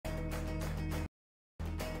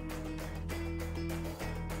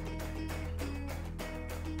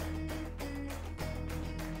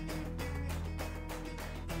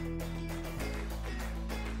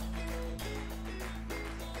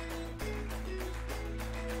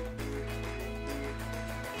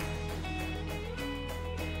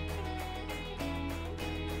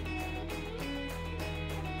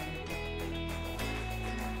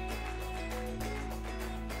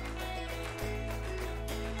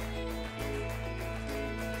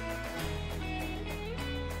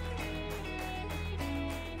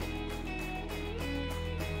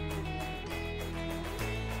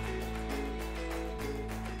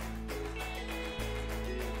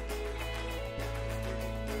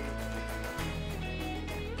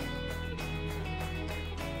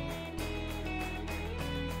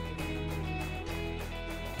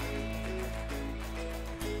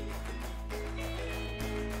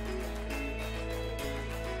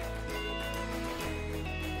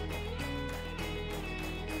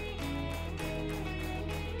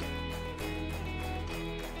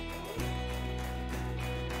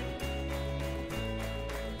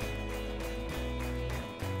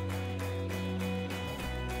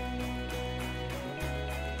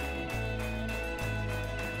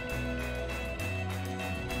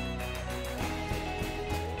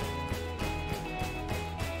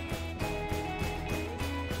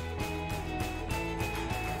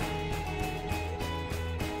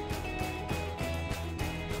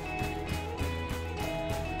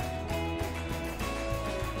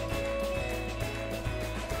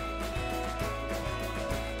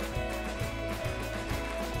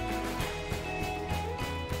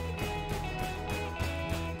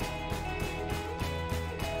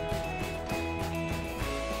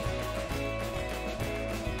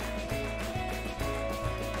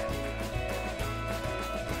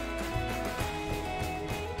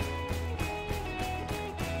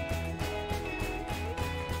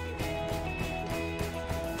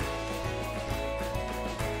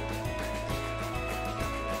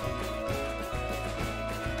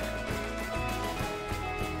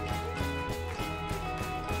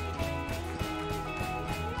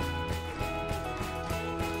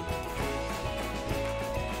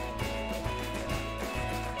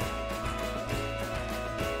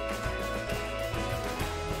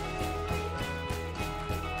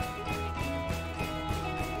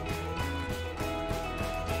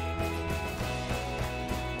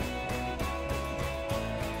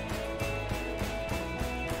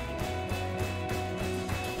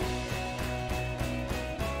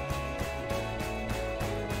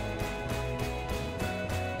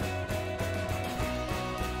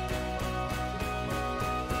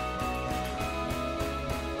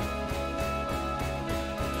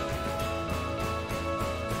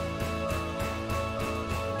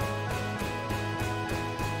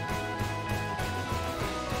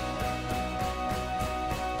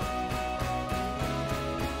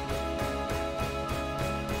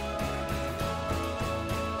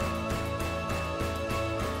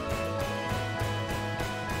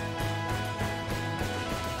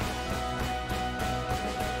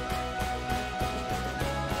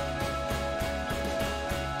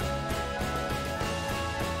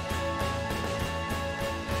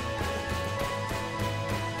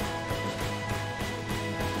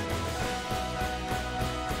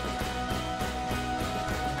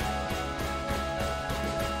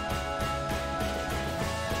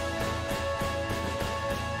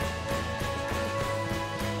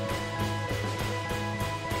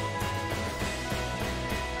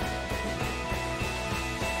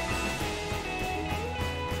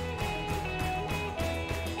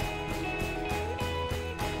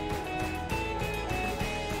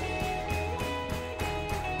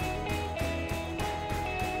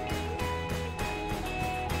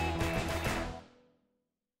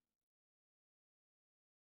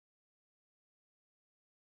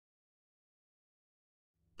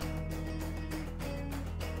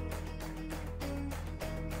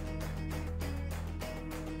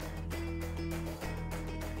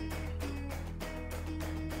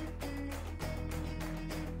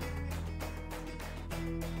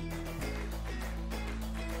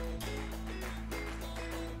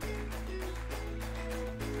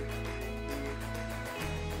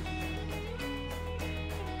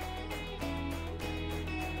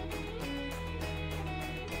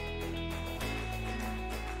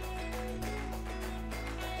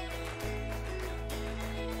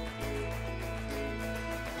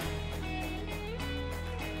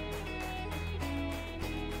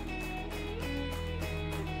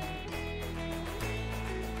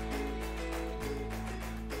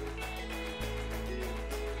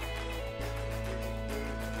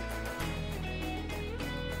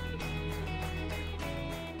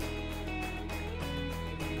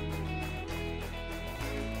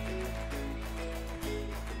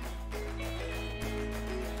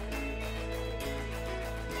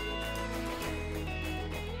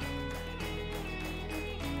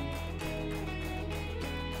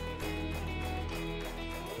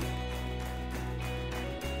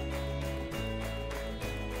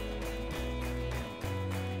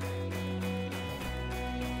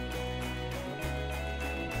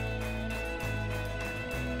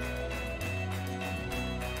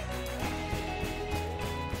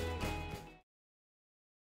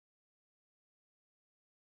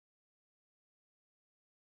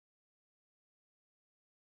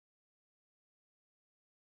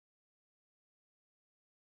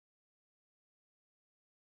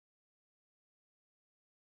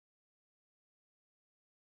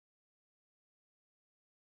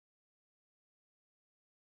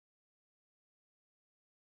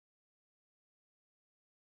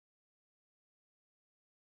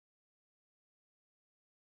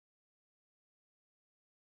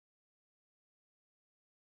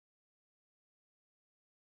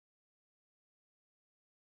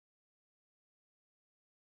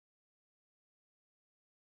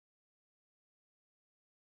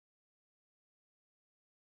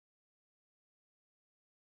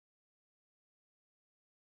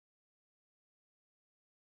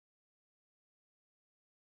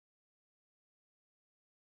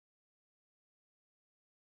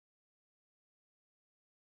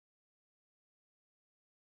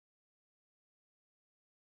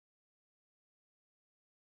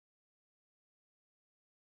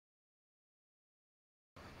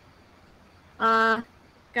Uh,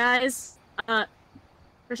 guys, for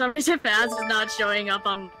some reason Faz is not showing up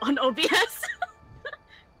on OBS.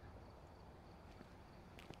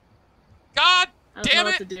 God I don't damn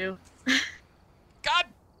know it! what to do. God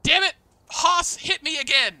damn it! Haas hit me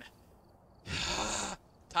again!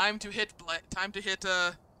 Time to hit,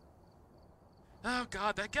 oh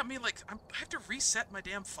god, that got me like, I have to reset my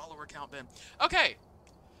damn follower count then. Okay.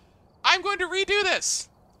 I'm going to redo this.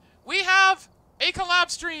 We have a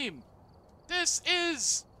collab stream. This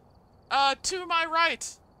is, to my right.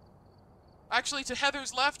 Actually, to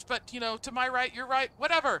Heather's left, but, you know, to my right, your right,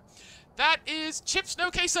 whatever. That is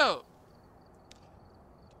ChipsNoQueso.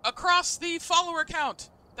 Across the follower count,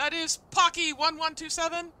 that is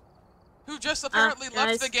Pocky1127, who just apparently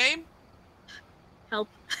left the game. Help.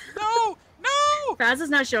 No! No! Faz is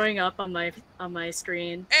not showing up on my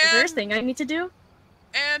screen. And, is there a thing I need to do?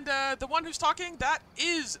 And, the one who's talking, that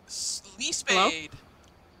is Spade. Hello?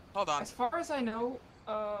 Hold on. As far as I know,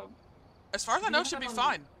 should be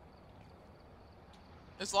fine.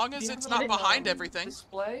 As long as it's not behind everything.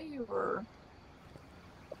 Display, or...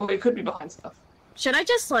 Oh, it could be behind stuff. Should I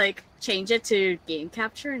just, like, change it to game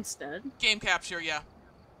capture instead? Game capture, yeah.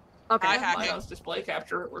 Okay. Mine was display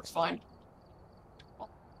capture, it works fine.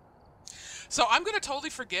 So I'm gonna totally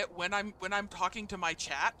forget when I'm talking to my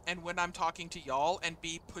chat and when I'm talking to y'all and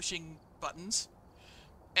be pushing buttons.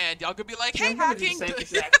 And y'all could be like, hey, hacking! Same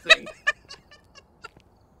exact thing.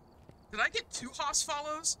 Did I get 2 Haas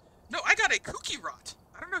follows? No, I got a Kooky Rot.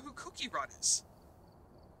 I don't know who Kooky Rot is.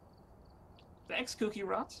 Thanks, Kooky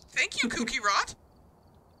Rot. Thank you, Kooky Rot.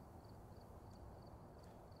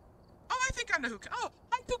 Oh, I think I know who. Oh,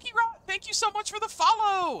 hi, Kooky Rot. Thank you so much for the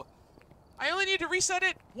follow. I only need to reset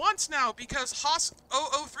it once now because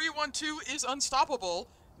Haas00312 is unstoppable.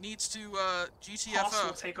 Needs to GTFO. Haas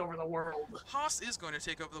will take over the world. Haas is going to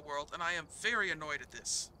take over the world, and I am very annoyed at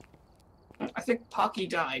this. I think Pocky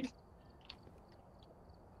died.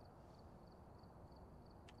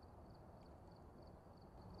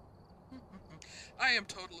 I am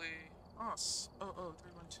totally Haas00312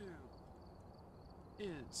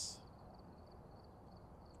 is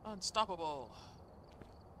unstoppable.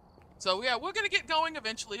 So yeah, we're gonna get going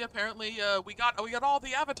eventually. Apparently, we got all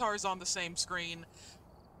the avatars on the same screen,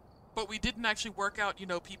 but we didn't actually work out, you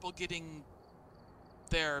know, people getting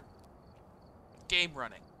their game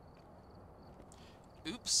running.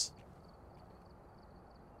 Oops.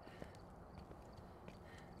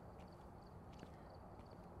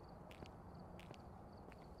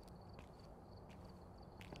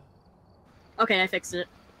 Okay, I fixed it.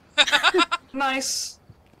 Nice.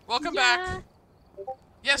 Welcome back.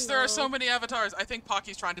 Yes, there are so many avatars. I think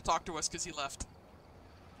Pocky's trying to talk to us because he left.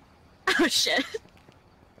 Oh shit.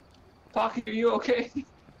 Pocky, are you okay?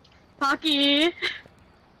 Pocky!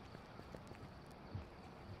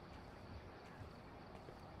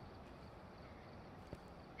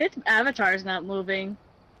 His avatar's not moving.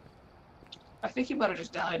 I think he might have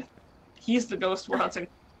just died. He's the ghost we're hunting.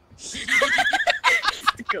 He's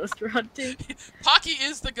the ghost we're hunting. Pocky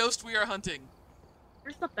is the ghost we are hunting.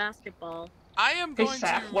 Where's the basketball? I am going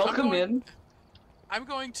Saf, to welcome in. I'm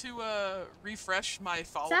going to refresh my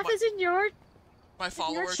follow. Saf is in your. My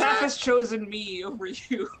follower. Saf has chosen me over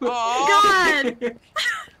you. Oh God!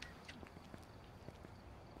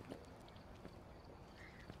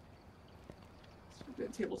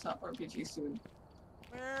 Tabletop RPG soon.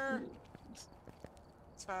 Where?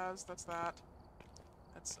 It's Faz. That's that.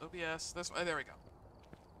 That's OBS. That's there we go.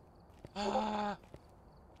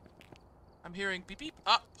 I'm hearing beep beep.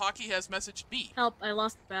 Ah, Pocky has messaged me. Help! I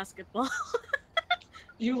lost the basketball.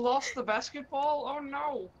 You lost the basketball? Oh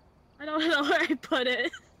no! I don't know where I put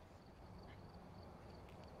it.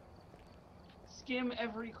 Skim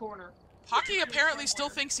every corner. Pocky apparently still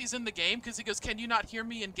thinks he's in the game because he goes, "Can you not hear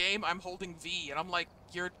me in game? I'm holding V," and I'm like,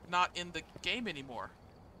 "You're not in the game anymore."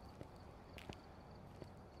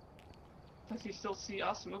 Does he still see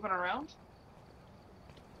us moving around?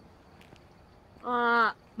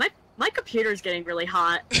 My computer's getting really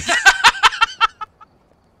hot.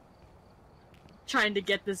 Trying to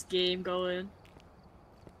get this game going.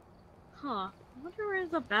 Huh. I wonder where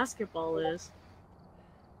the basketball is.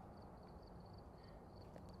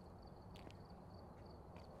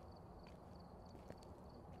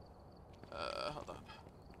 Hold on.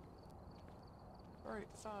 Alright,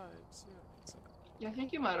 5, 0, 7. Yeah, I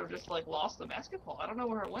think you might have just, like, lost the basketball. I don't know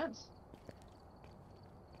where it went.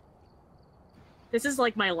 This is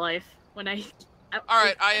like my life. When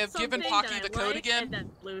Alright, I have given Pocky the code again. And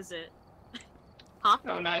then lose it. Huh?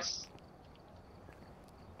 Oh, nice.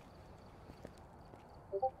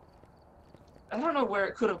 I don't know where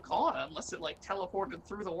it could have gone unless it, like, teleported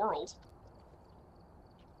through the world.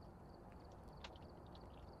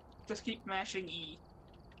 Just keep mashing E.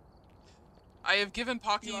 I have given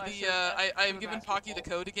Pocky Eli the said I have for given Pocky the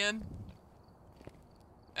basketball. code again,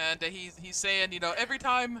 and he's saying, you know, every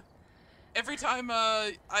time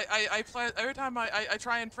I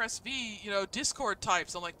try and press V, you know, Discord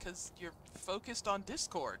types. I'm like, 'cause you're focused on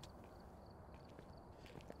Discord.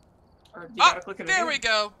 Or you gotta click it There again. we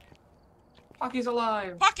go. Pocky's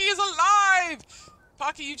alive. Pocky is alive.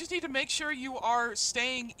 Pocky, you just need to make sure you are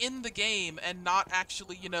staying in the game and not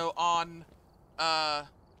actually, you know, on,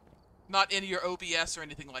 not in your OBS or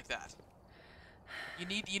anything like that. You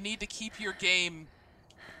need to keep your game,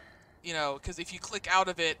 you know, because if you click out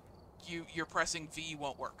of it, you're pressing V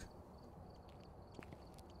won't work.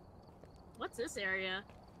 What's this area?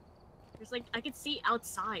 There's like, I can see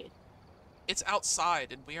outside. It's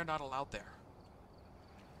outside, and we are not allowed there.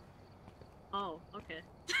 Oh, okay.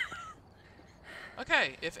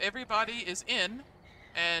 Okay, if everybody is in,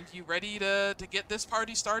 and you ready to get this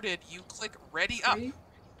party started, you click ready up.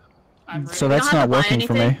 I'm ready. So don't that's have not to buy working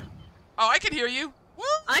for me. anything? Oh, I can hear you. Woo!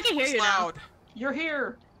 I can hear It's you now. loud. You're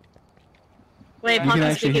here. Wait, You Pocky, can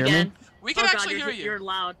actually speak hear me? again. We can Oh, God, actually hear you. You're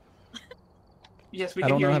loud. Yes, we I can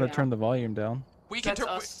don't hear know how you to now. turn the volume down. We can That's turn.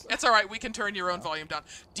 us. It's all right. We can turn your own volume down.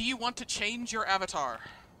 Do you want to change your avatar?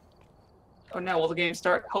 Oh no, will the game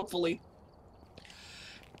start? Hopefully.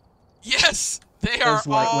 Yes, they are Because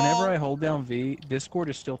like all. whenever I hold down V, Discord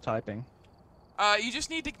is still typing, You just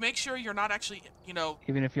need to make sure you're not actually. You know,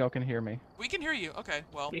 even if y'all can hear me. we can hear you. Okay,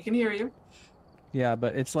 well. We can hear you. Yeah,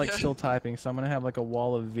 but it's like still typing, so I'm gonna have like a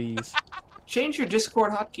wall of V's. Change your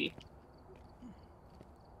Discord hotkey.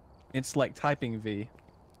 It's like typing V.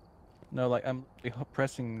 No, like I'm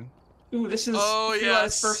pressing. Ooh, this is Oh, Eli's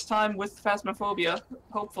yes. first time with Phasmophobia.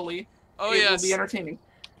 Hopefully, Oh it yes, will be entertaining.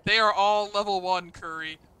 they are all level 1,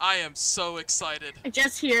 Curry. I am so excited. I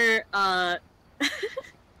just hear, I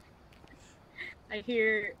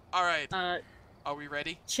hear, All right, uh, are we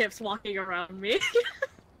ready? Chips walking around me.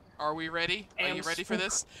 Are we ready? Are Am you ready for spook.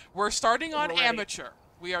 this? We're starting on We're ready. amateur.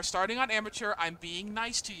 We are starting on amateur. I'm being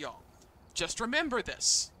nice to y'all. Just remember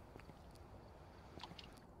this.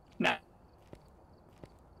 Nah.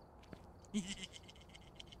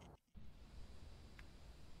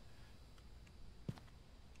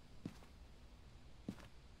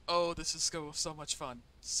 Oh, this is so much fun.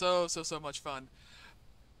 So much fun.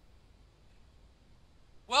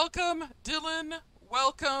 Welcome, Dylan.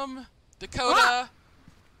 Welcome, Dakota.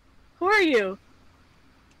 Who are you?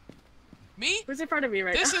 Me? Who's in front of me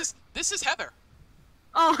right now? This is Heather.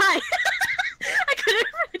 Oh, hi!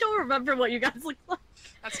 I don't remember what you guys look like.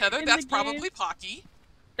 That's Heather. In That's the game. probably Pocky.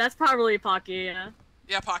 That's probably Pocky, yeah.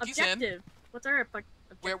 Yeah, Pocky's in. Objective. What's our objective?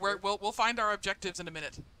 We'll find our objectives in a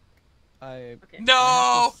minute. I Okay. I No.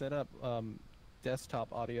 have to set up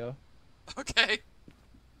desktop audio Okay.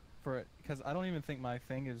 for it because I don't even think my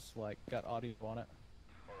thing is like got audio on it.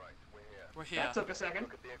 We're here. That took a second.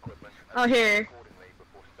 Oh, here.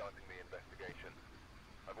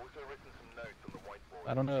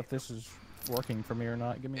 I don't know if this is working for me or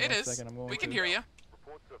not. Give me It one is. second. I'm going. We can to. hear you.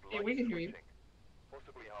 Yeah, we can hear you.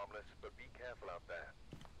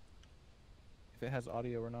 If it has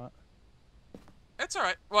audio or not. It's all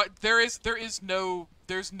right. Well, there's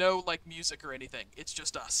no like music or anything. It's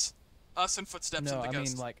just us and footsteps No, in the I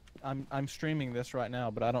ghost. mean like I'm streaming this right now,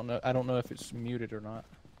 but I don't know if it's muted or not.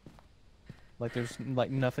 Like there's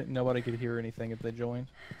like nothing. Nobody could hear anything if they joined.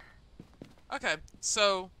 Okay,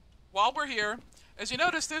 so while we're here, as you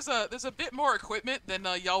notice, there's a bit more equipment than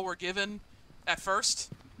y'all were given at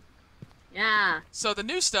first. Yeah. So the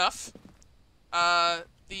new stuff,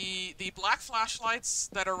 the black flashlights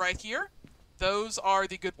that are right here, those are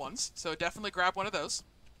the good ones. So definitely grab one of those.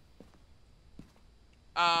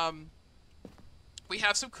 We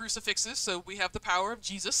have some crucifixes, so we have the power of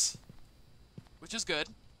Jesus, which is good.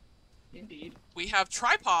 Indeed. We have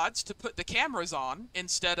tripods to put the cameras on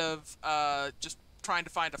instead of just trying to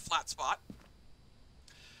find a flat spot.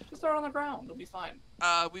 Just throw it on the ground. It'll be fine.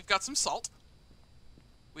 We've got some salt.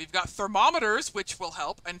 We've got thermometers, which will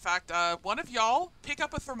help. In fact, one of y'all pick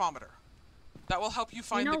up a thermometer. That will help you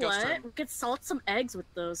find You know the ghost what? room. We could salt some eggs with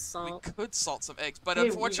those We salt. could salt some eggs, but Hey,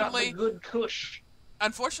 unfortunately, we got the good kush.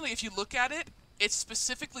 unfortunately, if you look at it, it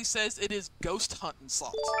specifically says it is ghost hunting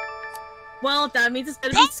salt. Well, that means it's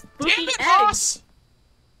gonna God be spooky damn it, eggs. Haas!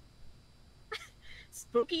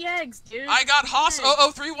 Spooky eggs, dude. I got Haas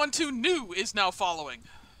Eggs. 00312 new is now following.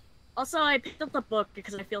 Also, I picked up the book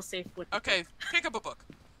because I feel safe with the Okay, book. pick up a book.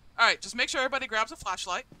 Alright, just make sure everybody grabs a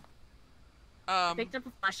flashlight. Picked up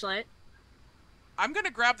a flashlight. I'm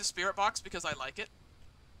gonna grab the spirit box because I like it.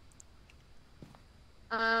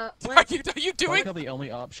 Are What? you I like doing? how the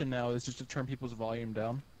only option now is just to turn people's volume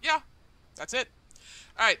down. Yeah, that's it.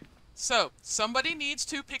 Alright, So, somebody needs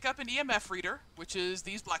to pick up an EMF reader, which is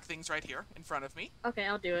these black things right here in front of me. Okay,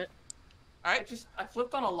 I'll do it. Alright. I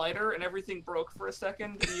flipped on a lighter and everything broke for a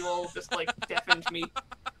second, and you all just, like, deafened me.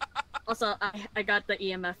 Also, I got the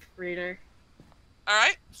EMF reader.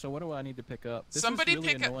 Alright. So what do I need to pick up? This Somebody is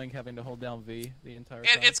really pick up... annoying having to hold down V the entire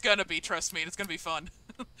time. It's gonna be, trust me, it's gonna be fun.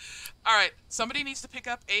 Alright, somebody needs to pick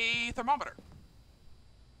up a thermometer.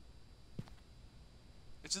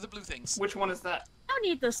 Which is the blue things. Which one is that? I don't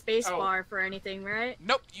need the space bar for anything, right?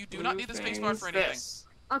 Nope, you do not need the space bar for anything. This.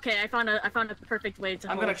 Okay, I found a perfect way to.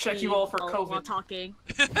 I'm gonna check you all for COVID while talking.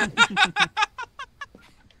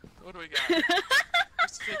 What do we got?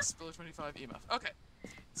 Fix below 25 EMF. Okay.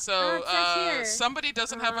 So somebody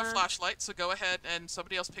doesn't have a flashlight, so go ahead and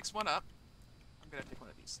somebody else picks one up. I'm gonna take one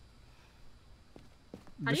of these.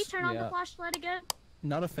 How do you turn on the flashlight again?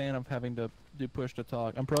 Not a fan of having to do push to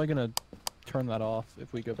talk. I'm probably gonna turn that off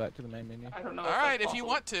if we go back to the main menu. I don't know. Alright, if you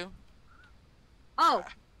want to. Oh,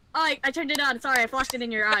 I turned it on. Sorry, I flashed it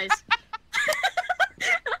in your eyes.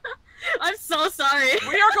 I'm so sorry.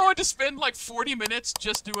 We are going to spend like 40 minutes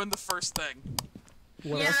just doing the first thing.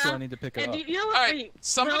 What else do I need to pick up? And you know what? Alright,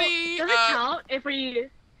 somebody... Does it count if we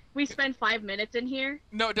spend 5 minutes in here?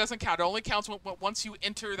 No, it doesn't count. It only counts once you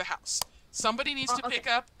enter the house. Somebody needs to pick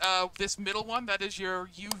up this middle one. That is your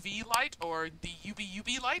UV light, or the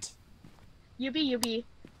UV light. UB.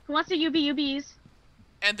 Who wants the UBs?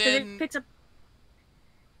 And then... It picks up...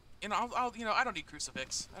 You know, I don't need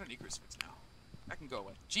crucifix. I don't need crucifix now. That can go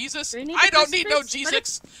away. Jesus! Do I don't need no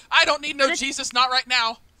Jesus! I don't need no Jesus, not right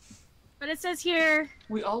now! But it says here,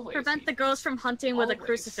 we always prevent the ghost from hunting with a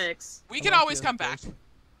crucifix. We can always come back.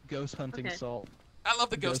 Ghost hunting salt. I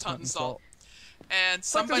love the ghost hunting salt. And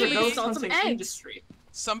somebody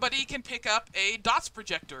can pick up a dots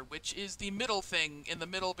projector, which is the middle thing in the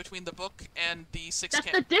middle between the book and the 6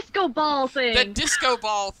 That's the disco ball thing! The disco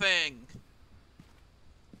ball thing!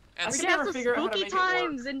 And we can have some spooky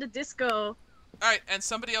times in the disco. Alright, and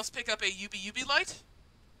somebody else pick up a UV light?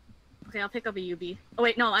 Okay, I'll pick up a UB. Oh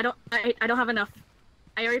wait, no, I don't have enough.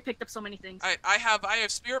 I already picked up so many things. Alright, I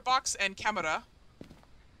have spirit box and camera.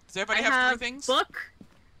 Does everybody have 3 things? Book.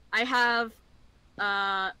 I have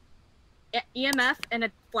EMF and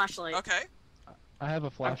a flashlight. Okay. I have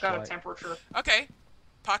a flashlight. I've got a temperature. Okay.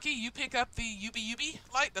 Pocky, you pick up the UV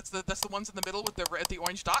light. That's the ones in the middle with the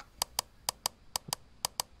orange dot.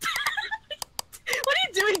 What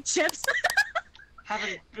are you doing, Chips?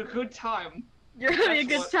 Having a good time. You're having a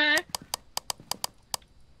good time?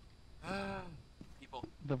 People.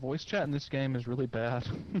 The voice chat in this game is really bad.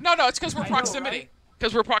 No, it's because we're proximity.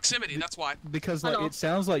 Because we're proximity, that's why. Because like it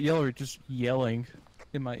sounds like y'all are just yelling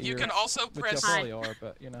in my ear. You can also press... Which y'all probably are,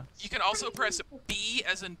 but you know. You can also press B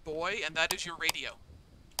as in boy, and that is your radio.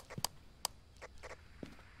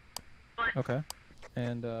 Okay.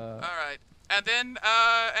 And Alright. And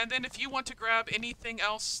then if you want to grab anything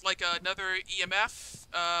else, like another EMF,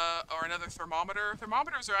 or another thermometer.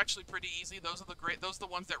 Thermometers are actually pretty easy. Those are the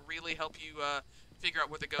ones that really help you figure out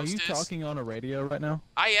what the ghost is. Are you talking on a radio right now?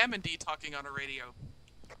 I am indeed talking on a radio.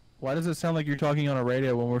 Why does it sound like you're talking on a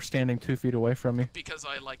radio when we're standing 2 feet away from you? Because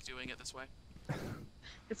I like doing it this way.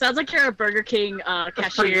 It sounds like you're a Burger King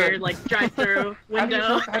cashier, like drive-through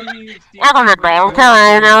window. How do you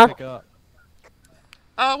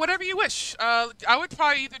whatever you wish. I would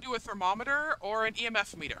probably either do a thermometer or an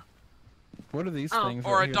EMF meter. What are these things?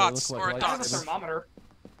 Or right a dots, like or a dots. I have a thermometer.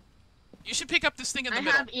 You should pick up this thing in the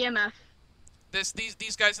middle. I have EMF.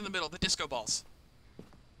 These guys in the middle, the disco balls.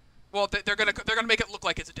 Well, they're gonna make it look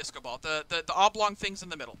like it's a disco ball. The oblong things in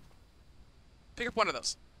the middle. Pick up one of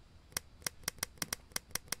those.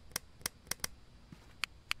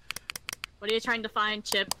 What are you trying to find,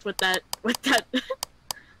 Chip? With that?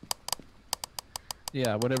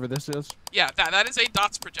 Yeah, whatever this is. Yeah, that is a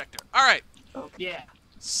dots projector. All right. Oh yeah.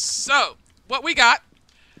 So what we got?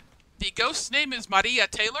 The ghost's name is Maria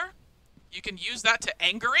Taylor. You can use that to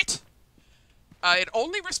anger it. It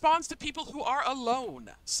only responds to people who are alone.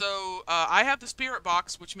 So I have the spirit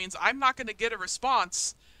box, which means I'm not going to get a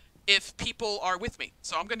response if people are with me.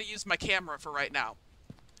 So I'm going to use my camera for right now.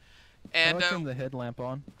 And turn the headlamp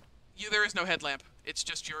on. There is no headlamp. It's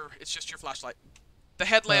just your flashlight. The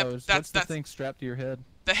headlamp. That's the thing strapped to your head.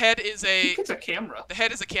 The head is a. It's a camera. The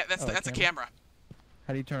head is a that's a camera.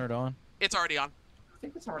 How do you turn it on? It's already on. I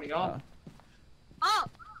think it's already on. Oh.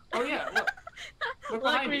 Oh yeah. Look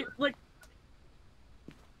behind you. Look.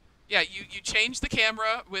 Yeah, you change the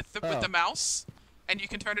camera with the mouse, and you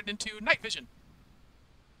can turn it into night vision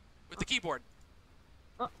with the keyboard.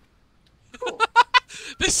 Oh. Cool.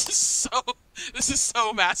 This is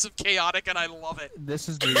so massive, chaotic, and I love it. This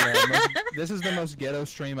is the this is the most ghetto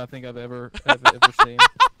stream I think I've ever seen.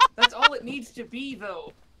 That's all it needs to be,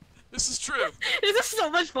 though. This is true. This is so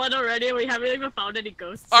much fun already, and we haven't even found any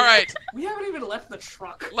ghosts. All yet. right, We haven't even left the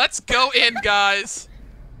truck. let's go in, guys.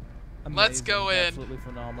 Amazing, Let's go in. Absolutely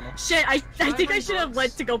phenomenal. Shit, I think I bring should have books?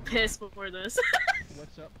 went to go piss before this.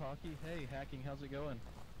 What's up, Pocky? Hey, hacking, how's it going?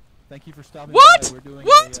 Thank you for stopping What? by. We're doing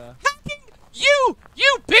What? a Hacking? You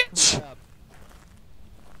bitch! collab.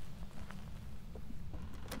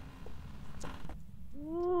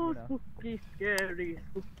 Ooh, You know. spooky,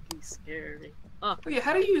 scary. Oh, Oh, yeah,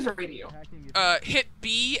 how do you use a radio? Hacking is Hit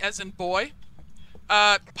B as in boy.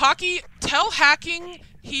 Pocky, tell hacking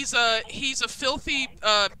he's a filthy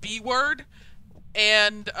B word,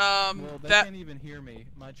 and well, they that can't even hear me.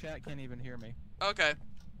 My chat can't even hear me. okay.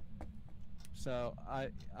 So I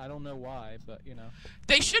don't know why, but you know.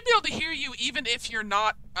 They should be able to hear you even if you're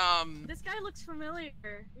not. this guy looks familiar.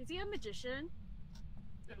 Is he a magician?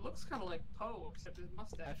 It looks kind of like Poe, except his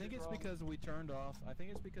mustache. I think is it's wrong. because we turned off. I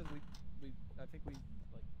think it's because we like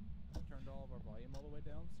turned all of our volume all the way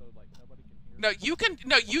down, so like nobody can hear. No, you can.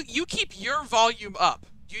 No, you keep your volume up.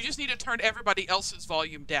 You just need to turn everybody else's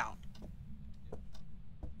volume down.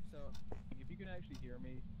 So if you can actually hear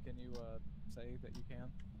me, can you say that you can?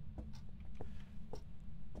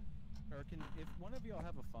 Or can if one of y'all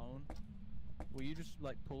have a phone, will you just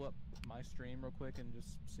like pull up my stream real quick and just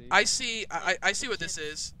see? I see. I see what this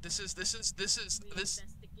is. This.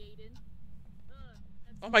 Investigating.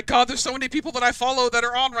 Oh my God! There's so many people that I follow that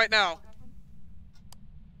are on right now.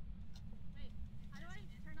 Wait, how do I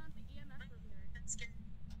turn on the EMF reader?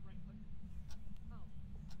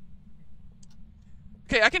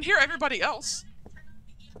 Okay, I can hear everybody else.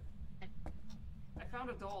 I found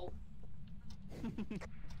a doll. It's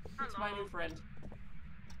Hello. my new friend.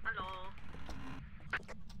 Hello.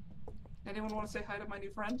 Anyone want to say hi to my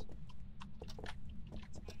new friend?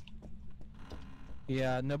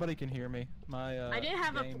 Yeah, nobody can hear me. My I didn't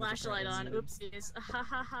have a game is flashlight on. apparently muted. Oopsies. Ha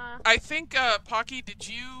ha ha. I think, Pocky, did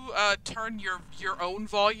you turn your own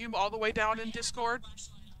volume all the way down in Discord?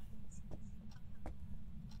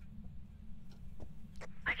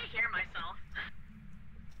 I can hear myself,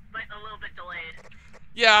 but a little bit delayed.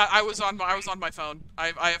 Yeah, I was on my phone.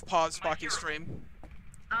 I have paused Pocky's stream.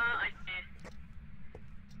 I see.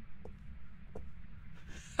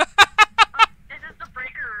 This is the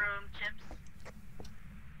breaker room, Chips.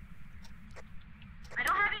 I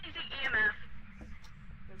don't have anything EMF.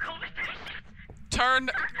 COVID patients. Turn,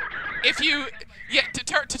 if you, yeah, to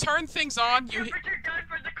turn things on, you Temperature gun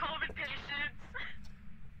for the COVID patients.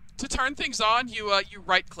 to turn things on, you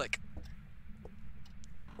right click.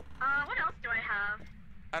 What else do I have?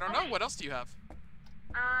 I don't know. What else do you have?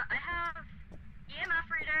 I have EMF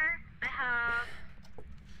reader. I have.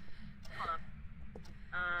 Hold up.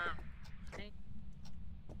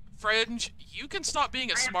 Fringe, you can stop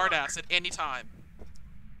being a smartass at any time.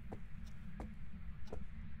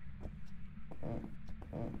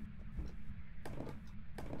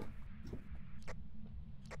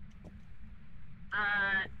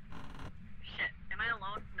 Shit. Am I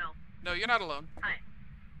alone? No. No, you're not alone. Hi.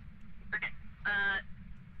 Okay.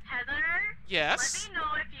 Heather? Yes. Let me know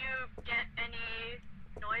if you get any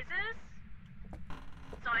noises,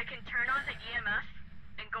 so I can turn on the EMF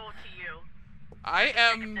and go to you. I If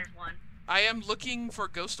am there's one. I am looking for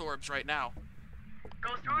ghost orbs right now.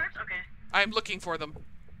 Ghost orbs? Okay. I'm looking for them.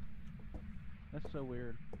 That's so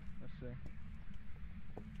weird. Let's see.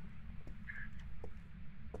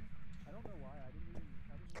 I don't know why. I didn't even mute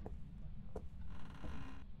myself.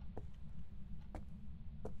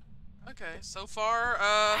 Okay, so far,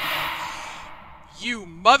 you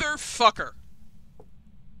motherfucker.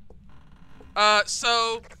 So Let's see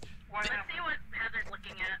what Heather's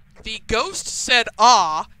looking at. the ghost said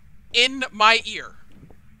 "ah" in my ear.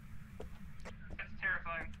 That's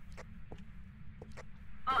terrifying.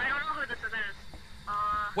 Oh, I don't know who this is.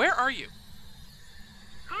 Where are you?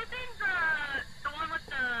 Who's in the one with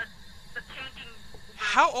the changing?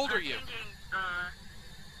 How old are you? Changing,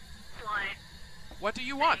 slide. What do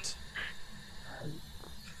you want?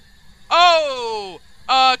 Oh,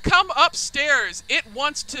 come upstairs. It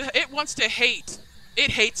wants to hate.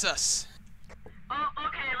 It hates us. Oh,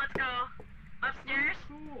 okay. Let's go upstairs.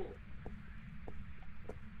 Cool.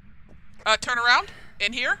 Turn around.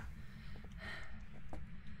 In here.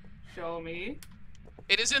 Show me.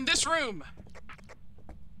 It is in this room.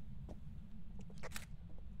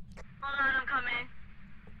 Hold on, I'm coming.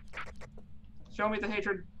 Show me the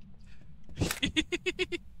hatred.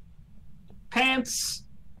 Pants.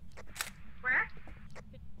 Where?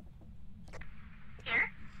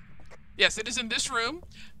 Here? Yes, it is in this room.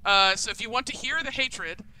 So if you want to hear the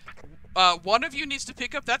hatred, one of you needs to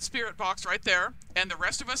pick up that spirit box right there, and the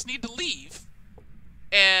rest of us need to leave.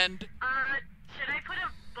 And should I put a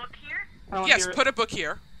book here? I don't yes, hear put a book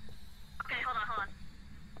here. Okay, hold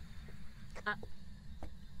on.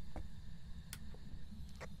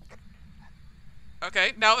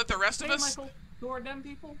 Okay, now that the rest of Hey, us... Michael, who are them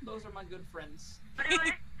people? Those are my good friends. How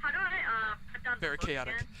do I put down Very the book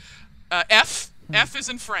chaotic. again? F. F is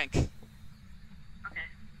in Frank. Okay.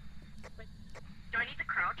 Wait, do I need to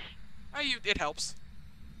crouch? It helps.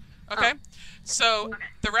 Okay, so Okay.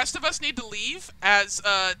 the rest of us need to leave as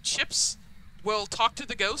Chips will talk to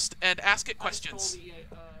the ghost and ask it questions. I stole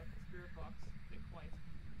the spirit box. Quite.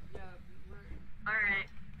 Yeah, Alright.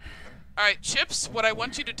 Alright, Chips, what I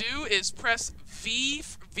want you to do is press V.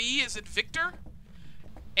 V is in Victor.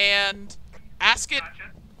 And ask it,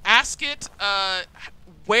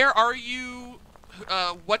 where are you?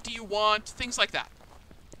 What do you want? Things like that.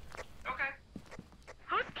 Okay.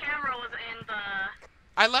 Whose camera was in the...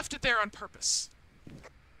 I left it there on purpose.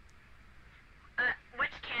 which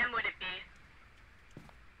cam would it be?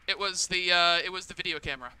 It was the video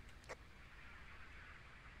camera.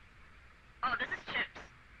 Oh, this is Chips.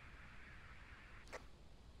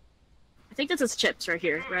 I think this is Chips right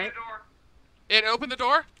here, right? It opened the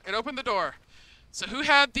door? It opened the door. So who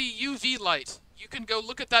had the UV light? You can go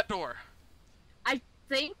look at that door. I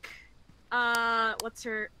think, what's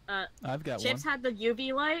her, I've got Chips one. had the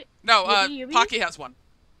UV light? No, UV? Pocky has one.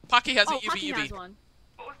 Pocky has a UV Pocky UV. has one.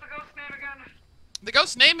 What was the ghost name again? The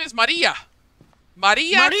ghost name is Maria.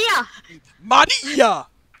 Maria. Maria! Maria!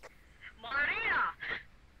 Maria!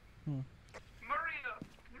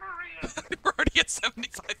 Maria. We're already at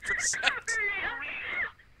 75%. I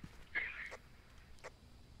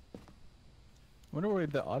wonder why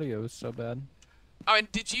the audio is so bad. Oh,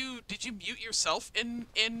 and did you mute yourself in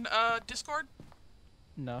Discord?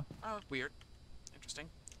 No. Oh, weird. Interesting.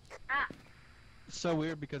 It's so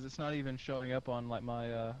weird because it's not even showing up on like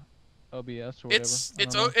my OBS or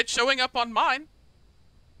whatever. It's showing up on mine.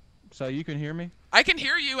 So you can hear me? I can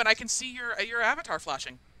hear you and I can see your avatar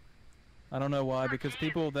flashing. I don't know why, because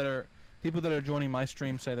people that are joining my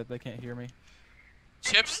stream say that they can't hear me.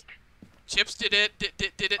 Chips, did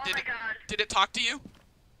it talk to you?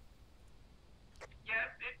 Yeah,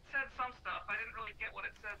 it said some stuff. I didn't really get what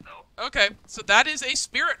it said though. Okay, so that is a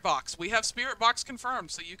spirit box. We have spirit box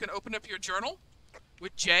confirmed, so you can open up your journal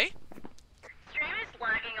with Jay. Stream is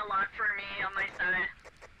lagging a lot for me on my side.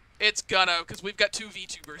 It's gonna, because we've got two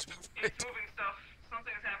VTubers over it. It's moving stuff.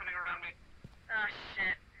 Something is happening around me. Oh,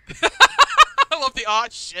 shit. I love the aw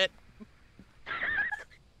shit.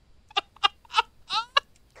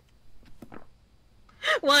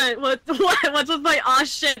 What's with my aw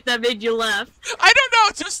shit that made you laugh? I don't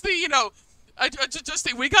know, just the, I just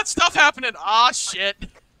think we got stuff happening. Aw shit.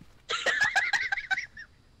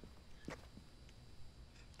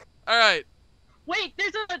 Alright. Wait,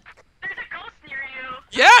 there's a ghost near you.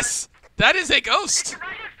 Yes! That is a ghost!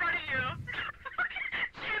 Right in front of you.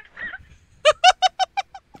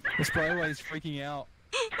 That's probably why he's freaking out.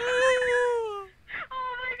 Oh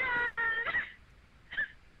my god.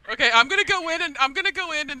 Okay, I'm gonna go in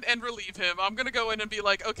and relieve him. I'm gonna go in and be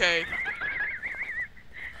like, okay.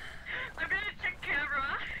 I'm gonna check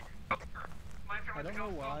camera. I don't know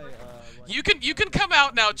why. You can come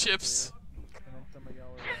out now, Chips. And then some of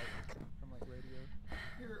y'all are from radio.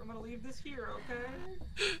 Here, I'm gonna leave this here, okay?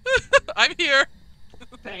 I'm here.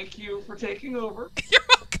 Thank you for taking over. You're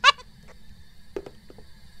welcome.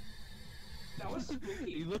 That was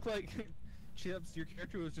spooky. You look like Chips. Your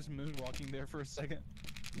character was just moonwalking there for a second,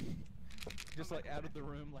 just like out of the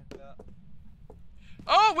room like that.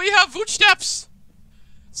 Oh, we have footsteps.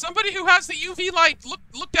 Somebody who has the UV light.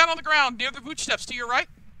 Look down on the ground near the footsteps to your right.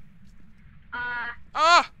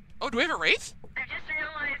 Oh, do we have a wraith? I just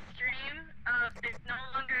realized stream, is no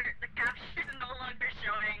longer, the caption is no longer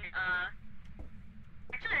showing,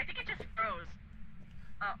 actually I think it just froze.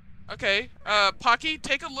 Oh. Okay, Pocky,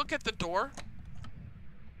 take a look at the door.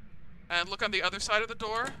 And look on the other side of the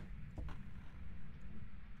door.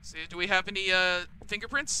 See, do we have any,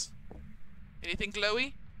 fingerprints? Anything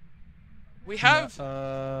glowy? We have...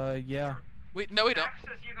 Yeah. No, we don't.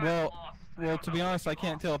 Well, to be honest, I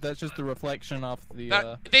can't tell if that's just the reflection off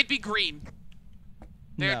the, They'd be green.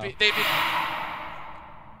 No. They'd be...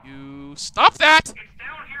 You... Stop that! It's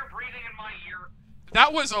down here breathing in my ear.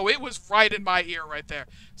 That was... Oh, it was right in my ear right there.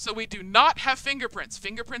 So we do not have fingerprints.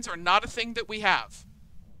 Fingerprints are not a thing that we have.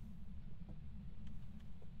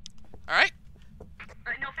 Alright?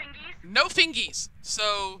 No fingies? No fingies.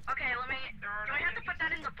 So... Okay, let me, do I have to put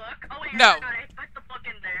that in the book? Oh wait, No. I forgot, I put the book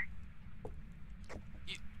in there.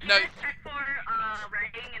 No. Just check for,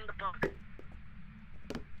 writing in the book.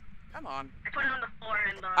 Come on. I put it on the floor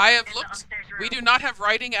in the I have in the looked. upstairs room. We do not have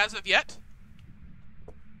writing as of yet.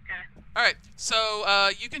 All right, so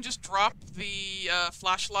you can just drop the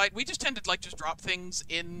flashlight. We just tend to like just drop things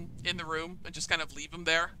in the room and just kind of leave them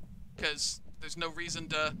there, because there's no reason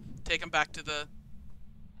to take them back to the.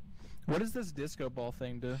 What does this disco ball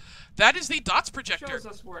thing do? That is the dots projector. Shows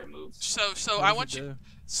us where it moves. So What I does want it you. do?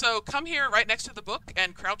 So come here, right next to the book,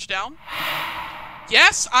 and crouch down.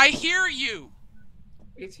 Yes, I hear you.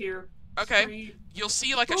 It's here. Okay. 3. You'll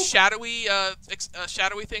see like a Boop.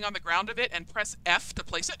 shadowy thing on the ground of it, and press F to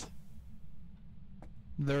place it.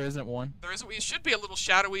 There isn't one. There isn't. It should be a little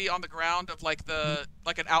shadowy on the ground of like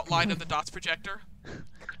an outline of the dots projector.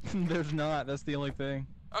 There's not. That's the only thing.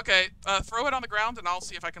 Okay, throw it on the ground, and I'll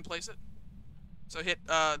see if I can place it. So hit.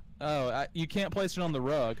 Oh, you can't place it on the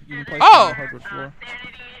rug. You can place Oh! it on the hardwood floor.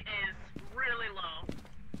 Sanity is really low.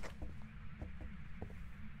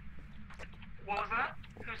 What was that?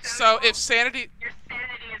 Who said So it? if sanity. Your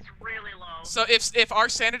sanity is really low. So if our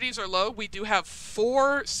sanities are low, we do have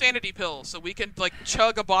 4 sanity pills, so we can like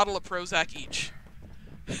chug a bottle of Prozac each.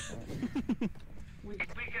 We get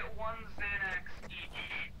 1 Xanax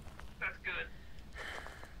each. That's good.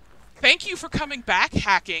 Thank you for coming back,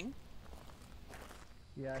 hacking.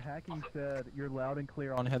 Yeah, hacking said you're loud and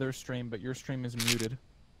clear on Heather's stream, but your stream is muted.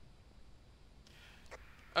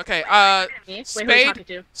 Okay, Me? Wait, who are you Spade. talking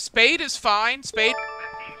to? Spade is fine. Spade.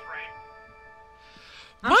 That seems right.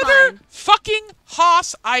 I'm Mother fine. fucking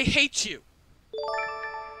Haas, I hate you.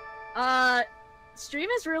 Stream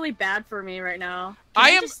is really bad for me right now. I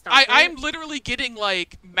Can am just stop it? I'm literally getting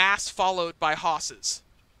like mass followed by hosses.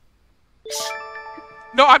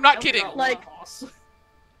 No, I'm not kidding. Like-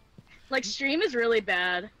 Like, stream is really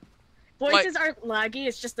bad. Voices aren't laggy,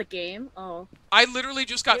 it's just the game. Oh. I literally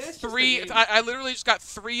just got Yeah, it's just 3. a game. I literally just got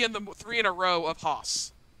 3 in a row of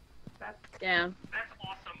Haas. Damn. That's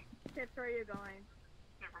awesome. Tips, where are you going?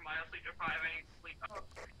 Never mind, I'll sleep deprived. I need to sleep.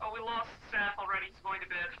 Oh, we lost Saf already. He's going to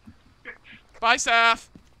bed. Bye, Saf.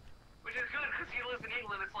 Which is good, because he lives in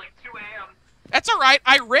England. It's like 2 a.m. That's all right.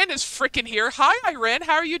 Irene is freaking here. Hi, Irene.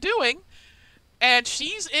 How are you doing? And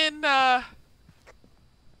she's in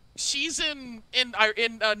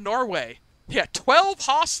Norway. Yeah, 12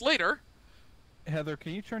 Haas later. Heather,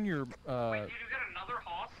 can you turn your Wait, did you get another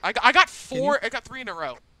hoss? I got 4. I got 3 in a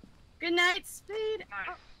row. Good night, Spade.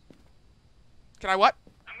 Nice. Can I what?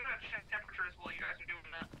 I'm gonna check temperatures while you guys are doing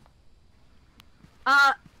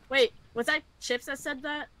that. Wait, was that Chips that said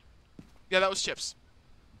that? Yeah, that was Chips.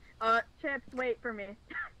 Chips, wait for me.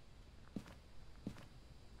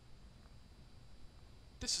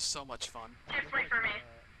 This is so much fun. Chips, wait for me.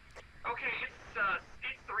 Okay, it's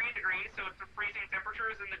 3 degrees, so it's the freezing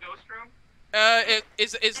temperatures in the ghost room.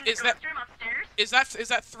 Is In the that ghost room upstairs? is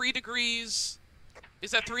that 3 degrees?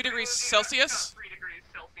 Is that 3 degrees Yeah, Celsius? it's about 3 degrees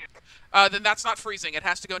Celsius. Then that's not freezing. It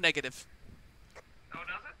has to go negative. Oh,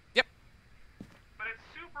 does it? Yep. But it's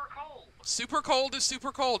super cold. Super cold is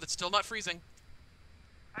super cold. It's still not freezing.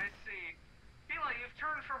 I see. Fila, you've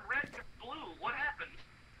turned from red to blue. What happened?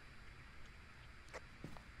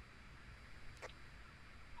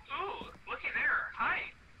 Ooh, looky there. Hi.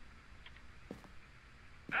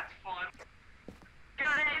 That's fun.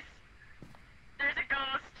 Guys, there's a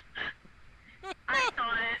ghost. I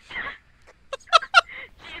saw it.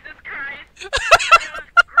 Jesus Christ. It was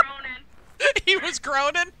groaning. He was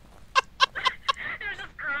groaning. It was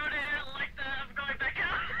just groaning. I don't like that. I'm going back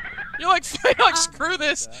out. You're like screw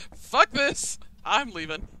this. Fuck this. I'm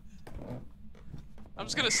leaving. I'm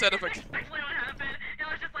just gonna set up a. Actually, what happened? It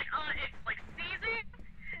was just like, it's like seizing,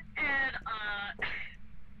 and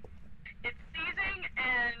it's seizing,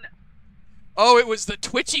 and Oh, it was the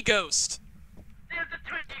twitchy ghost. there's a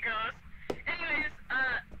twitchy ghost. Anyways,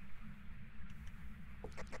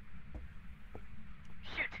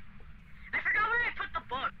 shoot, I forgot where I put the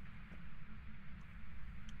book.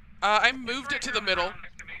 I moved it to the middle,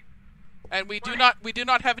 Next to me. and we do What?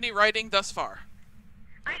 not have any writing thus far.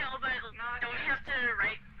 I know, but don't we have to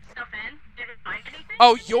write stuff in? Did we find anything?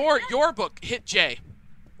 Oh, your book. Hit J.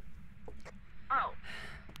 Oh.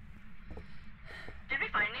 Did we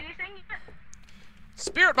find anything yet?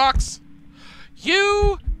 Spirit box.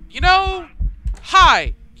 You know,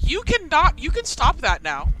 hi. You can stop that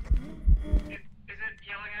now. Is it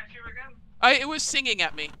yelling at you again? It was singing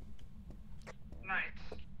at me. Nice.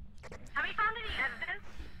 Have we found any evidence?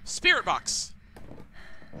 Spirit box.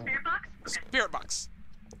 Spirit box? Okay, Spirit box.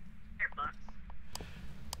 spirit box.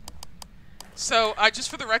 So, just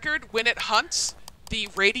for the record, when it hunts, the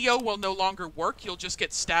radio will no longer work. You'll just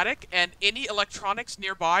get static, and any electronics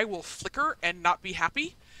nearby will flicker and not be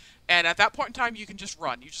happy. And at that point in time, you can just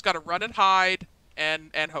run. You just gotta run and hide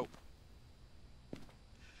and hope.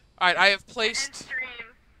 Alright, I have And placed... stream,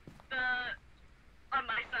 on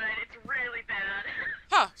my side, it's really bad.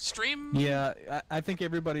 Huh. yeah, stream. Yeah, I think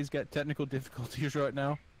everybody's got technical difficulties right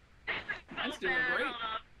now. That's doing great.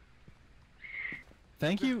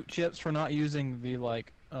 Thank you, Chips, for not using the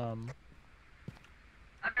like I'll be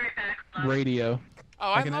right back. radio.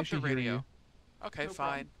 Oh, I I can love the actually hear radio. you. Okay, No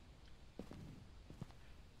fine.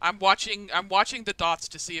 problem. I'm watching the dots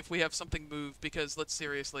to see if we have something move, because let's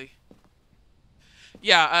seriously.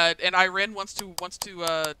 Yeah, and Irene wants to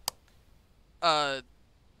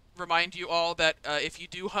remind you all that if you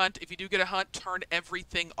do get a hunt, turn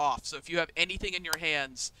everything off. So if you have anything in your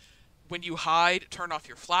hands, when you hide, turn off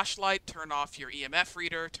your flashlight, turn off your EMF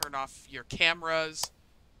reader, turn off your cameras.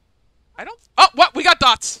 Oh, what? We got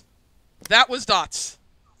dots. That was dots.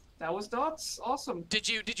 That was dots. Awesome. Did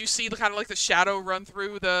you see the kind of like the shadow run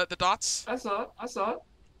through the dots? I saw it. I saw it.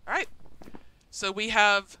 All right. So we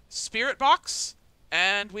have spirit box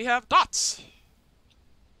and we have dots.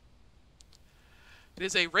 It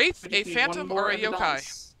is a wraith, We a just need phantom, one more or a and the yokai.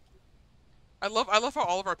 dots. I love how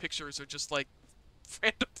all of our pictures are just like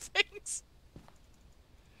random things.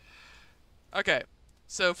 Okay.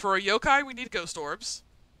 So for a yokai we need ghost orbs.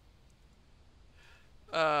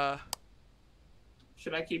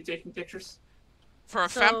 Should I keep taking pictures? For a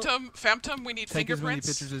So- phantom we need Take as many fingerprints.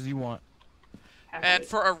 pictures as you want. Have And it.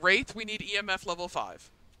 for a wraith we need EMF level 5.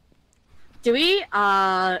 Do we,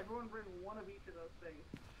 Everyone bring one of each of those things.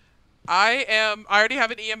 I already have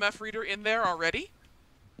an EMF reader in there already.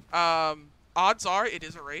 Odds are it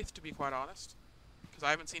is a wraith, to be quite honest, because I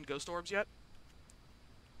haven't seen ghost orbs yet.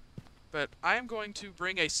 But I am going to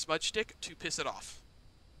bring a smudge stick to piss it off.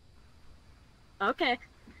 okay.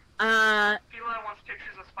 Eli wants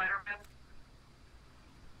pictures of Spider-Man.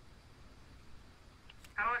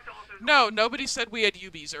 How do I fill out those? No, nobody said we had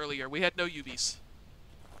UBs earlier. We had no UBs.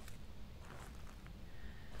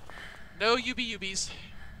 No UBs.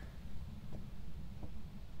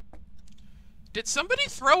 Did somebody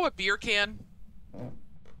throw a beer can?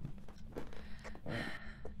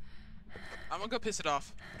 I'm gonna go piss it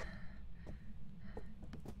off.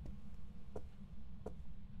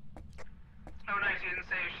 Oh, nice. You didn't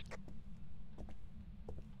say.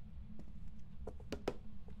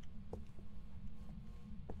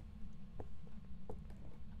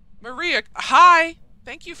 Maria, hi!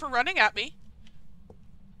 Thank you for running at me.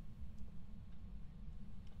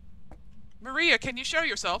 Maria, can you show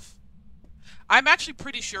yourself? I'm actually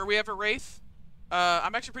pretty sure we have a wraith.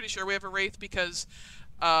 Because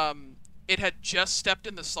it had just stepped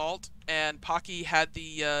in the salt and Pocky had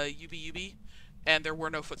the UB and there were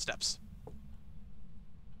no footsteps.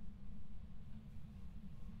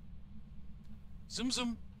 Zoom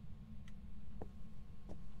zoom.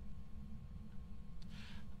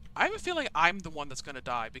 I have a feeling I'm the one that's gonna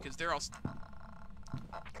die because they're all.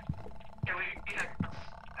 Yeah,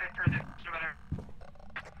 I heard it. No matter.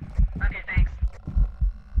 Okay, thanks.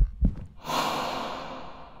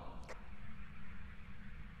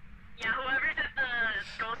 Yeah, whoever's at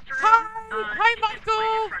the ghost room. Hi! Hi, it's right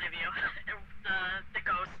Michael! in front of you. The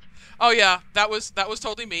ghost. Oh yeah, that was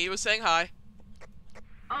totally me. He was saying hi.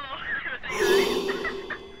 Oh, it was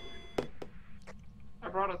a I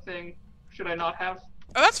brought a thing. Should I not have?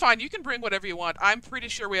 Oh, that's fine. You can bring whatever you want. I'm pretty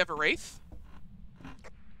sure we have a wraith.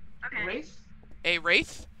 Okay. Race? A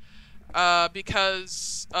wraith.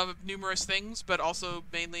 Because of numerous things, but also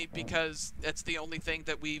mainly because that's the only thing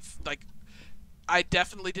that we've, like, I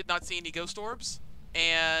definitely did not see any ghost orbs,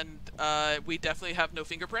 and, we definitely have no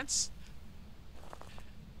fingerprints.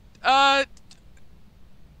 I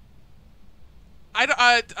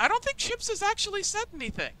don't think Chips has actually said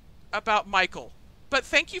anything about Michael, but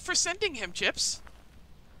thank you for sending him, Chips.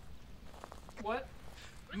 What?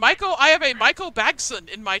 Michael, I have a Michael Bagson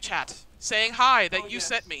in my chat saying hi that Oh, you yes.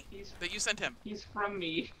 sent me, He's that you sent him. from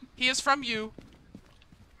me. He is from you.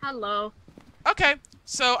 Hello. Okay,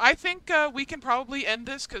 so I think we can probably end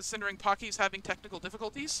this considering Pocky's having technical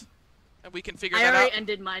difficulties, and we can figure I that already out.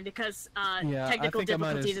 ended mine because Yeah, I technical think I might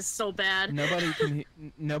difficulties have- is so bad. Nobody can.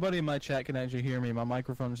 Nobody in my chat can actually hear me. My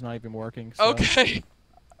microphone's not even working. So, Okay.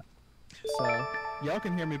 So y'all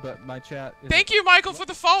can hear me, but my chat. Thank you, Michael, for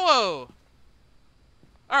the follow.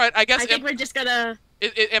 All right, I guess. I think we're just gonna.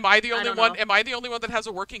 Am I the only don't one? know. Am I the only one that has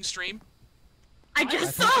a working stream? I I,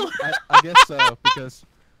 guess think- so. I guess so because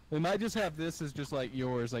we might just have this as just like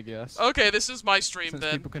yours, I guess. Okay, this is my stream Since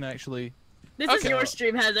then. people can actually. This is Okay. your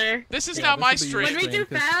stream, Heather. This is Yeah, now this my will be your stream. When we do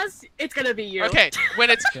stream, 'cause- Faz, it's gonna be you. Okay, when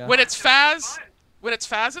it's Yeah. when it's Faz,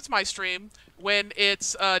 it's my stream. When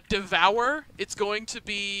it's Devour, it's going to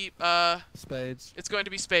be Spades.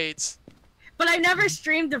 Spades. But I never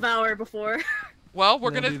streamed Devour before. Well,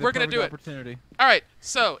 we're That'll be gonna the do perfect it. Opportunity. All right,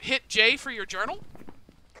 so hit J for your journal.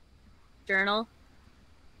 Journal.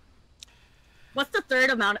 What's the third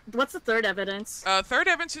amount? What's the third evidence? Third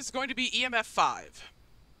evidence is going to be EMF 5.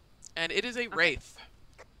 And it is a wraith.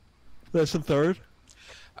 That's the third.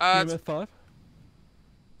 EMF 5.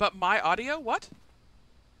 But my audio, what?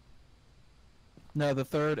 No, the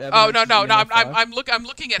third evidence. Oh no. EMF 5. I'm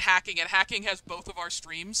looking at hacking, and hacking has both of our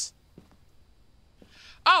streams.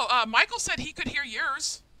 Oh, Michael said he could hear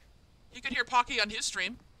yours. He could hear Pocky on his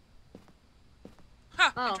stream.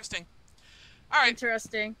 Huh. Oh. Interesting. All right.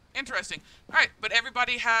 Interesting. Interesting. All right, but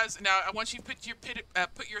everybody has now. Once you put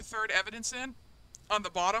your third evidence in, on the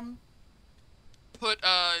bottom, put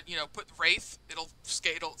put wraith. It'll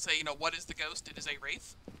say what is the ghost? It is a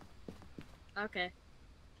wraith. Okay.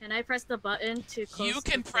 Can I press the button to close? You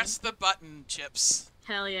can press the button, Chips.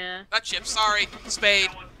 Hell yeah. Not Chips. Sorry, Spade.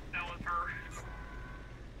 That was her.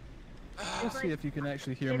 Let's see if you can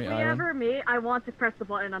actually hear If me, we Iron. ever meet, I want to press the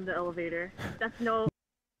button on the elevator. That's no.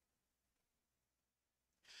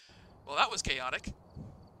 Well, that was chaotic.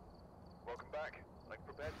 Welcome back. Like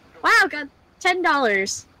prepared to go. Wow, got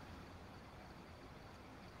 $10.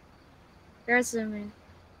 There's me.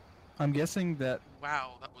 I'm guessing that.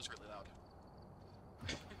 Wow, that was really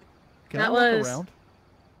loud. Can That I walk was- around?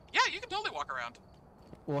 Yeah, you can totally walk around.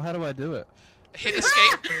 Well, how do I do it? Hit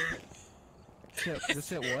escape. Just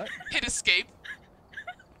hit what? Hit escape.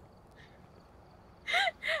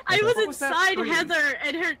 I Okay. was What was that inside scream? Heather,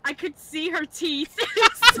 and I could see her teeth.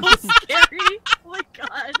 It was so scary. Oh my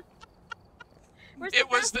god. Where's It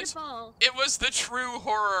the was the- basketball? It was the true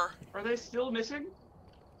horror. Are they still missing?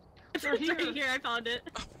 It's They're right here. here. I found it.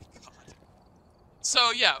 Oh my god.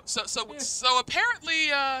 So yeah, so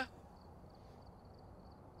apparently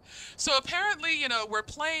we're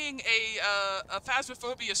playing a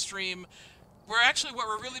Phasmophobia stream. What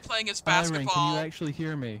we're really playing is Iron, basketball. can you actually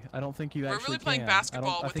hear me? I don't think you We're actually really playing can.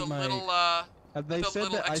 basketball I with a think my- little They the said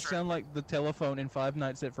little that I extra. sound like the telephone in Five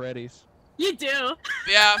Nights at Freddy's. You do.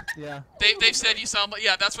 yeah. Yeah. They've said you sound like,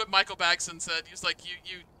 yeah, that's what Michael Bagson said. He's like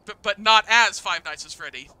but not as Five Nights as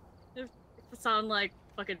Freddy. You sound like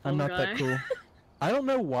fucking I'm phone not guy. that cool. I don't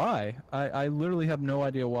know why. I literally have no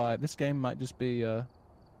idea why. This game might just be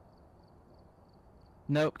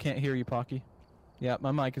Nope, can't hear you, Pocky. Yeah,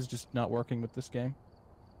 my mic is just not working with this game.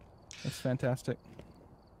 That's fantastic.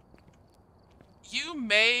 You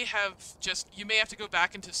may have to go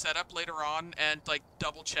back into setup later on and like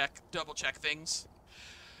double check things.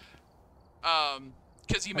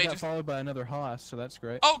 Because you I may got just. followed by another hoss, so that's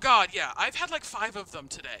great. Oh god, yeah, I've had like 5 of them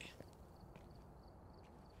today.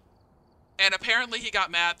 And apparently he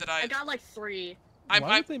got mad that I got like 3. Why I'm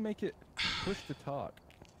would they make it push to talk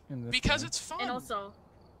in this because game? it's fun. And also,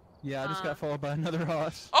 Yeah, I just got followed by another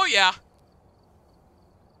hoss. Oh yeah.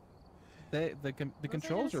 The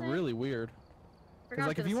controls are say? really weird. forgot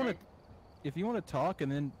Like what I was gonna say. if you want to talk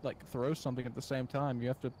and then like throw something at the same time, you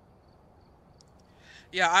have to.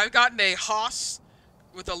 Yeah, I've gotten a Haas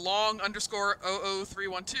with a long underscore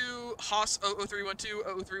 00312, Haas 00312,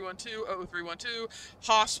 00312, 00312,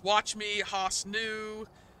 Haas watch me, Haas new,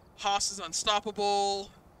 Haas is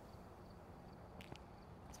unstoppable.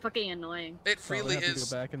 It's fucking annoying. It So really I have is.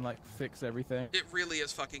 to go back and like fix everything. It really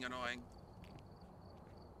is fucking annoying.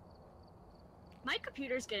 My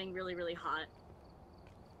computer's getting really, really hot.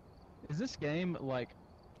 Is this game like?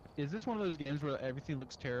 Is this one of those games where everything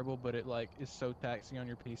looks terrible, but it like is so taxing on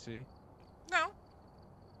your PC? No.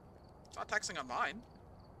 It's not taxing on mine.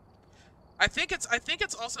 I think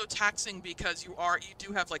it's also taxing because you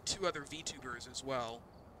do have like 2 other VTubers as well.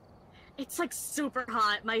 It's like super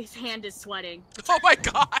hot. My hand is sweating. Oh my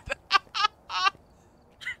god.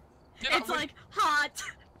 You know, It's like hot.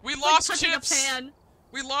 we It's lost like touching Chips. a pan.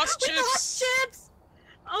 We lost We Chips. lost Chips.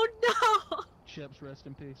 Oh no. Chips, rest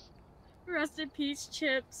in peace. Rest in peace,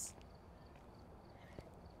 Chips.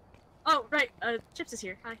 Oh right, Chips is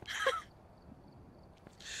here. Hi.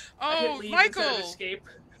 I hit Oh, leave instead of Michael. escape.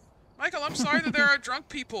 Michael, I'm sorry that there are drunk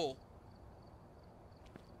people.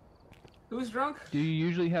 Who's drunk? Do you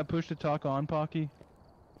usually have push to talk on, Pocky?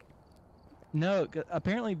 No,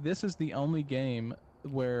 apparently this is the only game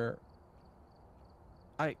where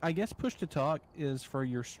I guess push to talk is for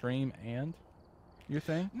your stream and your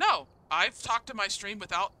thing. No, I've talked to my stream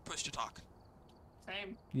without push to talk.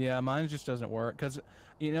 Same. Yeah, mine just doesn't work because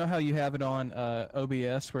you know how you have it on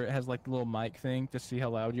OBS where it has like the little mic thing to see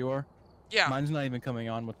how loud you are. Yeah. Mine's not even coming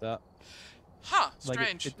on with that. Huh. Like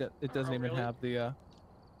Strange. it doesn't Oh, even really? have the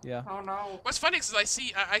yeah. Oh no. What's funny is I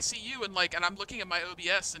see you and like, and I'm looking at my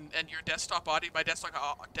OBS and your desktop audio, my desktop No,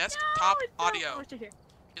 it's not audio close to here.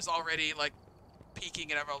 is already like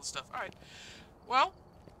peaking and all this stuff. All right. Well,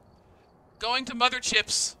 going to Mother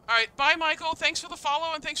Chips. All right. Bye, Michael. Thanks for the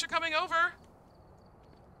follow and thanks for coming over.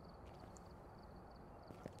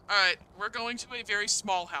 Alright, we're going to a very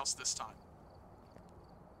small house this time.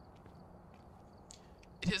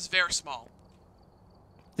 It is very small.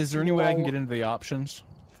 Is there any way I can get into the options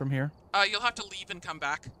from here? You'll have to leave and come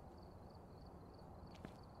back.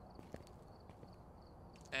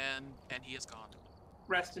 And he is gone.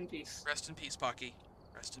 Rest in peace. Rest in peace, Pocky.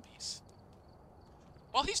 Rest in peace.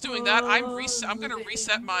 While he's doing that, I'm gonna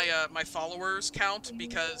reset my my followers count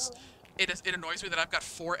because it annoys me that I've got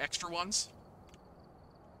 4 extra ones.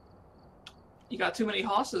 You got too many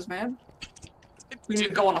hosses, man. We need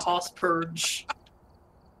to go on a hoss purge.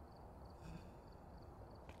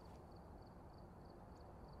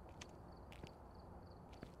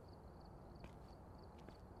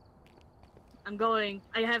 I'm going.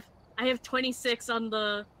 I have 26 on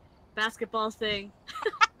the basketball thing.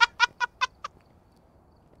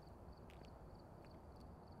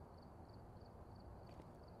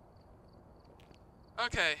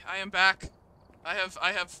 Okay, I am back. I have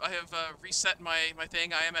reset my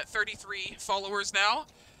thing. I am at 33 followers now.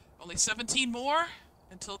 Only 17 more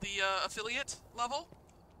until the affiliate level.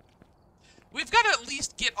 We've got to at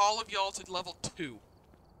least get all of y'all to level 2.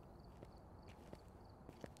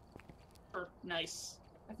 Nice.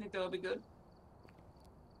 I think that'll be good.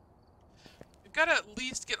 We've got to at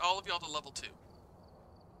least get all of y'all to level 2.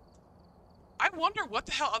 I wonder what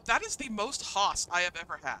the hell. That is the most hoss I have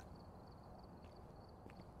ever had.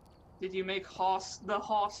 Did you make the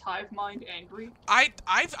Hoss hive mind angry? I've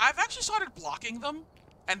actually started blocking them,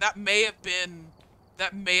 and that may have been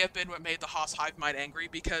what made the Hoss hive mind angry,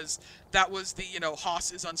 because that was the, you know,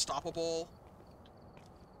 Hoss is unstoppable.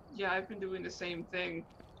 Yeah, I've been doing the same thing,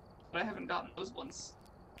 but I haven't gotten those ones.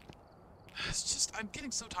 It's just, I'm getting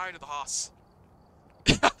so tired of the Hoss.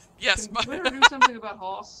 Yes, Can Twitter do something about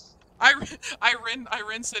Hoss?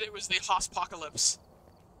 Irene said it was the Hoss-pocalypse.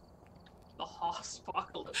 The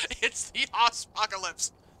Hoss-pocalypse. It's the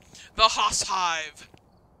Hoss-pocalypse. The Hoss hive.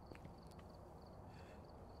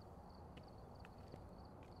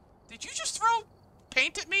 Did you just throw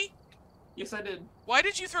paint at me? Yes, I did. Why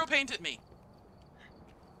did you throw paint at me?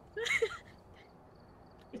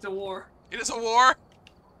 It's a war. It is a war.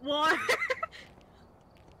 War.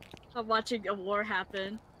 I'm watching a war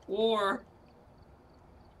happen. War.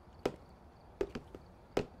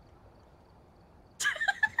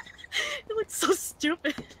 It looks so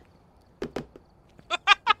stupid.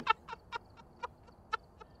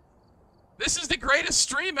 This is the greatest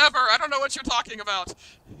stream ever. I don't know what you're talking about.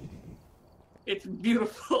 It's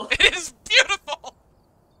beautiful. It is beautiful.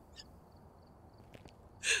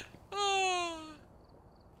 Oh.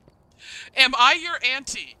 Am I your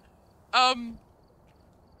auntie?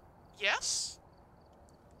 Yes?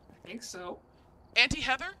 I think so. Auntie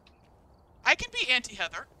Heather? I can be Auntie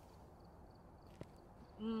Heather.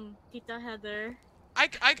 Tita Heather. I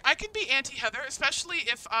can be Auntie Heather, especially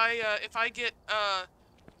if I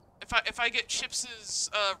get Chips's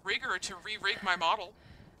rigger to re-rig my model.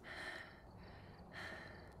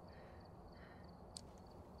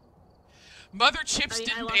 Mother Chips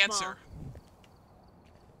didn't answer.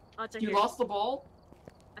 Oh, it's right You here. lost the ball?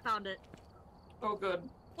 I found it. Oh, good.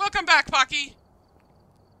 Welcome back, Pocky.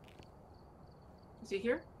 Is he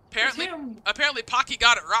here? Apparently, It's him. apparently Pocky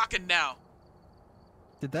got it rocking now.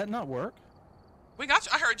 Did that not work? We got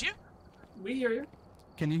you. I heard you. We hear you.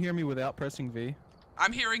 Can you hear me without pressing V?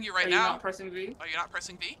 I'm hearing you right Are you now. not pressing V? Oh, you're not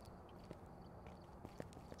pressing V?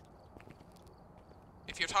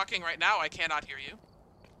 If you're talking right now, I cannot hear you.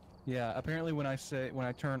 Yeah, apparently when I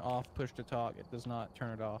turn off push to talk, it does not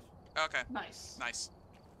turn it off. Okay. Nice. Nice.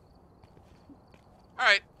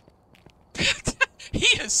 Alright. He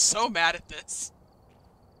is so mad at this.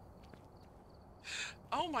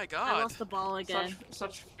 Oh my god. I lost the ball again.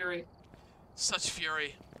 Such fury. Such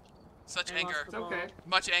fury. Such I anger. lost It's the ball. okay.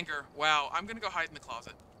 Much anger. Wow. I'm gonna go hide in the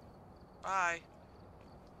closet. Bye.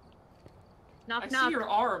 Knock I knock. see your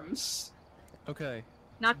arms. Okay.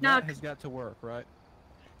 Knock That knock. has got to work, right?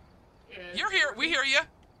 You're here. We hear you.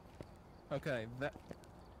 Okay, that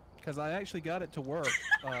because I actually got it to work.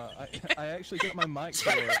 I actually got my mic to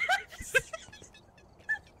work.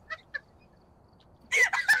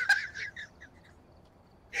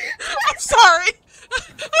 I'm sorry.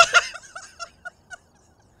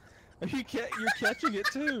 You're catching it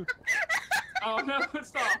too. Oh no,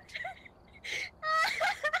 stop.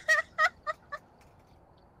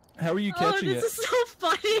 How are you catching this it? is so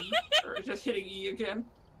funny. Or just hitting E again.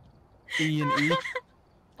 E and E.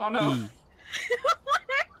 Oh no. E.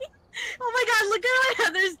 Oh my god, look at what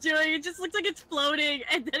Heather's doing. It just looks like it's floating,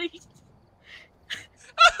 and then he...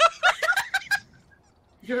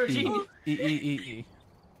 You're a E. genius. E. E. E. E.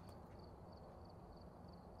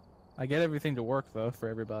 I get everything to work though for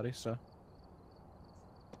everybody, so.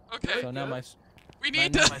 Okay. So now my We now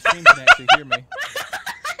need my to. stream can actually hear me.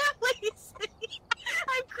 Please.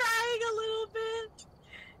 I'm crying a little bit.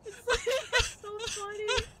 It's like so funny.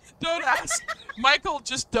 Don't ask, Michael.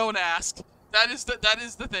 Just don't ask. That is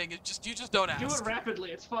the thing. It's just you just don't Do ask. it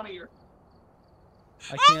rapidly. It's funnier.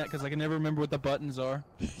 I can't because I can never remember what the buttons are.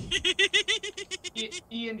 E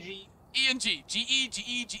and G. E and G. G E G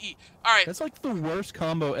E G E. All right. That's like the worst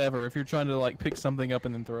combo ever if you're trying to like pick something up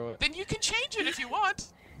and then throw it. Then you can change it if you want.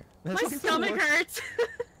 That's My like the stomach worst. hurts.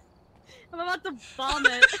 I'm about to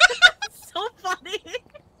vomit. It's so funny.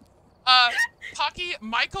 Pocky,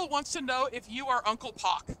 Michael wants to know if you are Uncle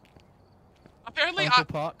Pock. Apparently, Uncle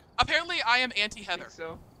Pock, apparently I am Auntie I Heather. think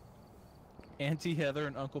so. Auntie Heather,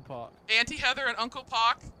 and Uncle Pock. Auntie Heather and Uncle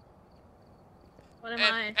Pock. What am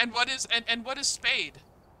I? And what is Spade?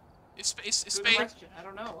 Is Good Spade? question. I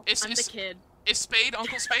don't know. I'm the kid. Is Spade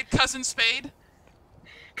Uncle Spade? Cousin Spade?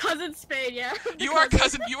 Cousin Spade, yeah. You are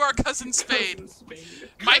cousin Spade. Cousin Spade.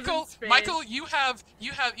 Michael, Spade. Michael, you have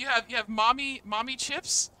mommy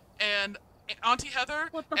Chips and Auntie Heather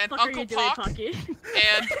What the and fuck Uncle are you doing, Pock Pocky?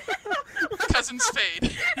 and cousin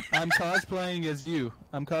Spade. I'm cosplaying as you.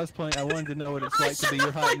 I'm cosplaying. I wanted to know what it's like to be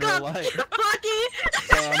your height in real life. Pocky!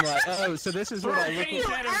 So I'm like, oh, so this is what I look Hey,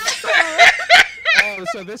 like. Adam. Oh,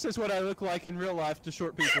 so this is what I look like in real life to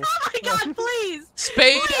short people. Oh my god, please!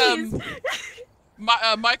 Spade, Please!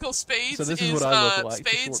 Michael Spades So this is what I look like to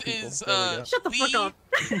Spades short people. is There we go. Shut the fuck up.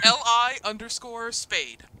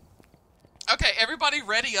 Li_Spade. Okay, everybody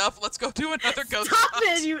ready up. Let's go do another ghost Stop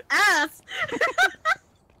hunt. it, you ass!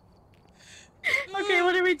 Okay,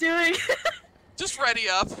 what are we doing? Just ready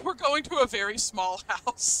up. We're going to a very small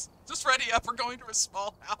house. Just ready up. We're going to a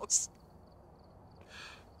small house.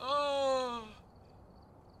 Oh.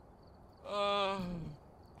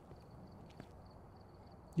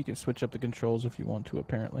 You can switch up the controls if you want to,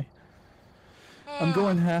 apparently. I'm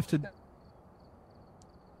going to have to...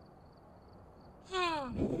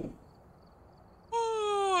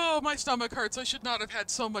 Oh, my stomach hurts. I should not have had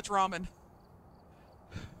so much ramen.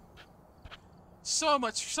 So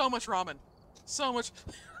much ramen. So much.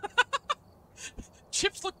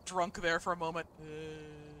 Chips looked drunk there for a moment.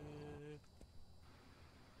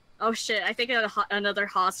 Oh shit, I think another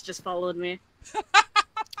hoss just followed me.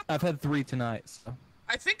 I've had 3 tonight, so...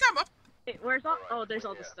 I think I'm up. Wait, where's all- oh, there's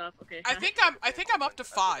all this stuff, okay. I think I'm up to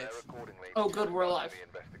 5. Oh, good, we're alive.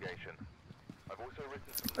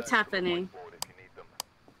 What's happening?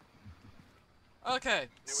 Okay.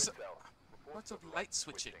 So, what's with light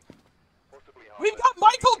switching? We've got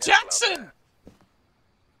Michael Jackson.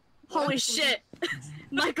 Holy shit!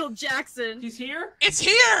 Michael Jackson! He's here? It's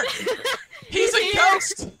here. He's a here.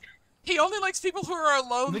 ghost. He only likes people who are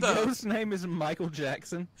alone, The though. ghost's name is Michael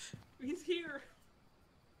Jackson. He's here.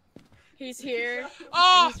 He's here.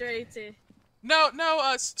 Oh He's ready to... no,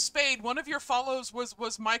 Spade. One of your follows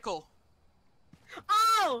was Michael.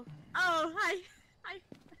 Oh! Oh, hi. Hi.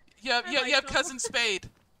 You have Michael. cousin Spade.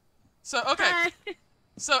 So okay. Hi.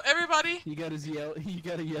 So everybody, You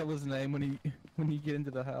gotta yell his name when you get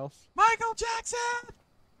into the house. Michael Jackson.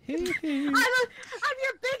 I'm your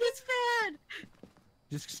biggest fan!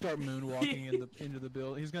 Just start moonwalking into the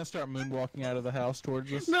building. He's gonna start moonwalking out of the house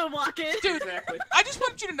towards us. Moonwalking. Dude, Exactly. I just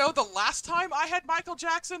want you to know the last time I had Michael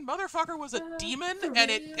Jackson, motherfucker was a demon,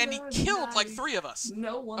 and he killed like 3 of us.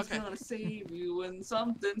 No one's Okay. gonna save you when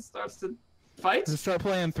something starts to fight. Just start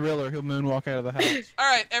playing Thriller. He'll moonwalk out of the house. All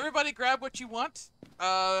right, everybody, grab what you want,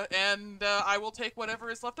 and I will take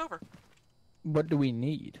whatever is left over. What do we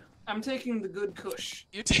need? I'm taking the good kush.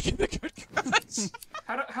 You taking the good cuts?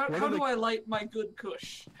 How What are do the- I light my good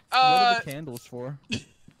kush? What are the candles for?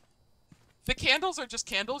 The candles are just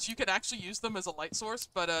candles. You can actually use them as a light source,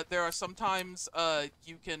 but there are sometimes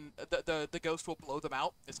you can the ghost will blow them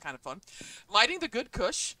out. It's kind of fun. Lighting the good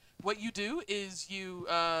kush. What you do is you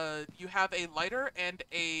have a lighter and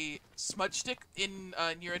a smudge stick in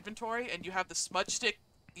your inventory, and you have the smudge stick,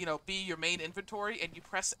 be your main inventory, and you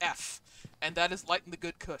press F, and that is lighting the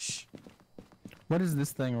good kush. What is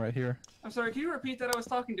this thing right here? I'm sorry, can you repeat that? I was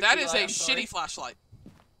talking to That Eli, is a I'm sorry. shitty flashlight,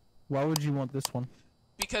 Why would you want this one?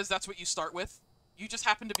 because that's what you start with. You just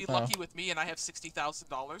happen to be Oh. lucky with me, and I have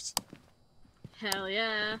 $60,000. Hell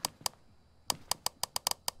yeah.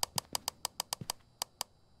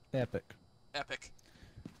 Epic. Epic.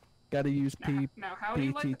 Gotta use P. Now, how do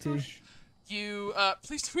you light the PTT. kush? You,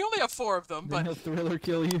 please, we only have 4 of them, Then but he'll Thriller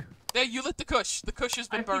kill you. yeah, you lit the kush. The kush has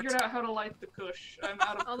I been burnt. figured out how to light the kush. I'm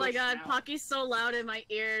out of Oh my kush god, now. Pocky's so loud in my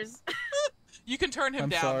ears. You can turn him I'm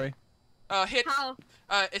down. sorry. Hit, How?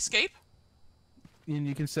 escape. And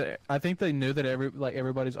you can say. I think they knew that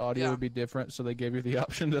everybody's audio Yeah. would be different, so they gave you the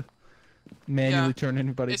option to manually Yeah. turn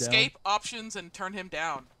anybody Escape, options, and turn him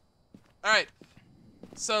down. All right.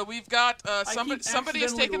 So we've got somebody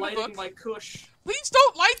has taken the book. My kush. Please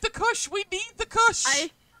don't light the kush. We need the kush.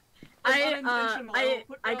 I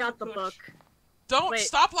got the book. Don't Wait,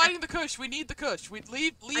 stop lighting the kush. We need the kush. We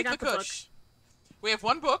leave the kush. We have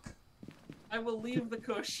one book. I will leave the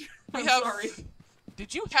kush. We I'm have. sorry.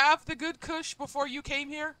 Did you have the good kush before you came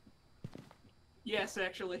here? Yes,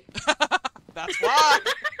 actually. That's why.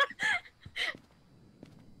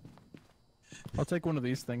 I'll take one of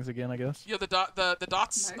these things again, I guess. Yeah, the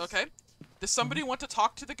dots. Nice. Okay. Does somebody want to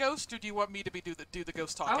talk to the ghost, or do you want me to do the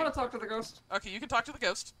ghost talking? I want to talk to the ghost. Okay, you can talk to the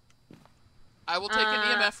ghost. I will take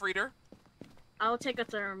an EMF reader. I'll take a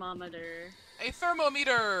thermometer. A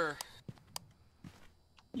thermometer.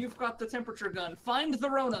 You've got the temperature gun. Find the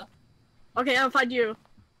Rona. Okay, I'll find you.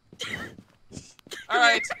 All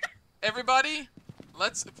right, everybody,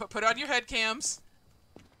 let's put on your head cams.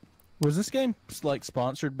 Was this game like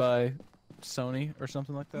sponsored by Sony or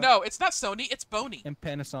something like that? No, it's not Sony. It's Boney. And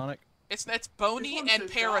Panasonic. It's Boney This one and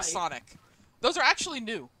says Parasonic. Those are actually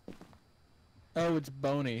new. Oh, it's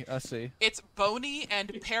Boney. I see. It's Boney and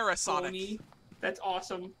It's Parasonic. Sony. That's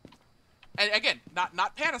awesome. And again,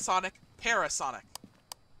 not Panasonic, Parasonic.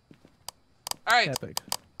 All right, Epic.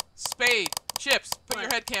 Spade, Chips, put your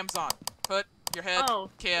What? head cams on. Put your head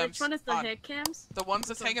cams which one is the on. head cams? The ones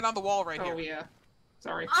that's hanging on the wall right Oh here. yeah.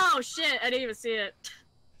 Sorry. Oh shit, I didn't even see it.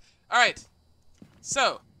 All right,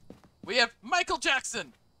 so we have Michael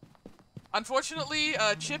Jackson. Unfortunately,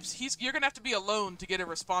 Chips, you're gonna have to be alone to get a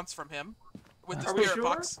response from him with the Are we spirit sure?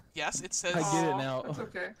 box. Yes, it says. I get it Aw, now. That's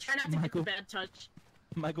okay. Try not to Michael. get the bad touch.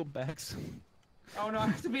 Michael Bax. Oh no, I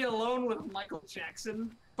have to be alone with Michael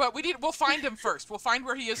Jackson. But we'll find him first. We'll find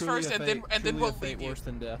where he is Truly first, a and fate- then truly we'll a fate leave you. worse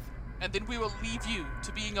than death. And then we will leave you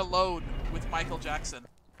to being alone with Michael Jackson.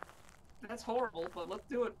 That's horrible, but let's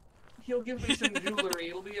do it. He'll give me some jewelry.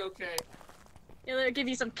 It'll be okay. Yeah, they'll give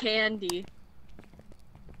you some candy.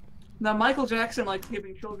 Now, Michael Jackson likes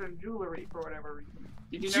giving children jewelry for whatever reason.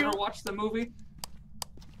 Did you never watch the movie?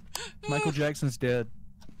 Michael Jackson's dead.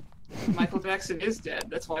 Michael Jackson is dead.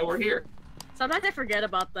 That's why we're here. Sometimes I forget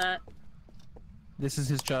about that. This is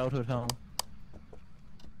his childhood home.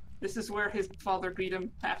 This is where his father beat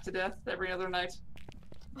him half to death every other night.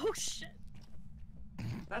 Oh shit.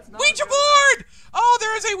 That's not Ouija a joke. board! Oh,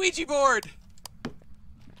 there is a Ouija board.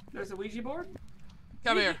 There's a Ouija board?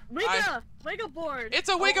 Come here. Wiggle board. It's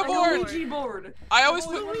a Ouija Oh, board. a Ouija board. I always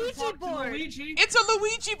Oh, put. you wanna Luigi talk to board. Luigi? It's a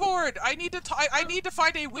Luigi board. I need to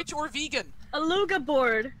find a witch or vegan. A Luga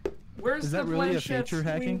board. Where's Is the that really a planchettes? feature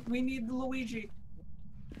hacking? We need Luigi.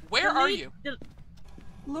 Where are you?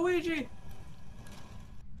 Luigi!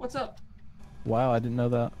 What's up? Wow, I didn't know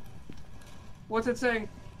that. What's it saying?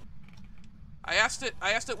 I asked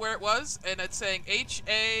it where it was, and it's saying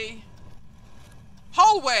H-A...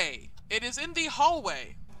 Hallway! It is in the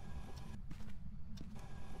hallway.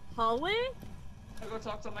 Hallway? I'll go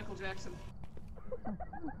talk to Michael Jackson.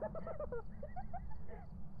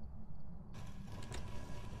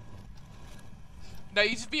 Now,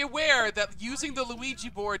 you should be aware that using the Luigi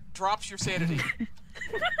board drops your sanity.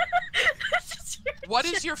 What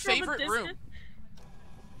is your From a favorite room? distance.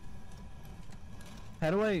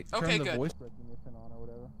 How do I turn Okay, the good. voice recognition on or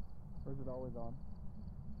whatever? Or is it always on?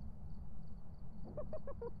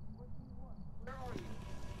 Where are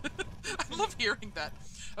you? I love hearing that.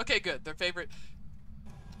 Okay, good. Their favorite.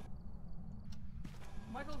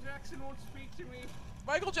 Michael Jackson won't speak to me.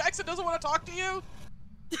 Michael Jackson doesn't want to talk to you?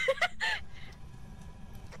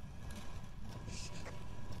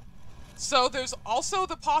 So there's also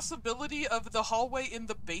the possibility of the hallway in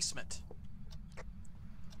the basement.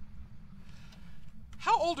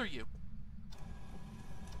 How old are you?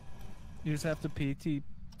 You just have to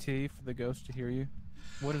PTT for the ghost to hear you.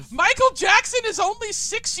 What is? Michael Jackson is only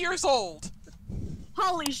 6 years old.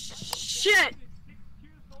 Holy shit! 6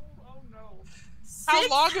 years old? Oh no. How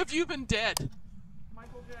 6? long have you been dead?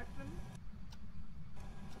 Michael Jackson?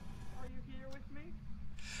 Are you here with me?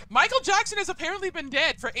 Michael Jackson has apparently been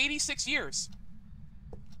dead for 86 years.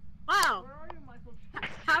 Wow. Where are you, Michael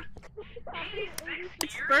Jackson? Happy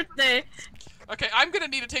 86th birthday. Okay, I'm gonna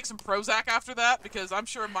need to take some Prozac after that because I'm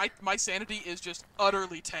sure my sanity is just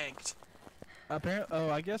utterly tanked. Apparently, oh,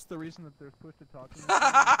 I guess the reason that there's push to talk in this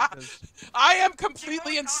game is because I am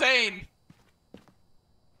completely insane.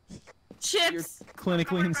 you're Chips.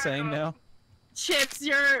 clinically insane now. Chips,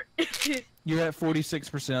 you're... You're at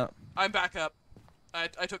 46%. I'm back up. I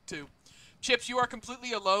took 2. Chips, you are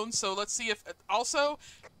completely alone, so let's see if... Also,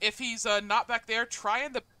 if he's not back there, try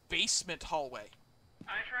in the basement hallway.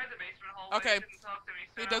 I tried the basement hallway. Okay. It didn't talk to me,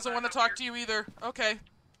 so He I'm doesn't back want to up talk to here. you either. Okay.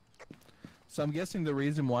 So I'm guessing the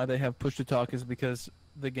reason why they have push to talk is because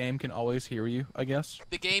the game can always hear you, I guess.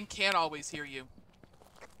 The game can always hear you.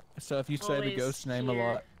 So if you say the Always ghost name a hear.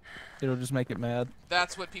 lot, it'll just make it mad.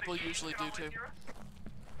 That's what people usually do too.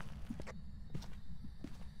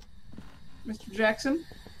 Mr. Jackson?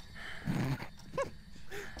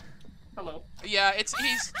 Hello. Yeah,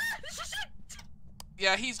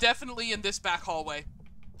 he's definitely in this back hallway.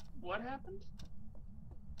 What happened?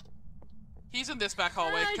 He's in this back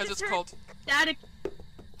hallway I because just it's heard cold. Static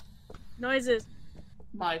noises.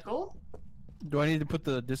 Michael? Do I need to put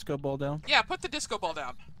the disco ball down? Yeah, put the disco ball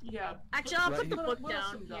down. Yeah. Actually, I'll Right put the here. book Put us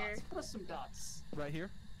down some here. dots. Put us some dots. Right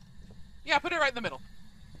here? Yeah, put it right in the middle.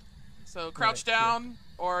 So crouch Right, down,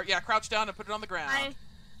 or yeah, crouch down and put it on the ground.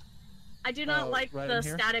 I do not Oh, like right the in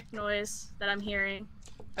here? static noise that I'm hearing.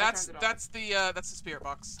 That's turned it that's the spirit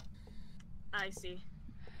box. I see.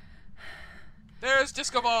 There's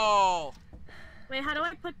disco ball. Wait, how do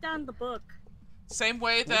I put down the book? Same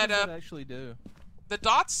way What that does that actually do? the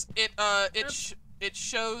dots it Oops. it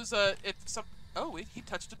shows it's some. Oh, he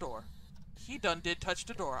touched a door. He done did touch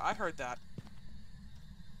the door. I heard that.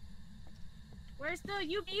 Where's the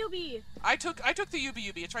UB? I took the UB.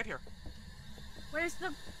 It's right here. Where's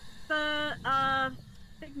the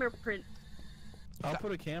fingerprint? I'll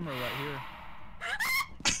put a camera right here.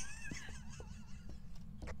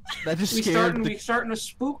 That just We scared we starting to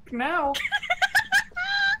spook now.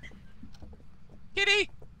 Kitty.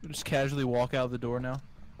 Just casually walk out the door now.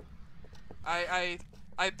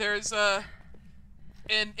 There's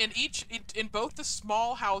in both the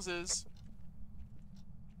small houses.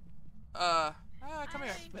 Come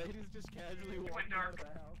here. Spade is just casually walking out of the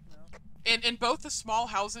house now. In both the small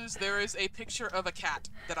houses, there is a picture of a cat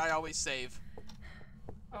that I always save.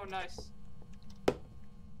 Oh, nice.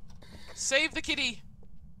 Save the kitty.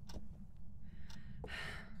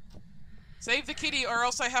 Save the kitty, or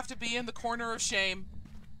else I have to be in the corner of shame.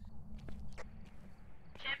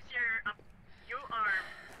 Chips, you are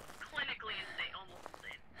clinically insane, almost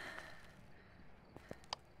insane.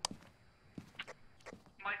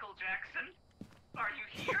 Michael Jackson, are you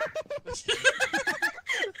here?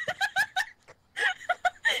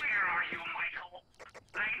 Where are you, Michael?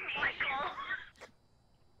 I need Michael.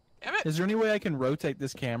 Damn it. Is there any way I can rotate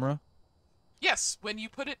this camera? Yes, when you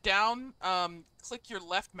put it down, click your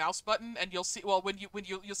left mouse button, and you'll see. Well,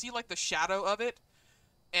 you'll see like the shadow of it,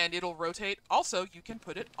 and it'll rotate. Also, you can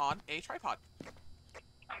put it on a tripod.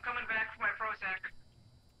 I'm coming back for my Prozac.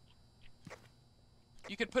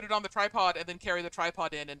 You can put it on the tripod and then carry the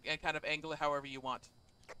tripod in and kind of angle it however you want.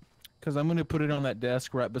 Because I'm going to put it on that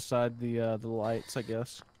desk right beside the lights, I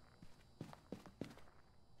guess.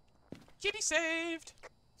 Kitty saved.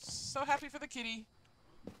 So happy for the kitty.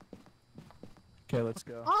 Okay, let's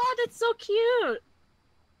go. Oh, that's so cute.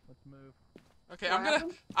 Let's move. Okay, What I'm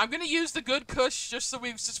happened? gonna use the good cush just so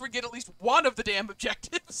we get at least one of the damn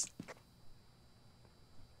objectives.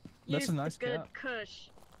 That's Use a nice the good cat. Kush.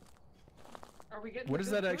 Are we getting? What the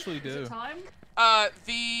does good that push? actually Is do? it time?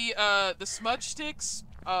 The smudge sticks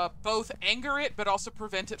both anger it but also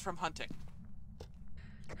prevent it from hunting.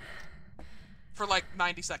 For like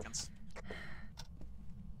 90 seconds.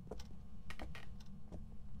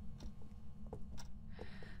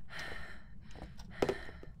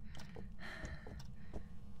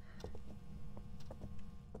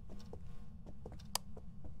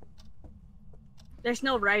 There's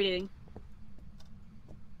no writing.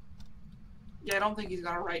 Yeah, I don't think he's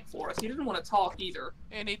gonna write for us. He didn't want to talk either.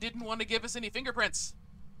 And he didn't want to give us any fingerprints.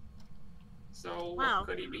 So Wow. what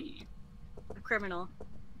could he be? A criminal.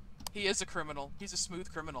 He is a criminal. He's a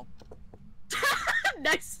smooth criminal.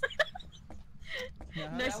 Nice. Yeah,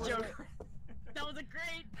 how- Nice That was joke. That was a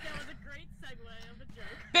great segue of a joke.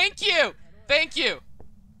 Thank you. Thank you.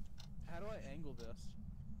 How do I angle this?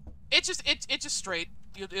 It's just straight.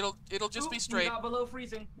 It'll just be Oop, straight. We got below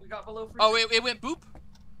freezing. We got below freezing. Oh, it went boop.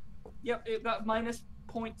 Yep, it got minus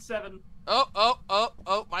 0.7.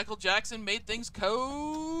 Oh, Michael Jackson made things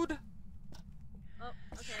code. Oh,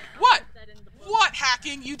 okay. I'll What? put that in the book. What,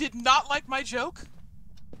 hacking? You did not like my joke?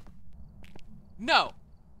 No.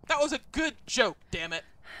 That was a good joke, damn it.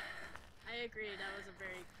 I agree. That was a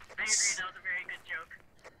very. I agree, that was a very good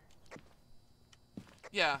joke.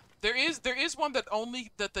 Yeah. There is one that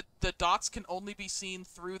only that the dots can only be seen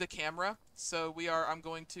through the camera. So I'm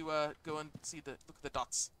going to go and look at the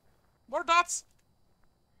dots. More dots.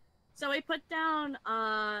 So we put down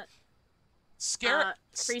Scare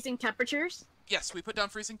freezing temperatures. Yes, we put down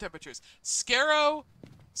freezing temperatures. Scarrow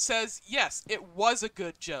says yes, it was a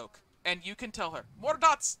good joke, and you can tell her more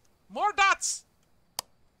dots, more dots.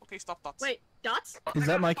 Okay, stop dots. Wait, dots? Is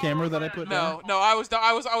that my camera that I put down? No, I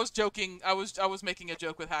was joking. I was making a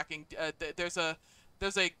joke with hacking. There's a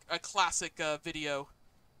classic video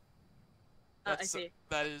I That's, see.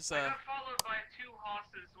 that is, I got followed by 2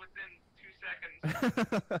 hosses within 2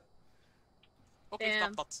 seconds. okay,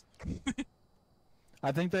 Damn. stop that.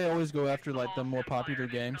 I think they always go after like the more popular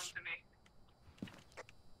They come games. to me.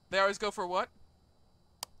 They always go for what?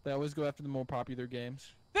 They always go after the more popular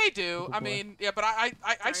games. They do. People I play. mean, yeah, but I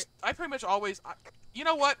pretty much always. You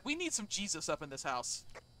know what? We need some Jesus up in this house.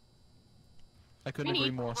 I couldn't We agree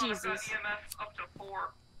need more. I've got Jesus. EMF up to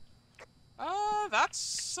 4.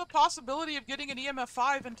 That's a possibility of getting an EMF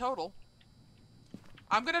 5 in total.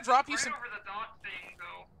 I'm gonna drop you Right some. over the dot thing,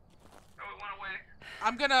 though. Oh, it went away.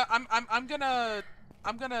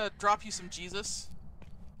 I'm gonna drop you some Jesus.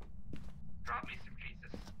 Drop me some Jesus.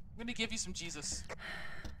 I'm gonna give you some Jesus.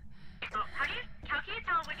 Oh, how can you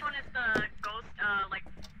tell which one is the ghost, like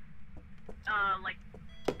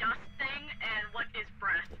dust thing and what is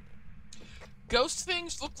breath? Ghost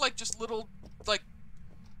things look like just little, like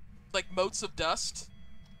motes of dust.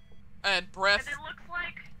 And breath. Because it looks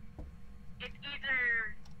like it's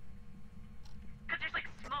either... Because there's like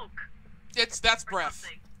smoke. That's or breath.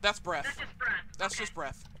 something. That's breath. That's just breath. That's Okay. just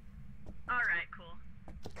breath. Alright, cool.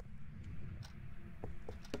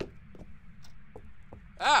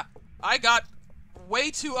 Ah, I got way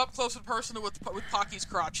too up close and personal with Pocky's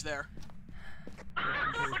crotch there.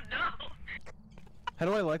 Oh no! How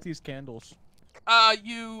do I light these candles?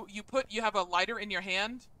 You have a lighter in your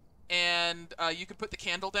hand, and you can put the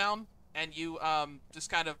candle down, and you just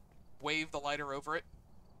kind of wave the lighter over it.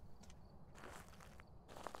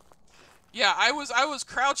 Yeah, I was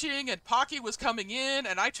crouching, and Pocky was coming in,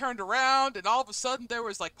 and I turned around, and all of a sudden there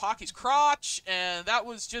was like Pocky's crotch, and that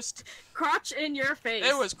was just Crotch in your face.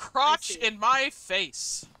 it was crotch I see. in my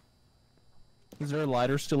face. Is there a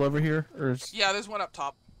lighter still over here, or is... Yeah, there's one up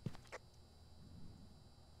top.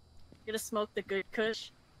 Gonna smoke the good kush.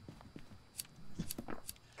 I'm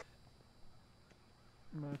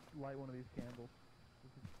gonna light one of these candles.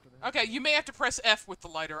 Okay, you may have to press F with the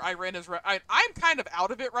lighter. I'm kind of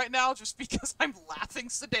out of it right now just because I'm laughing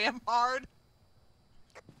so damn hard.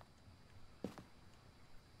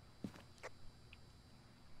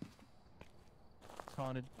 It's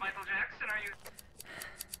haunted. Michael Jackson, are you...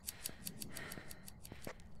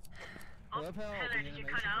 Oh, I love how Heather, the did you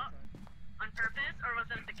animation cut out is on purpose, or was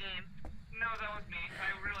that the game? No, that was me. I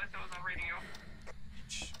realized I was on radio.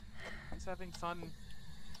 He's having fun.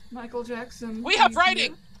 Michael Jackson. We have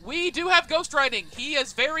writing! We do have ghost writing! He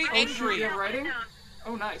is very Oh, angry. shoot, yeah. writing? Down.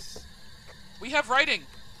 Oh, nice. We have writing.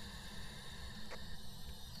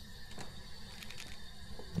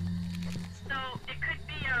 So, it could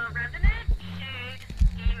be a Revenant, Shade,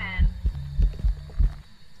 Demon.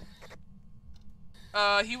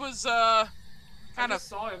 He was, I kind of just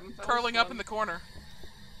saw him. That curling was up fun. in the corner.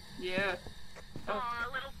 Yeah. Aw,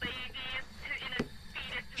 little baby in a fetus.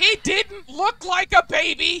 He didn't look like a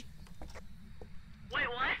baby! Wait,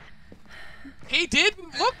 what? He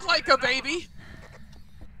didn't look like a baby!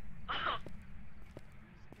 Oh,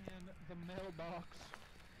 in the mailbox.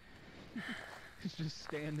 He's just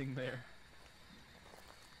standing there.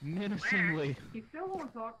 Menacingly. He still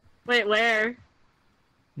won't talk. Wait, where?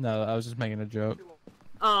 No, I was just making a joke.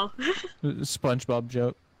 Oh. SpongeBob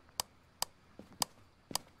joke.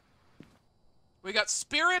 We got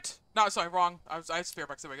Spirit. No, sorry, wrong. I had Spirit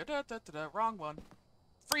box. There we go. Wrong one.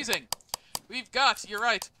 Freezing. We've got, you're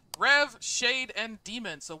right, Rev, Shade, and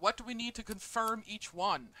Demon. So what do we need to confirm each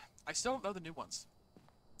one? I still don't know the new ones.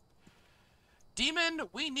 Demon,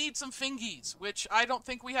 we need some fingies, which I don't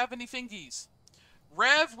think we have any fingies.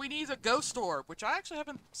 Rev, we need a ghost orb, which I actually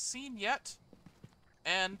haven't seen yet.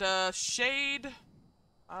 And, Shade,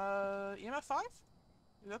 EMF 5?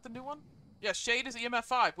 Is that the new one? Yeah, Shade is EMF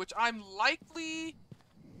 5, which I'm likely...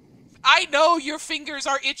 I know your fingers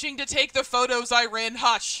are itching to take the photos, Irene.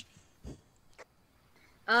 Hush.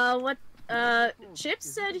 What, Chips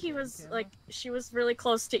said he was, like, she was really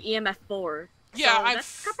close to EMF 4. Yeah, so I'm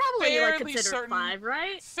that's probably, like, fairly considered certain. 5,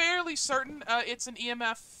 right? Fairly certain it's an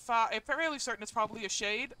EMF 5. Fairly certain it's probably a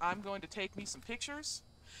Shade. I'm going to take me some pictures.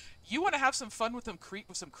 You want to have some fun with some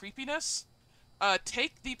creepiness?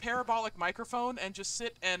 Take the parabolic microphone and just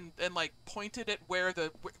sit and like point it at where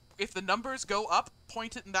if the numbers go up,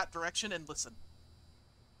 point it in that direction and listen.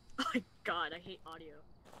 Oh my god, I hate audio.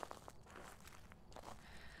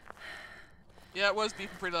 Yeah, it was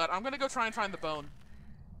beeping pretty loud. I'm gonna go try and find the bone,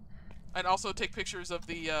 and also take pictures of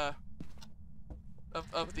the Right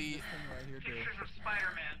here, dude. Pictures of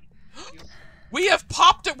Spider-Man. We have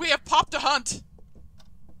popped it. We have popped a hunt.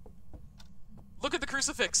 Look at the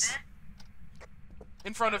crucifix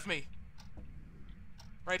in front of me.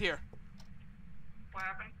 Right here. What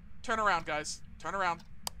happened? Turn around, guys. Turn around.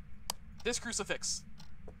 This crucifix.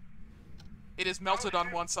 It is melted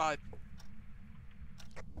on one side.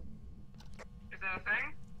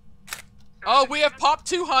 thing. So Oh, it's we have even- popped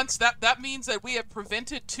 2 hunts. That means that we have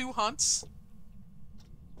prevented 2 hunts.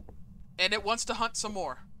 And it wants to hunt some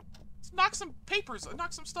more. Let's knock some papers,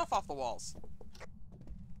 knock some stuff off the walls.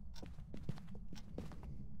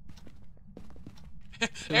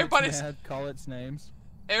 Everybody's Mad, call its names.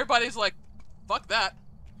 everybody's like, fuck that.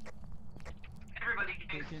 Everybody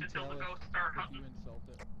They thinks can until tell the if, ghosts start if hunting. you insult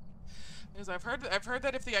it. Because I've heard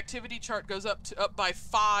that if the activity chart goes up by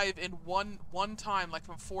 5 in one time, like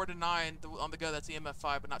from 4 to 9 on the go, that's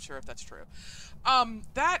EMF5, but not sure if that's true.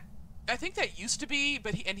 That I think that used to be,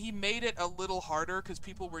 but he made it a little harder because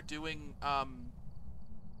people were doing that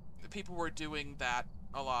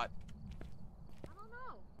a lot. I don't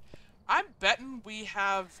know. I'm betting we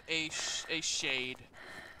have a shade.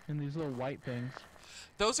 And these little white things.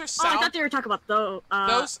 Those are Oh, I sound. thought they were talking about those. I'm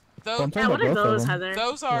Those talking Yeah, what about are both of those, them. Heather?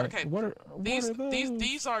 those are Like, okay. What are those?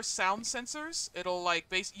 These are sound sensors. It'll like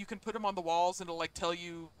you can put them on the walls and it'll like tell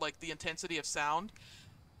you like the intensity of sound.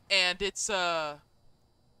 And it's what?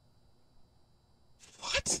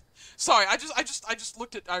 Sorry, I just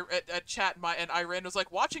looked at chat and Irene was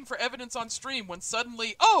like watching for evidence on stream when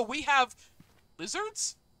suddenly, oh, we have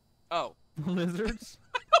lizards? Oh. Lizards?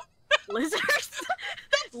 Lizards?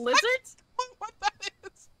 Lizards? What that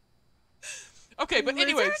is. Okay, but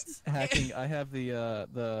anyways, Lizards? Hacking. I have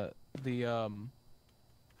the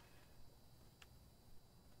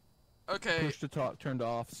okay. push to talk turned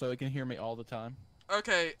off so it can hear me all the time.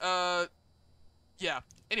 Okay, yeah.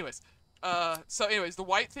 Anyways, the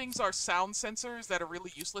white things are sound sensors that are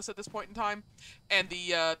really useless at this point in time, and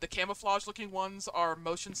the camouflage-looking ones are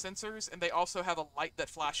motion sensors, and they also have a light that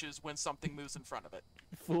flashes when something moves in front of it.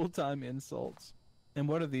 Full-time insults. And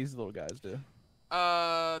what do these little guys do?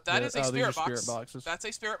 That is a these spirit are box. spirit boxes. That's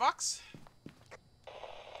a spirit box.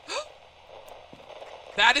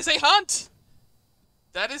 That is a hunt.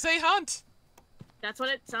 That is a hunt. That's what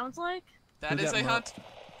it sounds like? That Who is got a hunt. marked?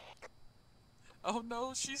 Oh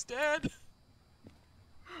no, she's dead.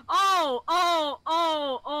 Oh!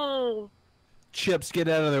 Chips, get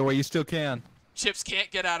out of there while you still can. Chips can't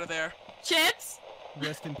get out of there. Chips?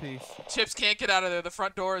 Rest in peace. Chips can't get out of there. The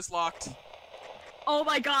front door is locked. Oh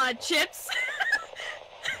my god, Chips?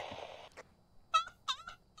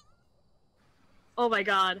 Oh my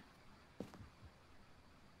god.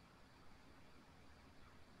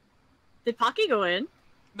 Did Pocky go in?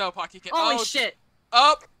 No, Pocky can't. Holy oh, shit.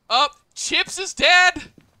 Up. Chips is dead.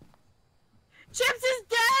 Chips is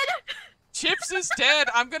dead! Chips is dead.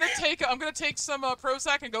 I'm gonna take some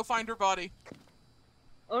Prozac and go find her body.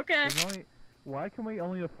 Okay. Why can we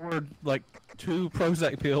only afford like 2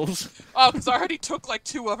 Prozac pills? Oh, because I already took like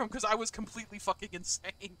 2 of them because I was completely fucking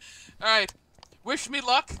insane. All right, wish me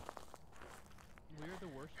luck. We're the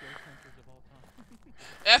worst ghost hunters of all time.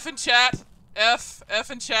 F in chat. F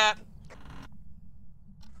in chat.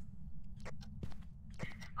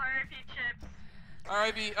 R.I.P. Chips.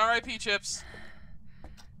 R.I.P. Chips.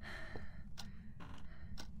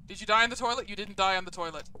 Did you die in the toilet? You didn't die on the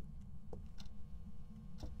toilet.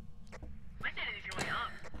 My sanity is going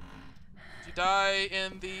up. Did you die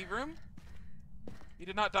in the room? You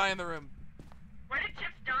did not die in the room. Where did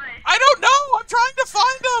Chips die? I don't know! I'm trying to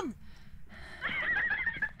find him!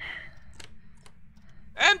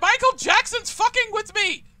 And Michael Jackson's fucking with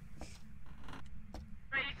me!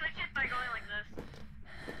 Wait, you switch it by going like this.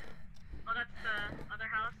 Oh, that's the other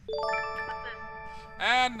house. What's this?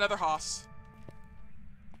 And another hoss.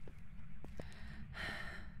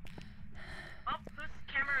 Oh, whose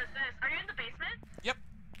camera is this? Are you in the basement? Yep.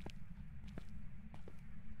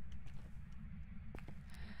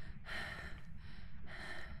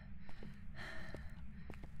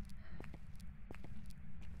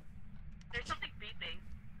 There's something beeping.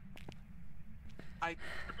 I...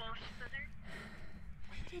 The bullshit scissor.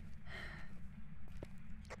 Where did...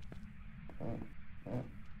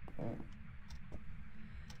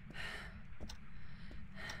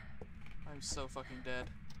 I'm so fucking dead.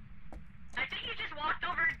 I think you just walked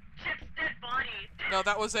over Chip's dead body. No,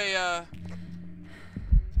 that was a,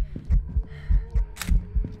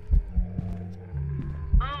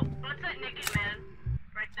 Oh, what's that naked man?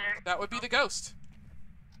 Right there. that would be the ghost.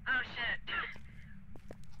 Oh shit.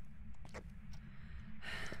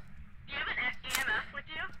 Do you have an EMF with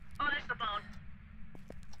you? Oh, there's the bone.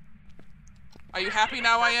 Are you happy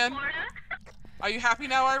now, Ian? Florida? Are you happy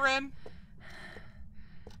now, Irene?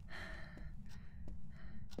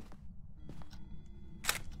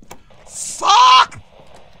 Fuck!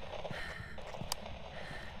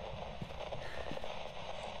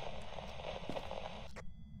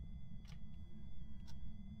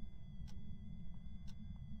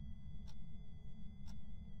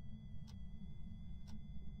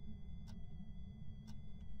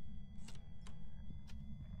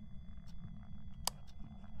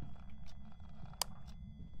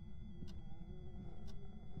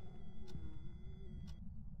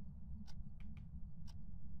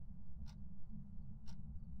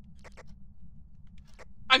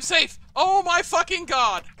 I'm safe. Oh my fucking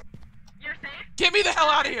god. You're safe? Get me the hell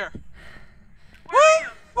out of here. Where are you?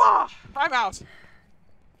 Ah, I'm out.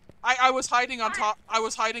 I was hiding on top. I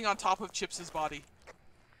was hiding on top of Chips's body.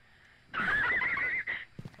 Good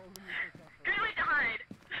way to hide.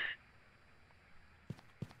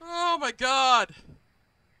 Oh my god.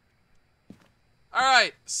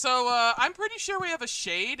 Alright, so I'm pretty sure we have a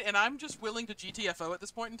shade, and I'm just willing to GTFO at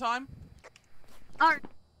this point in time. Alright.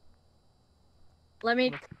 Let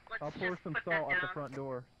me. Let's I'll pour just some put salt that at the down. front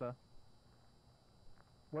door, so.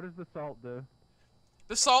 What does the salt do?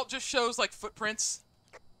 The salt just shows, like, footprints.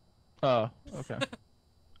 Oh, okay.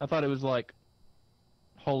 I thought it was like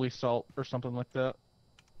holy salt or something like that.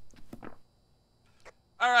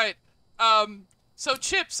 Alright, so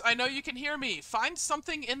Chips, I know you can hear me. Find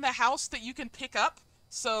something in the house that you can pick up.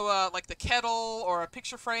 So, like the kettle or a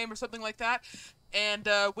picture frame or something like that. And,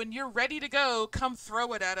 when you're ready to go, come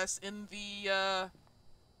throw it at us in the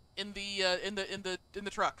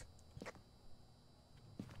truck.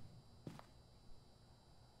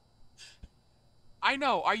 I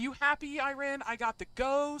know. Are you happy, Irene? I got the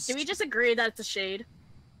ghost. Did we just agree that it's a shade?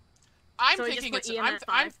 I'm so we thinking just it's. put EMF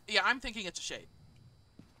 5? I'm thinking it's a shade.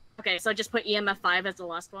 Okay, so just put EMF 5 as the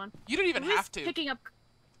last one. You don't even Who's have to. Picking up.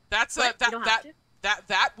 That's What? You don't have to?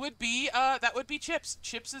 that would be Chips.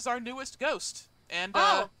 Chips is our newest ghost, and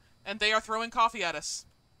Oh. and they are throwing coffee at us.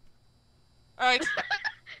 All right.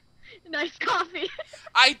 Nice coffee.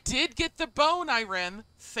 I did get the bone, Irene.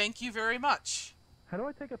 Thank you very much. How do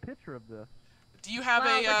I take a picture of this? Do you have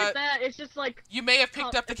Wow, a? look at that. It's just like. You may have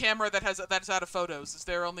picked up the camera that's out of photos. Is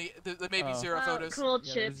there only there may be Oh. 0 Wow, photos? cool,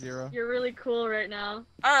 Yeah, there's Chips. 0. You're really cool right now.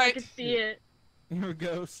 All I right. can see it. You're a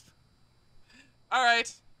ghost. All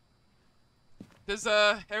right. Does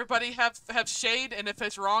everybody have shade? And if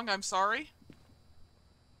it's wrong, I'm sorry.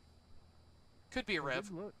 Could be a rev.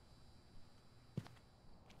 Good look.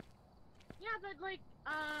 Yeah, but like,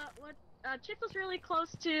 Chips was really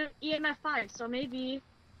close to EMF 5, so maybe.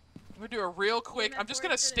 I'm gonna do a real quick. I'm just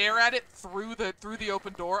gonna Inventory stare at it through the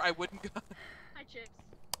open door. I wouldn't. Hi, Chips.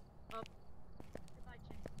 Oh. Goodbye,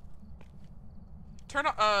 Chips. Turn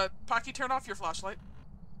off. Pocky, turn off your flashlight.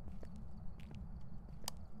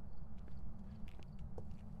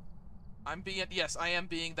 Yes, I am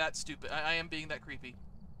being that stupid. I am being that creepy.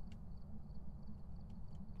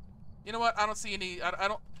 You know what? I don't see any. I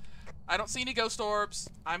don't see any ghost orbs.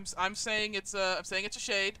 I'm saying it's a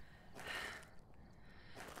shade.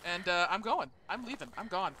 And I'm going. I'm leaving. I'm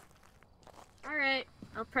gone. All right,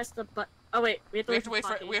 I'll press the button. Oh wait, we have to wait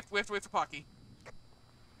for Pocky. we have to wait for Pocky.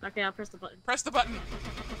 Okay, I'll press the button. Press the button.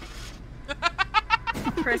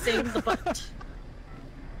 Pressing the button.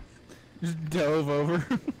 Just dove over.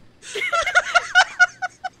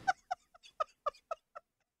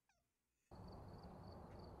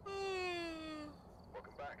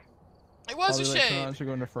 Welcome back. It was All a the shade. electrons are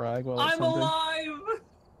going to frag while I'm it's something. alive!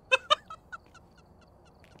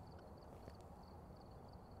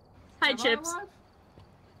 Hi, Am I Chips. alive?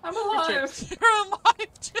 I'm alive! You're alive,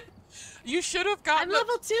 Chip. You should have I'm gotten.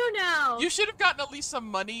 level 2 now. You should have gotten at least some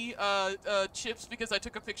money, Chips, because I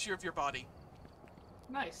took a picture of your body.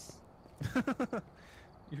 Nice.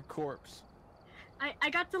 Your corpse. I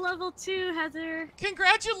got to level 2, Heather.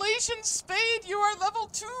 Congratulations, Spade! You are level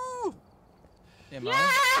 2. Am Yeah.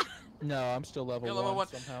 I? No, I'm still level, You're level 1.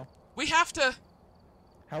 somehow. We have to.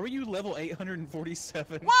 How are you level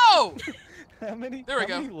 847? Whoa! How many? There we how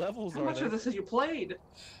go. many levels How are much there? of this have you played?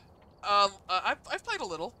 I've played a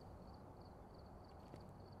little.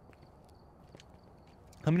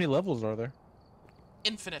 How many levels are there?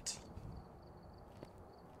 Infinite.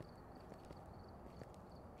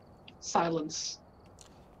 Silence.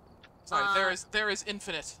 Sorry, there is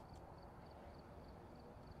infinite.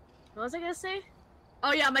 What was I gonna say?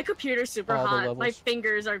 Oh yeah, my computer's super All the hot. My levels.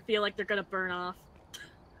 fingers feel like they're gonna burn off.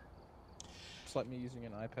 It's like me using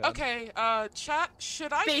an iPad. Okay, chat,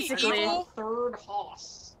 should I Basically. be evil? Third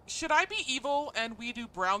hoss. Should I be evil and we do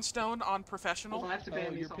brownstone on professional? Hold on, I have to Oh, ban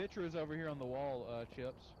your these. picture is over here on the wall,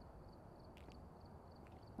 Chips.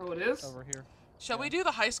 Oh, it is? Over here. Shall we Yeah. do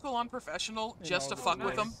the high school on professional In just all to the fuck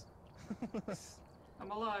with them? Nice.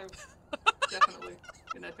 I'm alive. Definitely.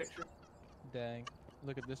 In that picture. Dang.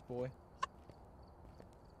 Look at this boy.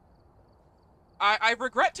 I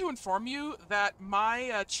regret to inform you that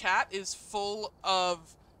my chat is full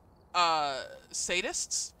of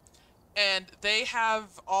sadists, and they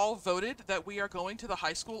have all voted that we are going to the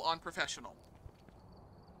high school on professional.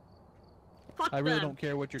 Fuck I really them. don't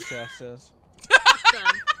care what your chat says. Fuck them.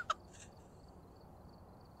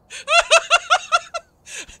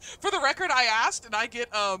 For the record, I asked, and I get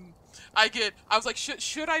I was like,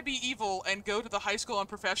 should I be evil and go to the high school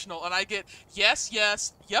unprofessional? And I get, yes,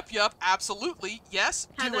 yup, absolutely, yes,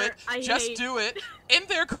 do Heather, it, just do it, in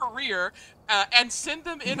their career, and send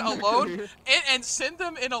them in alone, and send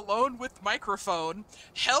them in alone with microphone.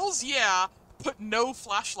 Hell's yeah, put no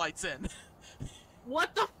flashlights in.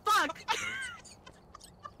 What the fuck?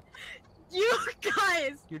 You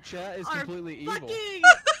guys Your chat is are completely evil.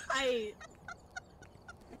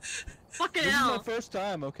 Fucking This hell. is my first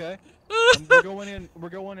time, okay? We're going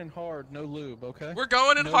in hard, no lube, okay? We're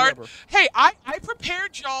going in No hard. rubber. Hey, I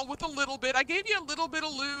prepared y'all with a little bit. I gave you a little bit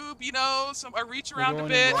of lube, you know, a reach We're around a going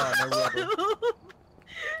bit. in raw, no rubber.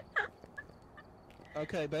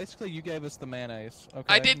 Okay, basically you gave us the mayonnaise.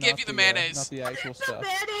 Okay. I did give Not you the the, mayonnaise. not the actual stuff.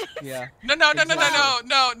 Mayonnaise. Yeah. No. Exactly.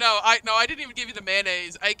 I didn't even give you the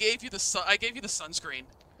mayonnaise. I gave you the sunscreen.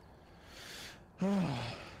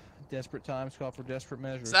 Desperate times call for desperate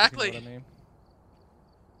measures. Exactly. If you know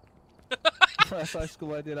what I mean. Last high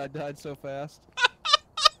school I died so fast.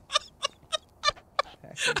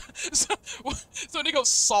 so when you go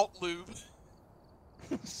salt lube.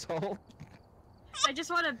 Salt. I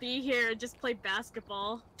just want to be here and just play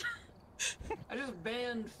basketball. I just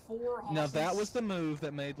banned 4 horses. Now that was the move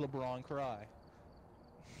that made LeBron cry.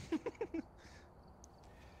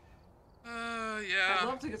 I'd Yeah.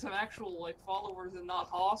 love to get some actual like followers and not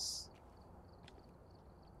hoss.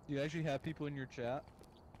 You actually have people in your chat?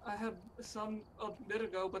 I had some a bit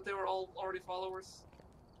ago, but they were all already followers.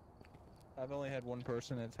 I've only had one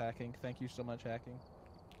person that's hacking. Thank you so much, hacking.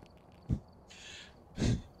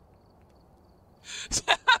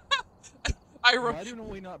 Why do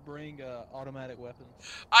we not bring automatic weapons?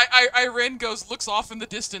 Irene looks off in the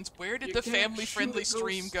distance. Where did You the can't family-friendly shoot a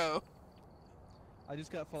stream ghost. go? I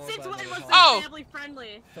just got followed Since by when another was Hoss. that Oh! family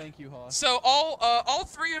friendly? Thank you, Hoss. So all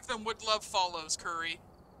 3 of them would love follows, Curry.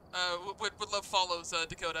 Would love follows,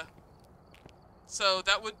 Dakota. So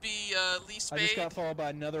that would be Lee I just Spade. got followed by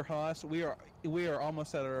another Hoss. We are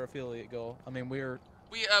almost at our affiliate goal. I mean, We Dude,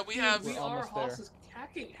 have We We're are almost there. hosses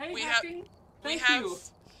hacking. Hey, We hacking. we Thank have you.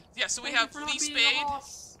 yeah. So we Thank you have for not Lee being a Spade.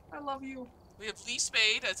 hoss. I love you. We have Lee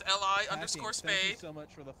Spade as Li hacking. _Spade. Thank you so much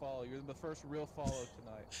for the follow. You're the first real follow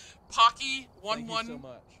tonight. Pocky Thank you so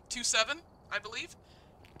much. 1127, I believe,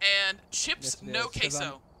 and Chips Yes, it No is, 'cause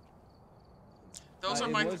Queso. Those are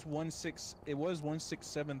my. It was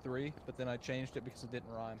 1673, but then I changed it because it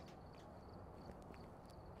didn't rhyme.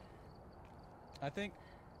 I think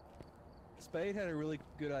Spade had a really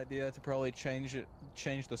good idea to probably change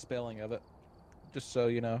the spelling of it, just so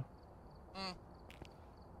you know. Mm.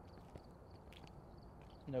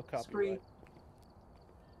 No copyright.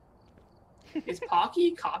 Spree. Is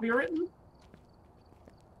Pocky copywritten?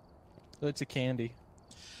 It's a candy.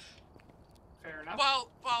 Fair enough.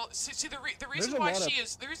 Well, see the reason There's a why lot of-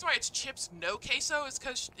 the reason why it's Chips No Queso is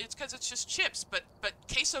because it's just chips, but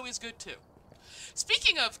queso is good too.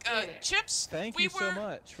 Speaking of Yeah. chips, Thank we you were so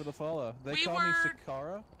much for the follow. They we call me were-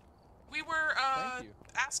 Sakara. we were Thank you.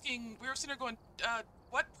 asking, we were sitting there going,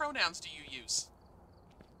 what pronouns do you use?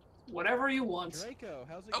 Whatever you want. Draco,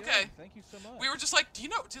 how's it Okay. going? Thank you so much. We were just like, do you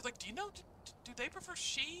know? Do they prefer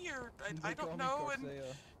she or I They call don't me know? And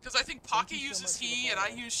Corsea. because I think Pocky you so uses much for the he and I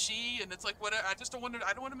follow. use she, and it's like what I just don't want to.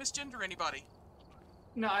 I don't want to misgender anybody.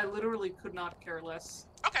 No, I literally could not care less.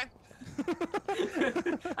 Okay.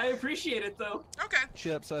 I appreciate it though. Okay.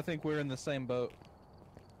 Chips, I think we're in the same boat.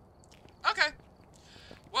 Okay.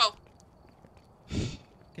 Well,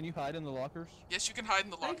 Can you hide in the lockers? yes, you can hide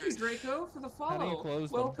in the Thank you, lockers. Draco, for the follow. How do you close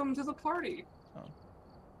them? Welcome to the party. Oh.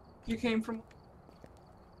 You came from.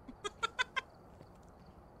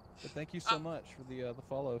 But thank you so much for the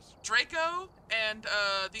follows. Draco and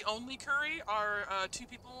the Only Curry are 2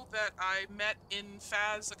 people that I met in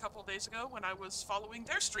Phaz a couple days ago when I was following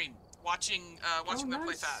their stream, watching them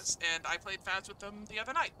play nice. Phaz, and I played Phaz with them the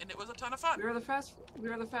other night, and it was a ton of fun. We are the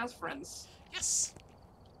fast friends. Yes.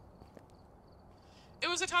 It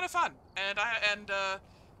was a ton of fun, and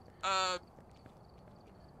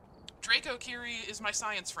Draco Kiri is my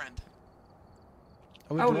science friend.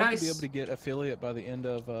 I would Oh, love to nice. be able to get affiliate by the end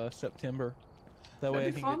of September. That way I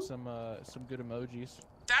That'd be can fun. get some good emojis.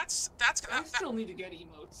 That's I still need to get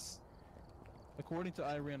emotes. According to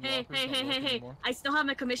Irene Hey, Walker's hey, not hey, hey, working hey! anymore. I still have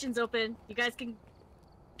my commissions open. You guys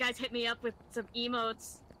hit me up with some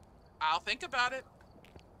emotes. I'll think about it,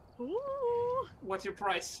 Ooh. What's your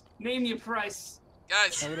price? Name your price.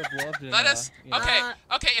 guys. I would have loved it. Let us. you know.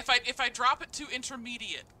 Okay. If I drop it to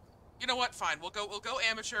intermediate, you know what? Fine. We'll go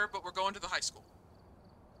amateur, but we're going to the high school.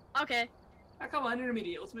 Okay. Ah, come on,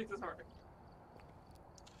 intermediate. Let's make this harder.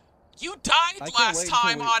 You I died can't last wait until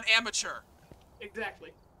time we- on amateur.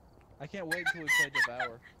 Exactly. I can't wait until we play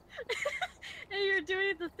Devour. And you're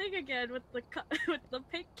doing the thing again with the with the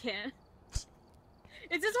paint can.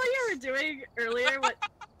 Is this what you were doing earlier? What?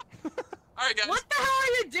 Alright, guys. What the hell are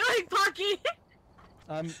you doing, Pocky?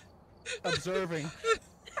 I'm observing.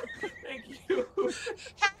 Thank you.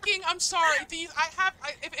 Hacking, I'm sorry.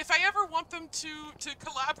 If I ever want them to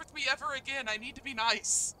collab with me ever again, I need to be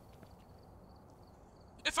nice.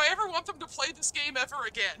 If I ever want them to play this game ever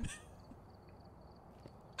again.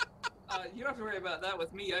 You don't have to worry about that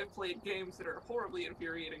with me. I've played games that are horribly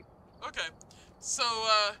infuriating. Okay. So,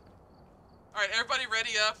 alright, everybody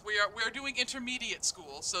ready up. We are doing intermediate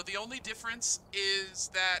school, so the only difference is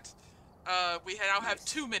that we now have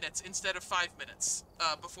 2 minutes instead of 5 minutes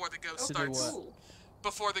before the ghost starts. Cool.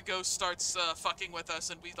 Before the ghost starts fucking with us,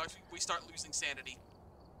 and we start losing sanity.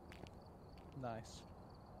 Nice.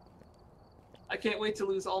 I can't wait to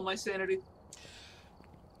lose all my sanity.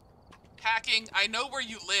 Hacking, I know where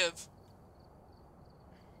you live.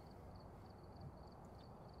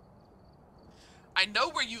 I know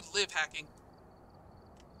where you live, Hacking.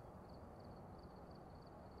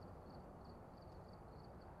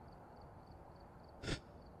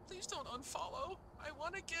 Please don't unfollow. I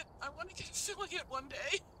wanna get affiliate one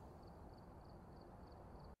day.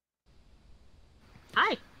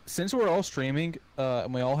 Hi. Since we're all streaming,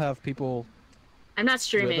 and we all have people I'm not with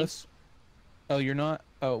streaming. us. Oh, you're not?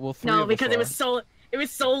 Oh, well, three No, of us because it are.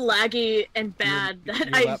 was so laggy and bad Your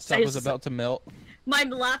that laptop I was about to melt. my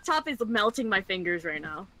laptop is melting my fingers right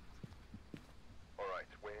now. Alright,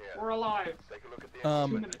 we're here. We're alive. Take a look at the 2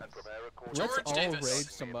 incident minutes. and prepare a course Let's George all Davis. raid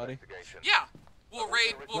somebody. Yeah, we'll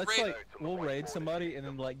raid. We'll raid somebody and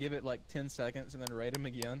then like give it like 10 seconds and then raid them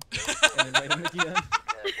again and then raid them again.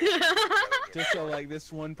 Just so like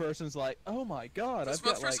this one person's like, oh my god, This I've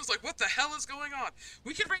got like. person's like, what the hell is going on?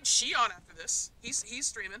 We can raid Shion after this. He's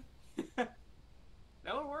streaming.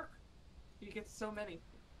 That would work. You get so many.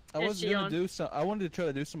 I Yeah, was gonna Shion. do some. I wanted to try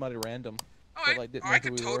to do somebody random. Oh, But, like, didn't know I who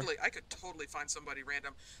could we were. I could totally find somebody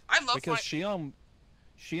random. I love Because Shion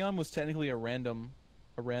was technically a random.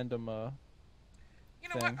 You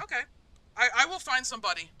know what? thing. Okay. I will find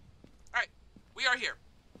somebody. Alright, we are here.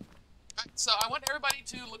 Alright, so I want everybody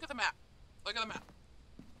to look at the map. Look at the map.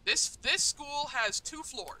 This school has 2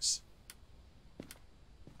 floors.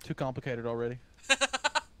 Too complicated already.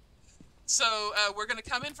 So, we're gonna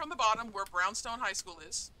come in from the bottom where Brownstone High School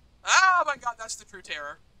is. Oh my god, that's the true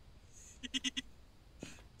terror.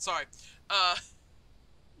 Sorry.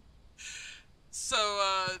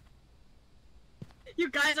 You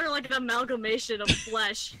guys are like an amalgamation of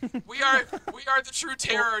flesh. We are the true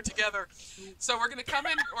terror together. So we're gonna come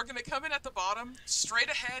in at the bottom. Straight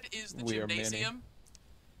ahead is the We are many. gymnasium.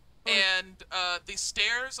 And the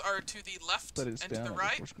stairs are to the left But and it's to down. the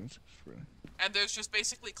right. And there's just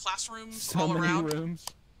basically classrooms So all many around. rooms.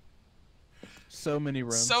 So many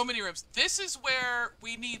rooms. So many rooms. This is where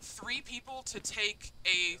we need 3 people to take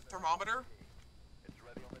a thermometer It's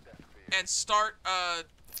ready on the desk for you. and start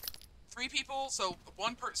 3 people, so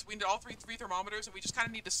one person, we need all three thermometers, and we just kind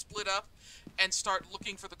of need to split up and start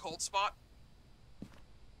looking for the cold spot.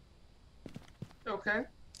 Okay.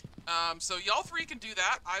 So y'all 3 can do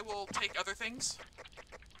that. I will take other things.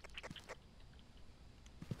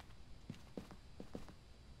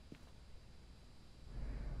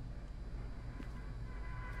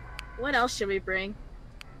 What else should we bring?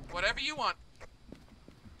 Whatever you want.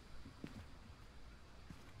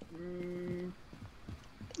 Mm,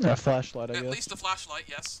 A flashlight, I At guess. least a flashlight,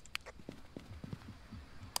 yes.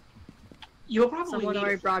 You'll probably someone need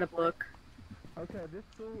already brought a book. Okay, this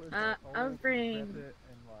school is. I'll bring- And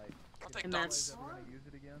like, I'll take And dots. that we're gonna use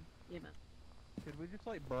it again. You know. Could we just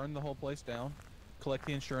like burn the whole place down, collect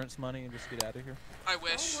the insurance money, and just get out of here? I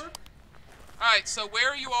wish. That'll work. Alright, so where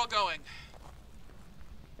are you all going?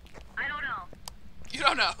 I don't know. You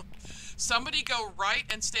don't know. Somebody go right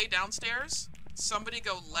and stay downstairs. Somebody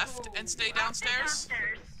go left and stay I'll stay downstairs.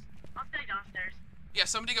 downstairs. I'll stay downstairs. Yeah,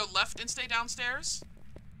 somebody go left and stay downstairs.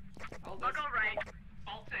 I'll go right.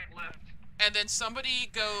 I'll take left. And then somebody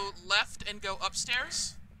go left and go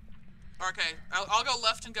upstairs. Okay, I'll go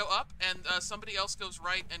left and go up, and somebody else goes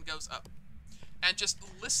right and goes up. And just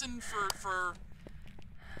listen for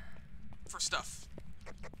stuff.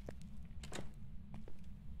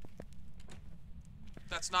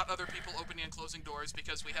 That's not other people opening and closing doors,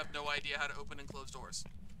 because we have no idea how to open and close doors.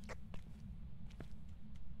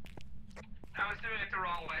 I was doing it the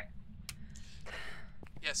wrong way.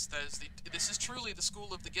 Yes, this is truly the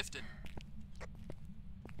school of the gifted.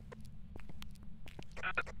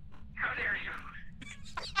 How dare you?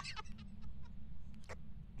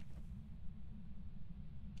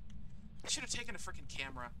 I should have taken a freaking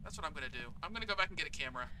camera. That's what I'm gonna do. I'm gonna go back and get a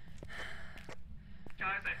camera.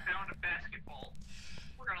 Guys, I found a basketball.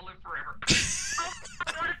 We're gonna live forever. Oh,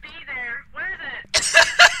 I want to be there. Where is it?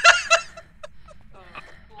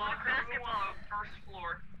 Locker room Basketball. on the first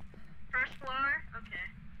floor. First floor? Okay.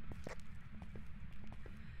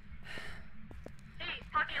 Hey,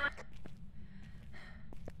 Pocky,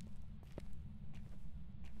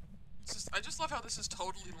 I just love how this is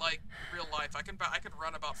totally like real life. I can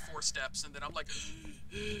run about 4 steps and then I'm like.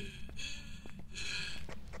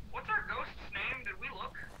 What's our ghost's name? Did we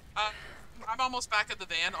look? I'm almost back at the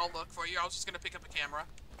van. I'll look for you. I was just gonna pick up a camera.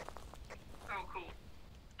 Oh, cool.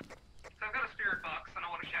 So I've got a spirit box and I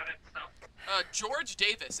want to shout it and stuff. George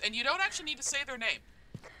Davis, and you don't actually need to say their name.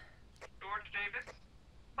 George Davis?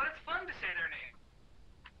 But it's fun to say their name.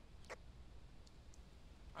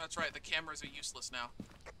 Oh, that's right, the cameras are useless now.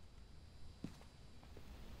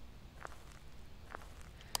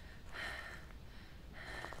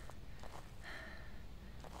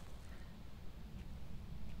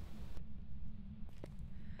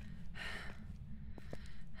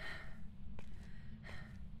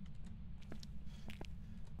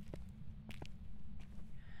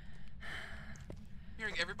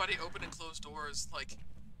 Hearing everybody open and close doors, like... Okay,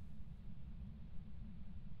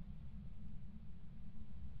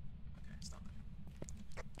 stop it.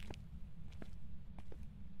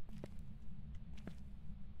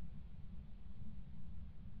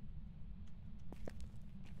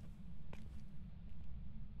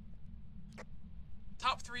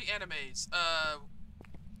 Top 3 animes.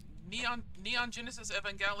 Neon Genesis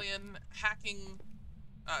Evangelion,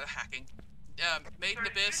 Made in Abyss.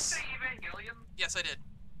 Did you say Evangelion? Yes, I did.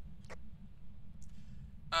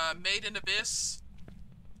 Made in Abyss,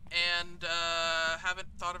 and haven't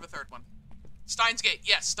thought of a third one. Steins Gate,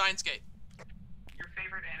 yes, Steins Gate. Your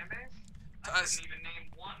favorite animes? I couldn't even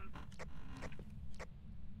name one.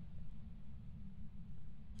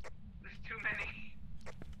 There's too many.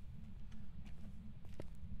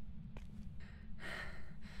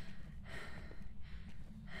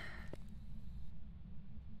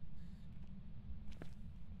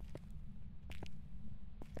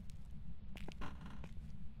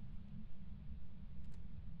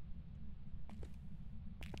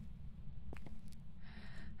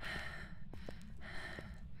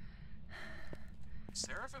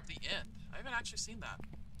 Seraph of the End. I haven't actually seen that.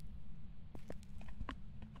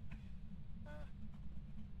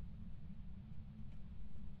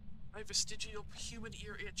 My vestigial human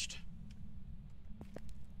ear itched.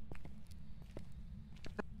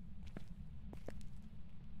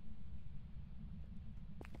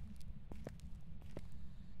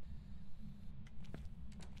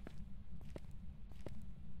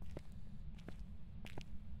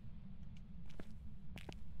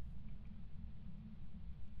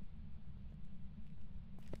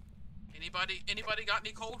 Anybody got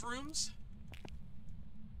any cold rooms?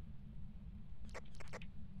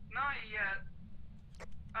 Not yet.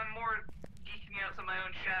 I'm more geeking out to my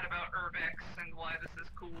own chat about Urbex and why this is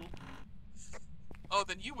cool. Oh,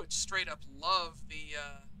 then you would straight up love the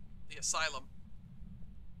asylum.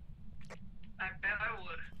 I bet I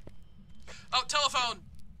would. Oh, telephone!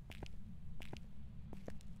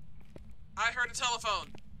 I heard a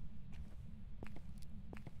telephone.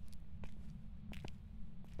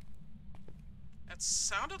 That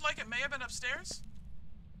sounded like it may have been upstairs.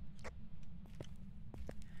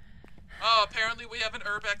 Oh, apparently we have an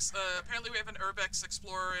Urbex. Apparently we have an Urbex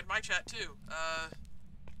Explorer in my chat too.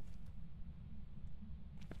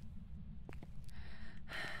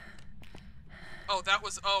 Oh, that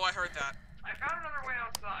was. Oh, I heard that. I found another way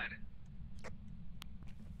outside.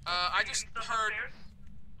 I just Stuff heard. upstairs?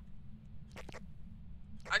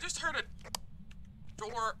 I just heard a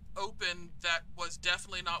door open that was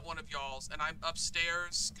definitely not one of y'all's, and I'm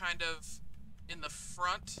upstairs, kind of in the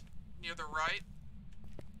front, near the right.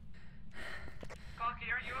 Pocky,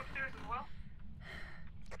 are you upstairs as well?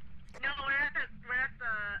 No, we're at the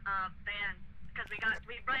van because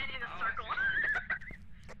we ran in a Oh, I circle.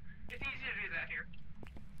 It's easy to do that here.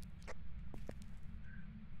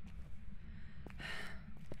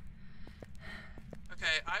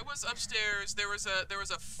 Okay, I was upstairs.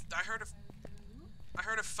 I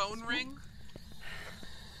heard a phone ring.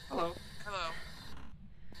 Hello. Hello.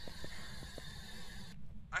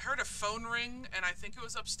 I heard a phone ring, and I think it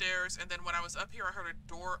was upstairs, and then when I was up here, I heard a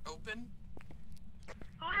door open.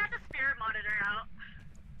 Who has a spirit monitor out?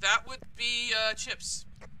 That would be, Chips.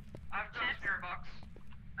 I've got a spirit box.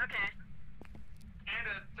 Okay. And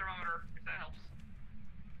a thermometer, if that helps.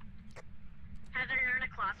 Heather, you're in a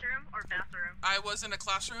classroom or bathroom? I was in a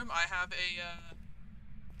classroom. I have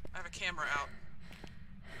a camera out.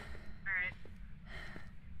 Alright.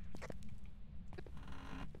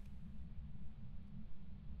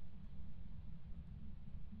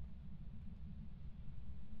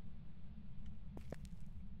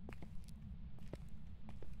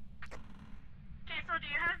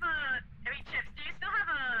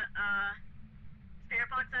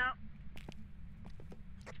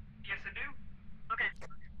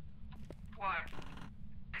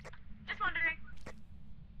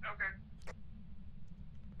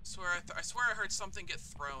 I swear I heard something get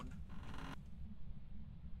thrown.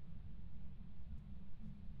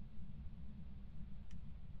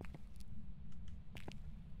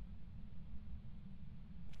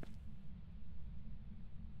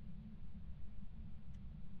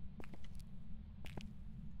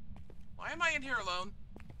 Why am I in here alone?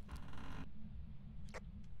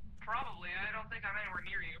 Probably. I don't think I'm anywhere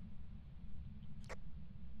near you.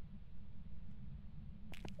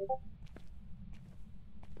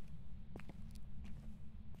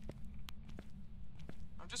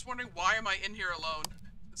 I'm just wondering, why am I in here alone?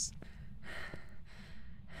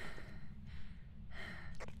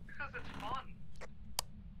 Because it's fun.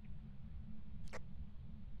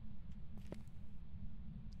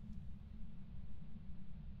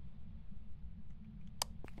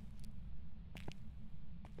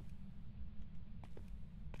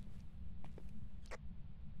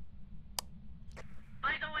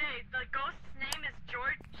 By the way, the ghost's name is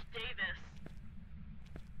George Davis.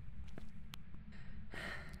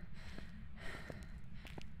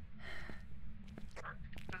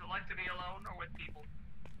 Does it like to be alone or with people?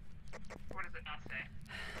 What does it not say?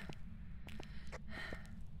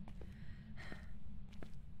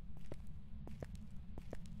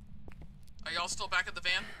 Are y'all still back at the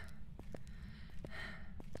van?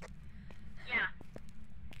 Yeah.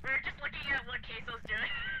 We were just looking at what Queso's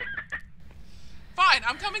doing. Fine,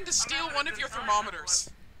 I'm coming to steal having a one of good your time, thermometers.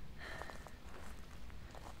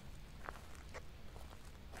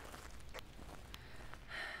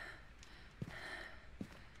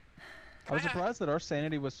 I was surprised that our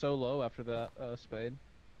sanity was so low after that, Spade.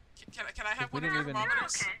 Can I have We one of didn't your even-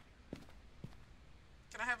 thermometers? Okay.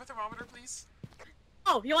 Can I have a thermometer, please?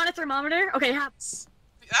 Oh, you want a thermometer? Okay,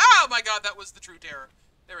 Oh my god, that was the true terror.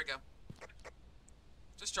 There we go.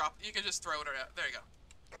 Just drop. You can just throw it out. There you go.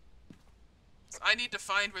 So I need to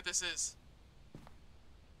find where this is.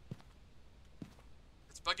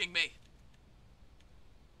 It's bugging me.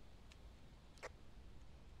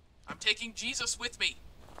 I'm taking Jesus with me.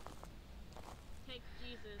 take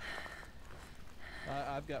Jesus.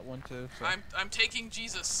 I've got one too. So. I'm taking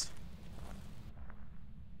Jesus.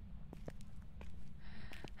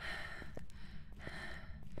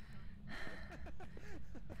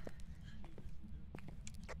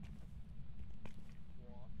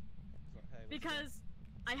 Because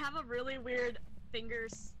I have a really weird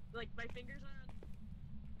fingers, like my fingers are.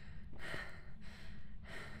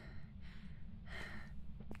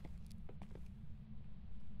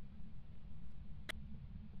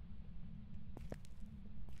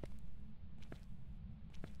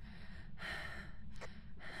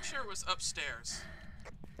 Sure it was upstairs.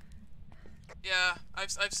 Yeah,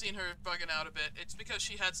 I've seen her bugging out a bit. It's because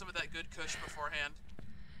she had some of that good kush beforehand.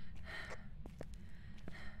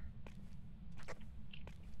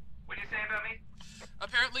 What do you say about me?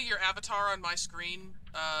 Apparently your avatar on my screen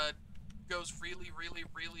goes really,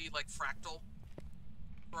 like fractal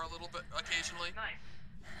for a little bit occasionally. Nice.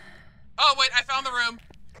 Oh wait, I found the room.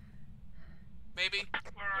 Maybe.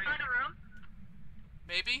 Where are You found you? a room?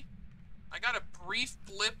 Maybe. I got a brief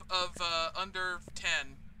blip of under 10.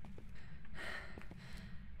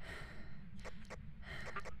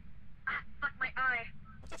 Ah, fuck my eye.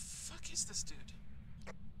 What the fuck is this dude?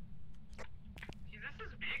 Gee, this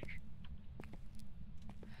is big.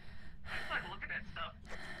 I just like looking at stuff.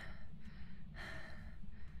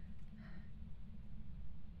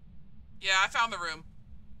 Yeah, I found the room.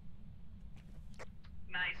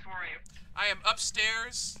 Nice. Where are you? I am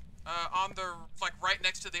upstairs, on the right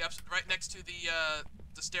next to the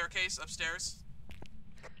the staircase upstairs.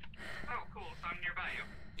 Oh, cool. So I'm nearby you.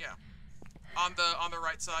 Yeah, on the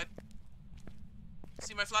right side.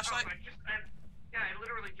 See my flashlight? Oh, yeah, I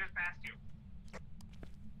literally just passed you.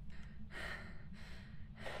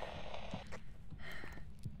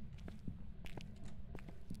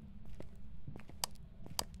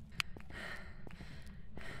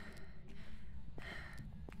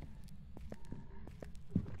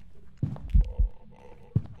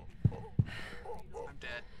 I'm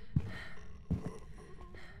dead.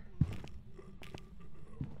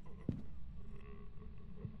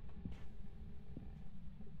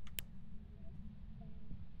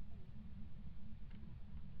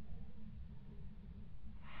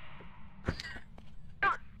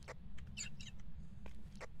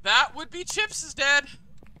 That would be Chips is dead.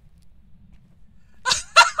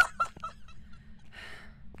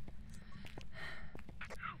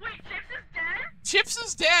 Wait, Chips is dead? Chips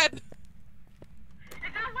is dead. Is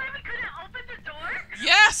that why we couldn't open the door?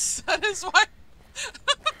 Yes, that is why.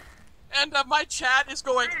 And my chat is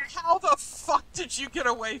going, how the fuck did you get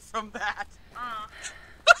away from that?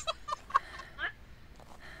 What?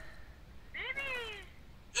 Maybe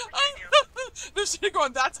I'm sitting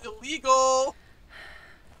going, that's illegal.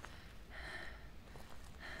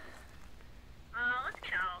 Let's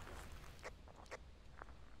get out.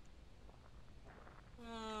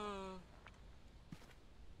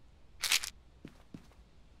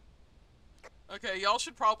 Okay, y'all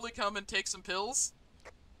should probably come and take some pills.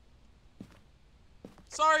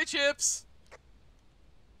 Sorry, Chips.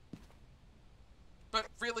 But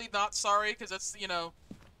really not sorry, because that's, you know,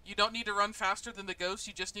 you don't need to run faster than the ghost,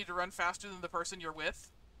 you just need to run faster than the person you're with.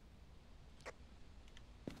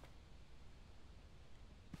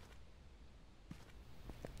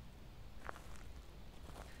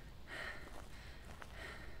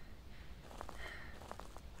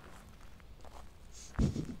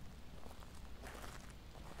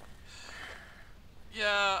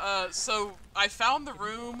 Yeah, so I found the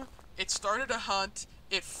room, it started a hunt,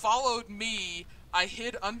 it followed me, I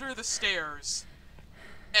hid under the stairs,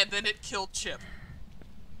 and then it killed Chip.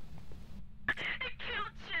 It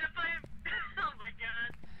killed Chip. Oh my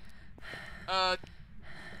god.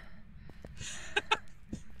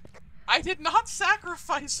 I did not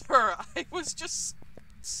sacrifice her. I was just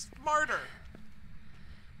smarter.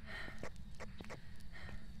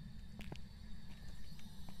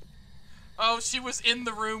 Oh, she was in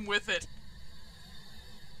the room with it.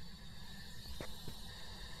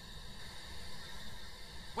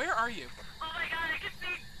 Where are you? Oh my god, I can see.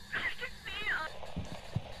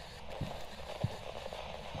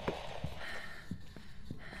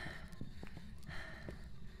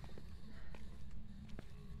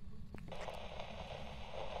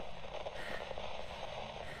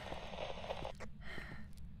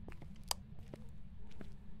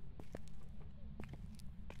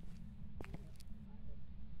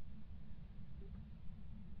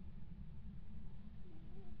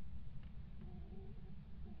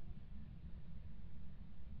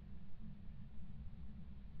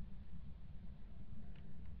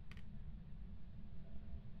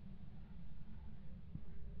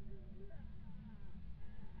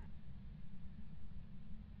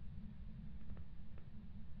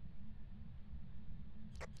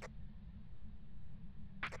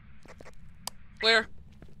 Where?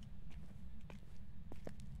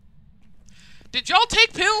 Did y'all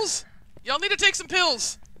take pills? Y'all need to take some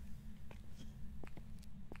pills.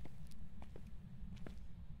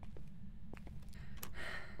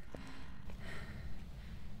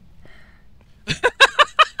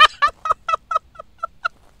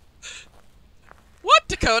 What,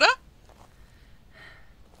 Dakota?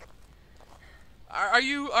 Are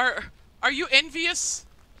you envious?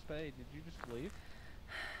 Spade, did you just leave?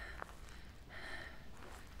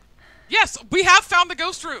 Yes, we have found the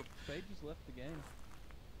ghost room. Spade just left the game.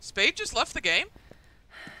 Spade just left the game?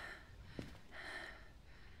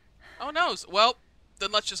 Oh no. Well,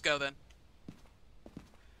 then let's just go then.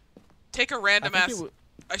 Take a random ass.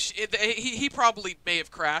 He probably may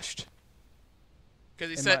have crashed. Because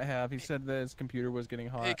he said might have. He said that his computer was getting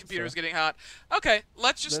hot. his computer was so getting hot. Okay,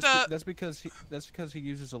 let's just that's because he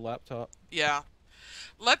uses a laptop. yeah.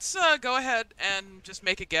 Let's go ahead and just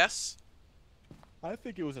make a guess. I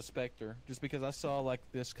think it was a specter, just because I saw like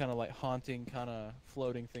this kind of like haunting kind of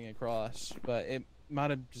floating thing across, but it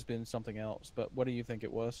might have just been something else. But what do you think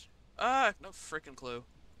it was? No freaking clue.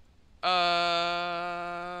 I'm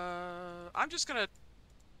just gonna.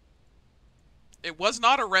 It was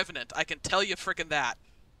not a revenant. I can tell you freaking that.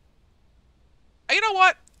 You know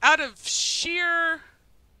what? Out of sheer.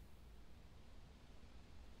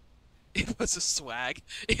 It was a swag.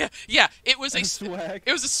 Yeah, it was a swag.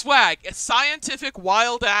 It was a swag. A scientific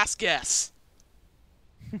wild ass guess.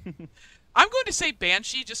 I'm going to say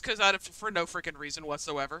Banshee just because for no freaking reason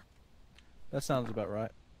whatsoever. That sounds about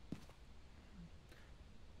right.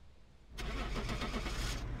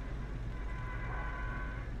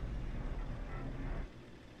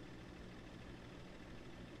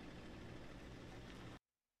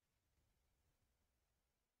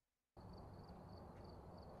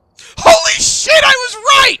 Holy shit! I was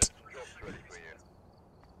right.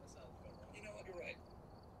 You know what? You're right.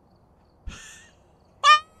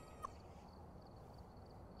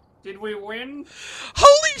 Did we win?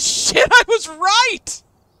 Holy shit! I was right.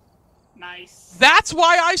 Nice. That's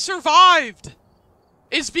why I survived.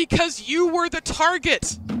 Is because you were the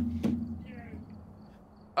target.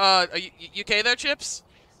 Are you okay there, Chips?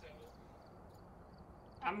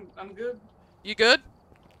 I'm good. You good?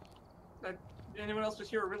 Anyone else just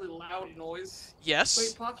hear a really loud noise? Yes.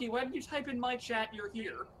 Wait, Pocky, why did you type in my chat you're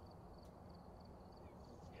here?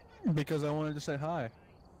 Because I wanted to say hi.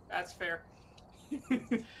 That's fair.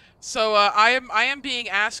 So I am being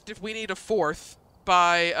asked if we need a fourth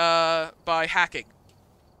by hacking.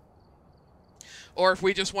 Or if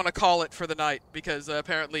we just want to call it for the night, because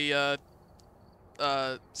apparently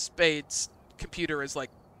Spade's computer is, like,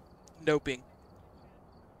 noping.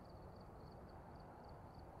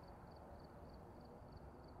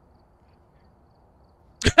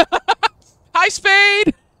 Hi,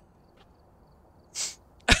 Spade!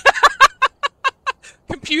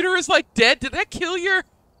 Computer is, like, dead. Did that kill your...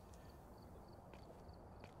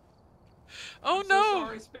 Oh, I'm no. So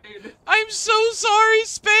sorry, Spade. I'm so sorry,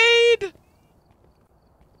 Spade!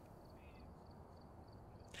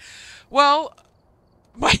 Well,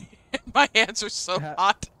 my hands are so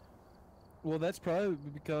hot. Well, that's probably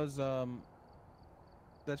because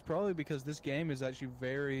this game is actually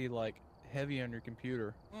very, like, heavy on your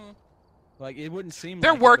computer. Mm. Like, it wouldn't seem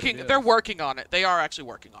They're like working. it, but it They're is. working on it. They are actually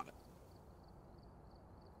working on it.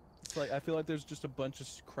 It's like, I feel like there's just a bunch of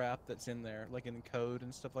crap that's in there, like in code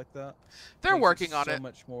and stuff like that. They're Makes working on it. So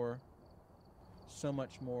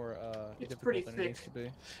much more It's difficult pretty than it thick. needs to be.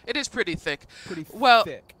 It is pretty thick. Pretty Well,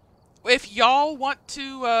 thick. if y'all want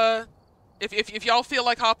to, if y'all feel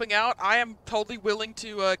like hopping out, I am totally willing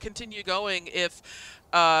to continue going. If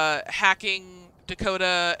Hacking,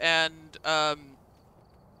 Dakota, and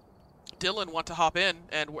Dylan want to hop in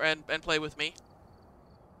and play with me.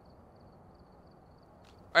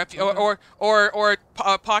 Or, if, or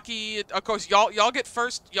Pocky, of course, y'all get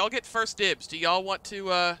first dibs. Do y'all want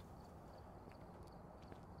to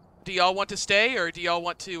stay, or do y'all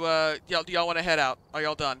want to do y'all want to head out? Are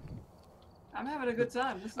y'all done? I'm having a good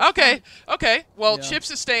time. This is Okay, fun. okay. Well, Yeah. Chips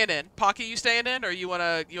is staying in. Pocky, you staying in, or you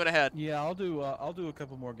wanna head? Yeah, I'll do a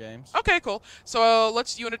couple more games. Okay, cool. So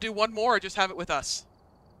you wanna do one more, or just have it with us?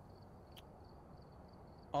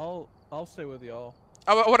 I'll stay with y'all.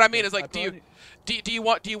 What I mean is, like, I do you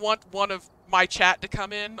want one of my chat to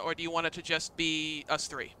come in, or do you want it to just be us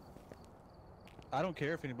three? I don't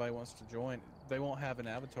care if anybody wants to join. They won't have an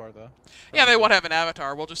avatar though. Yeah, they won't have an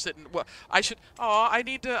avatar. We'll just sit and. Well, I should. Oh, I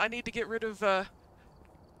need to get rid of.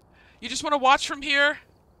 You just want to watch from here?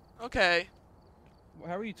 Okay.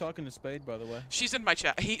 How are you talking to Spade, by the way? She's in my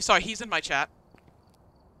chat. He's in my chat.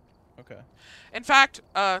 Okay. In fact,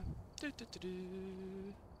 I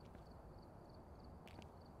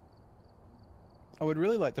would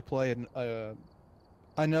really like to play an.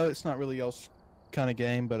 I know it's not really y'all's kind of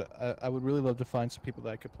game, but I would really love to find some people that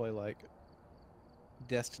I could play like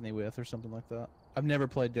Destiny with or something like that. I've never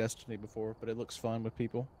played Destiny before, but it looks fun with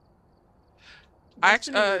people.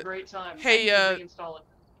 Actually, Destiny's a great time. hey, I need to reinstall it.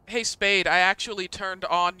 hey Spade, I actually turned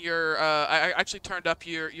on your. I actually turned up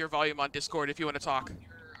your volume on Discord if you want to talk.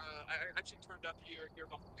 I actually turned up your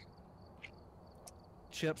volume.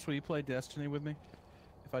 Chips, will you play Destiny with me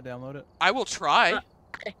if I download it? I will try.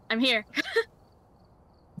 Okay, I'm here.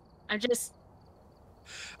 I'm just.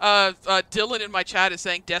 Dylan in my chat is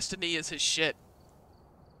saying Destiny is his shit.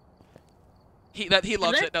 He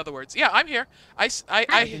loves it? it. In other words, yeah, I'm here. I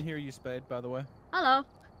can hear you, Spade. By the way, Hello.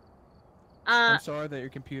 I'm sorry that your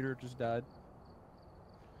computer just died.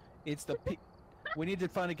 It's the we need to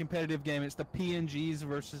find a competitive game. It's the PNGs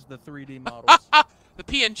versus the 3D models. The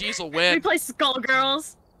PNGs will We win. play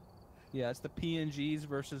Skullgirls. Yeah, it's the PNGs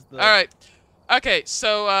versus the. All right. Okay,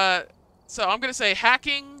 so I'm gonna say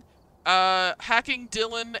hacking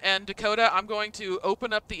Dylan and Dakota. I'm going to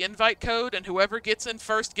open up the invite code, and whoever gets in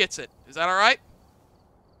first gets it. Is that all right?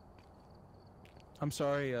 I'm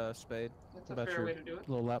sorry, Spade. That's a about fair your way to do it.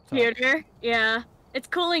 little laptop. Computer. Yeah. It's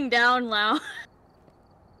cooling down now.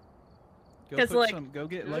 Go 'Cause, put like- go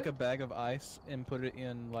get like a bag of ice and put it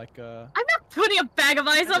in like I'm not putting a bag of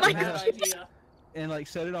ice on my That's a bad computer. idea. and like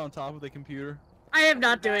set it on top of the computer. I am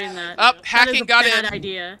not doing that. Up, That is hacking a got bad in.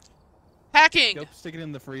 idea. Hacking, Go stick it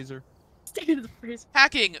in the freezer. Stick it in the freezer.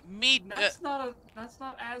 hacking. Meet That's not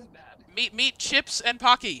as bad. meet Chips and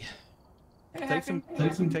Pocky. Hey, Take some.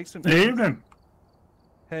 Good evening.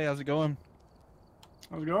 Hey, how's it going?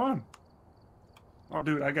 How's it going? Oh,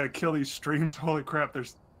 dude, I gotta kill these streams. Holy crap!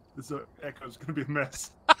 This echo's gonna be a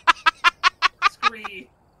mess. Scree.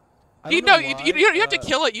 I You don't know, why, you have to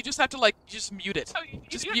kill it. You just have to like just mute it.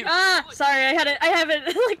 Just mute. Ah, sorry, I have it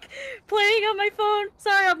like playing on my phone.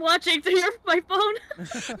 Sorry, I'm watching through my phone.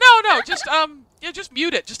 No, just just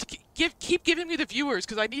mute it. Just to keep giving me the viewers,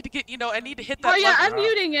 because I need to get I need to hit that. Oh yeah, button. I'm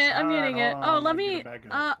muting it. I'm Alright, muting it. hold Oh, on, let I'm gonna me. get it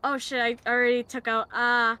back up. Oh shit, I already took out.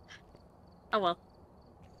 Oh well.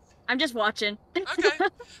 I'm just watching. Okay.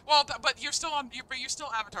 Well, but you're still on. You're still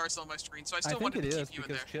avatar still on my screen, so I I still think wanted it to is keep you in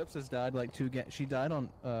because there. Chips has died like 2 games. She died on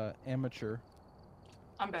amateur.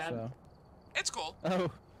 I'm bad. So. It's cool. Oh,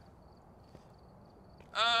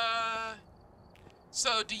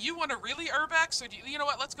 So do you want to really urbex, or do you know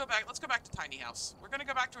what? Let's go back. Let's go back to tiny house. We're gonna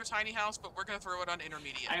go back to a tiny house, but we're gonna throw it on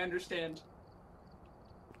intermediate. I understand.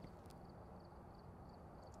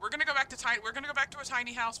 We're gonna go back to a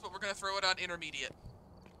tiny house, but we're gonna throw it on intermediate.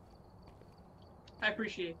 I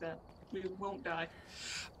appreciate that. We won't die.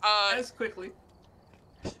 As quickly.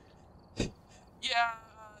 Yeah,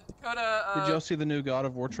 Dakota. Did y'all see the new God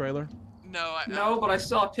of War trailer? No, No, but I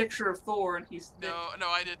saw a picture of Thor, and he's thick. No,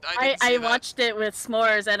 I didn't see I that. watched it with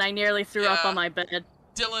s'mores, and I nearly threw up on my bed.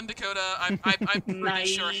 Dylan, Dakota, I'm pretty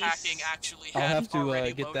sure hacking actually I'll had have to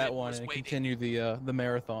already get that one and waiting. continue the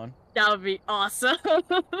marathon. That would be awesome.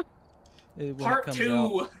 When it Part comes 2.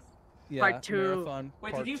 out. Yeah, Part 2. Marathon,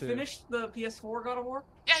 Wait, part did you 2. finish the PS4 God of War?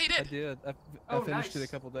 Yeah, he I did. did. I Oh, finished nice. it a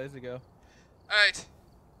couple days ago. All right.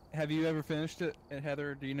 Have you ever finished it? And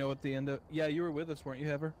Heather, do you know what the end of? Yeah, you were with us, weren't you,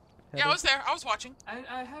 Heather? Yeah, I was there. I was watching.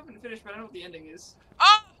 I haven't finished, but I know what the ending is.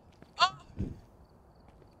 Oh!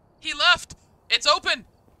 He left. It's open.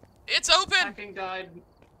 It's open. Hacking died.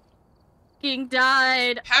 King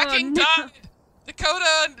died. Hacking oh, no. died.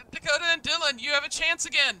 Dakota and Dylan, you have a chance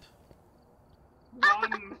again.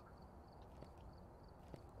 Run.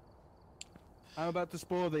 I'm about to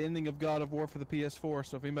spoil the ending of God of War for the PS4,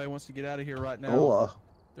 so if anybody wants to get out of here right now,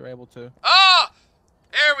 they're able to. Oh!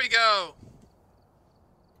 There we go.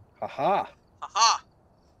 Haha. Haha.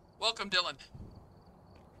 Welcome, Dylan.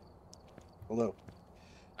 Hello.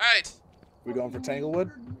 Alright. We going for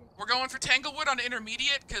Tanglewood? We're going for Tanglewood on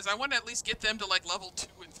intermediate, because I want to at least get them to, like, level 2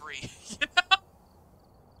 and 3. You know?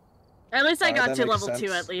 At least I Alright, got that to makes level 2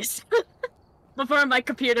 sense. at least. Before my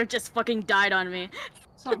computer just fucking died on me.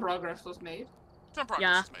 Some progress was made. Some progress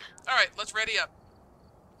Yeah. is made. Alright, let's ready up.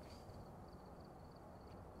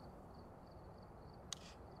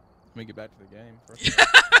 Let me get back to the game first.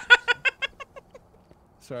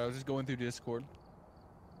 Sorry, I was just going through Discord.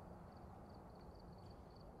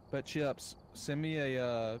 But Chips, send me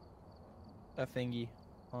a thingy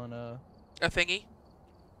on A thingy?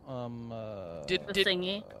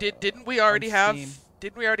 The Didn't we on already have? Steam.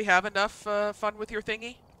 Didn't we already have enough fun with your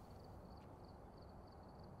thingy?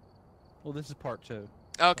 Well, this is part 2.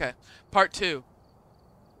 Okay, part 2.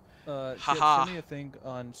 Chips, Haha. send me a thing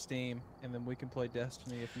on Steam, and then we can play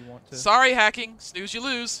Destiny if you want to. Sorry, hacking. Snooze, you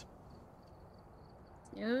lose.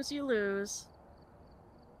 Snooze, you lose.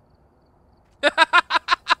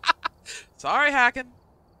 Sorry, hacking.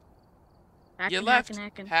 Hacking, You left.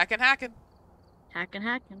 hacking. Hacking. Hacking.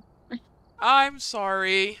 I'm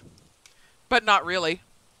sorry. But not really.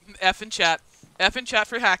 F in chat. F in chat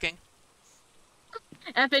for hacking.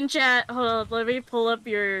 F in chat. Hold on, let me pull up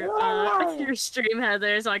your your stream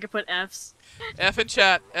header so I can put Fs. F in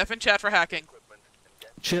chat. F in chat for hacking.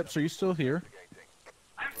 Chips, are you still here?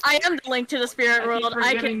 I am the link to the spirit world.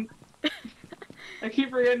 I can. I keep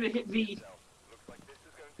forgetting to hit V.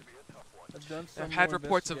 I've done some I've had more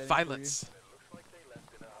reports of investigating for you. violence.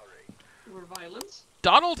 Or violence.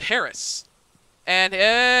 Donald Harris. And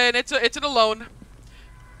it's an alone.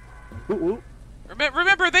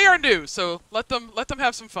 Remember, they are new, so let them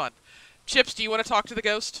have some fun. Chips, do you want to talk to the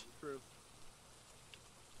ghost?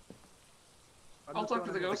 I'll talk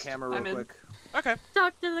to the ghost. Camera I'm real in. quick. Okay.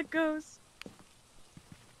 Talk to the ghost.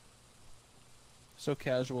 So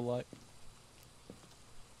casual like.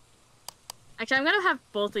 Actually, I'm gonna have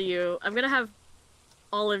both of you. I'm gonna have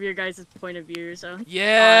all of your guys' point of view, so.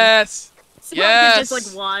 Yes. So Yes. I can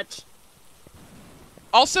just like watch.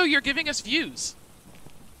 Also, you're giving us views.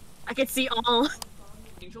 I can see all.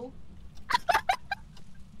 Angel.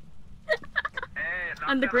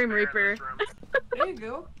 I'm the Grim Reaper. There you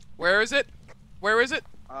go. Where is it? Where is it?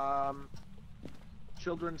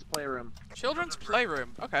 Children's playroom. Children's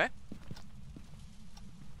playroom. Okay.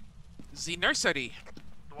 The nursery.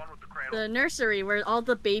 The one with the cradle. The nursery where all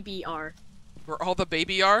the baby are. Where all the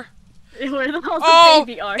baby are. Where all the Oh,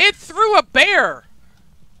 baby are. it threw a bear.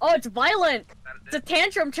 Oh, it's violent. It's a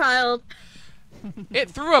tantrum child. It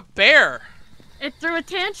threw a bear. It threw a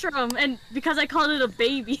tantrum, and because I called it a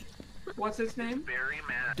baby. What's his name? Very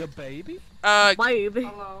mad. The baby? Baby.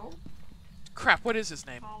 Hello. Crap. What is his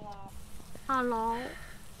name? Hello. Hello.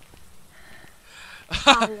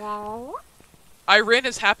 Hello. Irene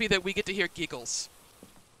is happy that we get to hear giggles.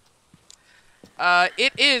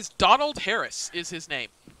 It is Donald Harris is his name.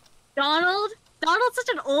 Donald? Donald's such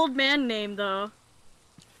an old man name, though.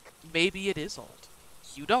 Maybe it is old.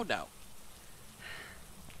 You don't know.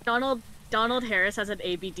 Donald Harris has an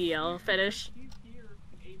ABDL fetish. He's here.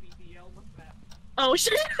 ABDL. What's that? Oh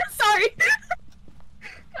shit! Sorry.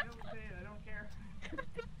 I don't say it. I don't care.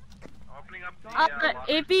 Opening up the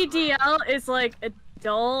ABDL is like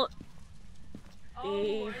adult.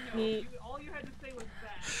 Oh, I know. All you had to say was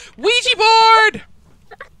that. Ouija board.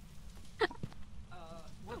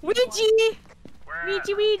 What's the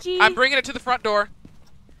Ouija! Ouija! I'm bringing it to the front door.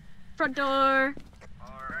 Front door.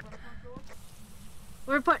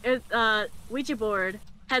 We're Ouija board.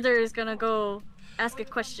 Heather is gonna go ask it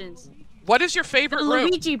questions. What is your The favorite room?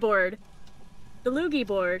 Luigi board. The Loogie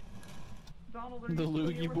board. The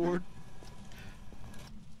loogie board.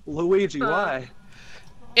 Luigi, why?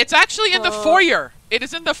 It's actually in the foyer. It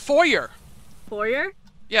is in the foyer. Foyer?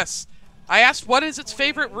 Yes. I asked what is its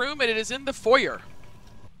favorite room, and it is in the foyer.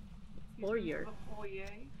 Foyer.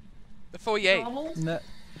 The foyer. No,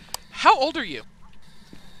 How old are you?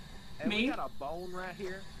 And we Me? got a bone right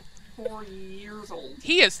here. 4 years old.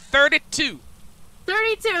 He is 32.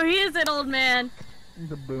 32. He is an old man.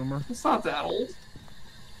 the boomer. It's not that old.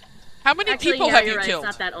 How many Actually, people yeah, have you're you right. killed?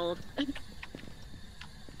 It's not that old.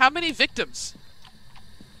 How many victims?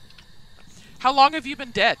 How long have you been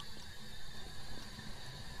dead?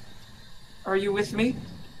 Are you with me?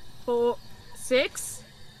 4, 6,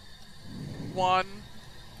 1,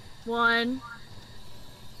 1.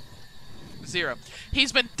 0.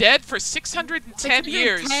 He's been dead for 610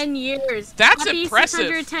 years. 10 years. That's Happy impressive.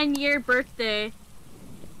 610-year birthday.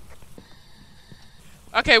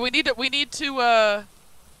 Okay, we need to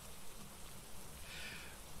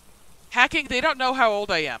hacking, they don't know how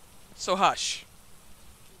old I am. So hush.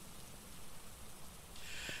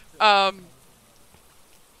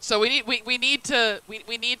 So we need to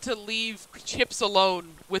leave Chips alone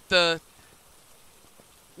with the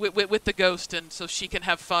with the ghost, and so she can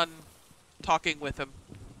have fun talking with him.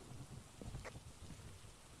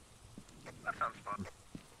 That sounds fun.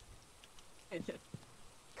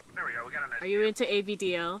 There we go. We got a nice. Are you into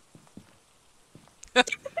ABDL? What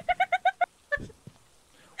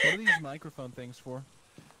are these microphone things for?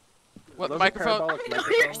 What Those are microphone? parabolic Your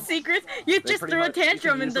microphones. secret? You They just pretty threw a much- you can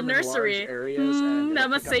tantrum in use the them large nursery. areas and That it'll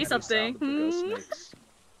must pick up say any something. sound that the ghost makes.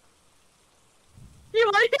 You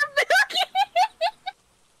want your milk?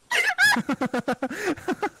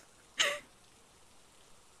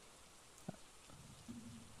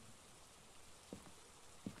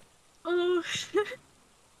 Oh.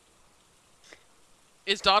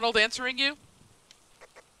 Is Donald answering you?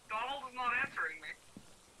 Donald is not answering me.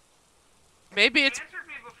 Maybe He it's. answered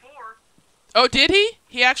me before. Oh, did he?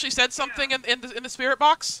 He actually said something in the spirit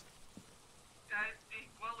box.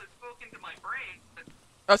 Well, it spoke into my brain. But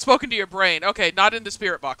Oh, it's spoken to your brain. Okay, not in the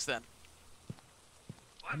spirit box then.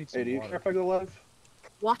 I need Hey, some do you water. care if I go live?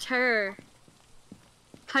 Water.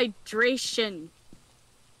 Hydration.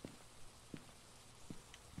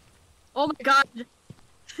 Oh my god.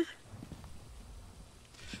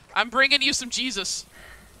 I'm bringing you some Jesus.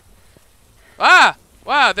 Ah!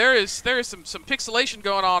 Wow, there is some pixelation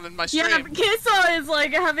going on in my stream. Yeah, Kiso is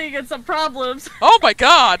like having some problems Oh my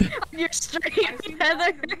god! on your stream,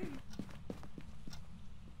 Heather.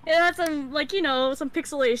 It had some, like, you know, some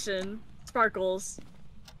pixelation. Sparkles.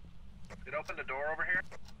 Did it open the door over here?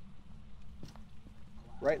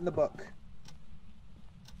 Right in the book.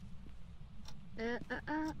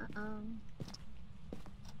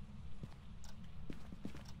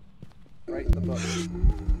 Right in the book.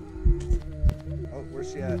 Oh,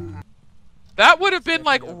 where's she at? That would have been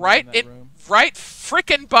like Definitely right over in in that room. right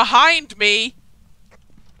frickin' behind me.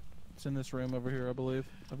 It's in this room over here, I believe.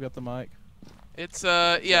 I've got the mic. It's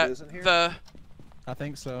yeah, It isn't here? the I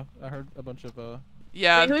think so. I heard a bunch of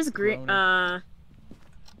yeah, Wait, who's green? Groaning.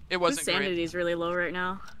 it Whose wasn't great. sanity's really low right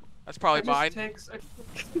now? That's probably it mine. just takes a...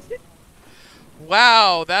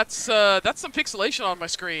 Wow, that's some pixelation on my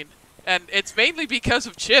screen, and it's mainly because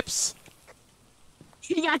of Chips.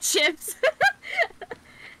 You got Chips.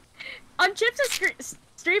 On Chips'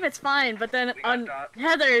 stream, it's fine, but then We got on Dot.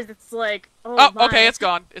 Heather's, it's like, oh, Oh, my. okay, it's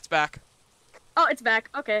gone. It's back. Oh, it's back.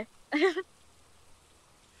 Okay.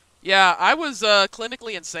 Yeah, I was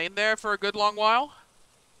clinically insane there for a good long while.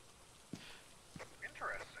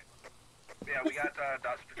 Interesting. Yeah, we got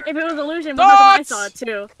Dot's If it was projector. illusion, one of them I Dots! saw it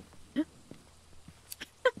too.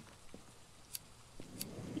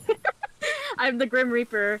 I'm the Grim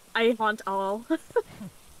Reaper. I haunt all.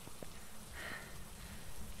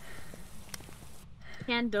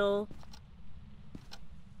 Candle.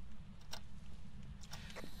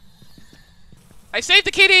 I saved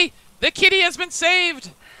the kitty! The kitty has been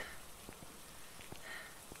saved!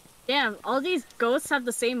 Damn, all these ghosts have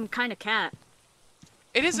the same kind of cat.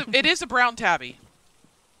 It is a brown tabby.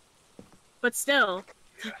 But still.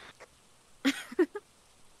 I think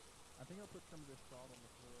I'll put some of this salt on the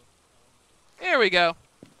floor. There we go.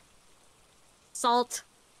 Salt.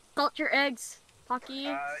 Salt your eggs. Pocky.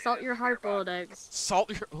 Salt it's your your hard-boiled eggs. Salt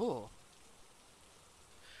your ooh.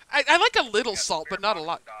 I like a little salt, but not a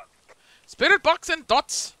lot. Spirit box and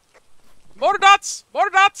dots. More dots! More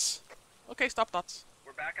dots! Okay, stop dots.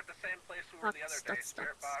 We're back at the same place we were the Dots, other day. dots,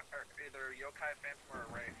 Spirit dots. box, or either Yokai Phantom or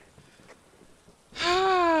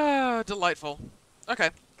Wraith. Delightful. Okay.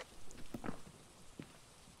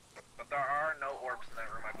 But there are no orbs in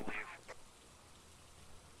that room, I believe.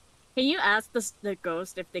 Can you ask the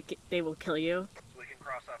ghost if they will kill you? So we can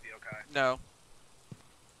cross off yokai. No.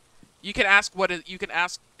 You can ask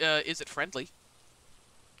is it friendly?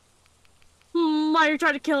 Why are you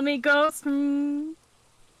trying to kill me, ghost? I'd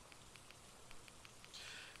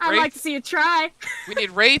Wraith? like to see you try. We need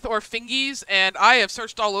Wraith or Fingies, and I have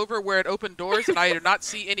searched all over where it opened doors, and I do not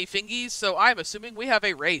see any Fingies, so I'm assuming we have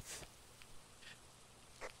a Wraith.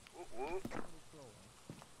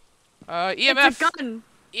 EMF. It's a gun.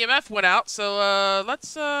 EMF went out, so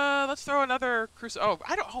let's throw another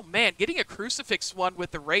oh man, getting a crucifix one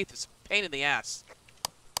with the Wraith is a pain in the ass.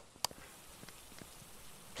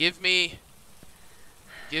 Give to.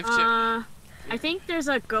 I think there's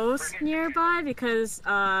a ghost nearby because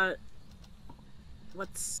or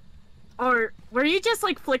were you just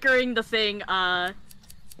like flickering the thing,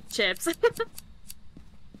 Chips?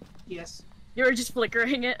 Yes. You were just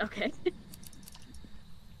flickering it? Okay.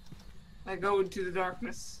 I go into the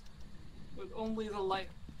darkness with only the light.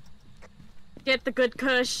 Get the good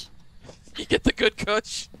kush. You get the good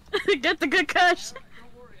kush. Get the good kush. Don't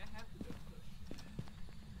worry, I have the good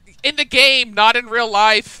push. In the game, not in real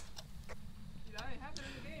life. I have it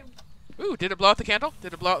in the game. Ooh, did it blow out the candle?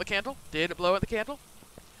 Did it blow out the candle? Did it blow out the candle?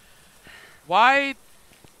 Why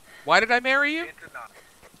did I marry you? It did not.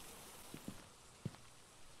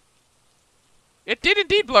 It did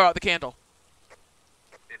indeed blow out the candle.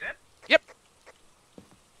 It did? Yep.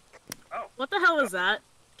 Oh. What the hell was that?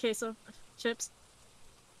 Queso? Chips?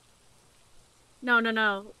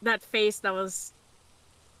 No. That face that was...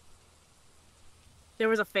 There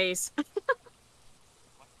was a face.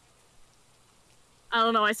 I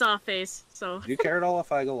don't know, I saw a face, so... Do you care at all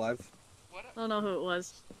if I go live? I don't know who it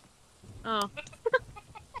was. Oh.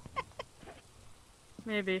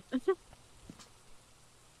 Maybe.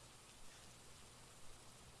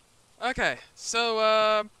 Okay,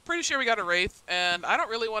 so, pretty sure we got a Wraith, and I don't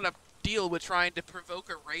really want to deal with trying to provoke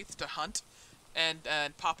a Wraith to hunt and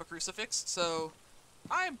pop a crucifix, so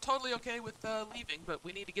I am totally okay with leaving, but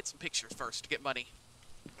we need to get some pictures first to get money.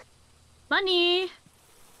 Money!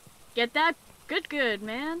 Get that good,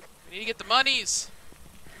 man. We need to get the monies!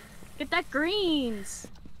 Get that greens!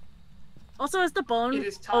 Also, is the bone It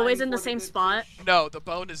is time always in the for same good spot? push. No, the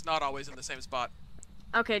bone is not always in the same spot.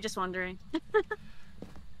 Okay, just wondering.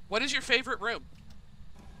 What is your favorite room?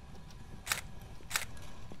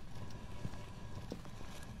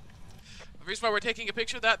 The reason why we're taking a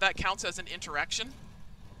picture of that counts as an interaction.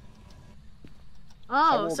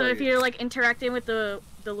 Oh, old so are if you? you're like interacting with the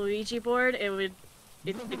Luigi board, it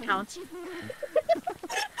counts.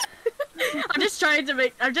 I'm just trying to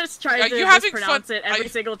you're having mispronounce fun. it every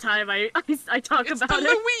single time I talk It's about the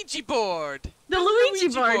it. Luigi board! The Luigi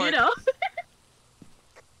board, you know.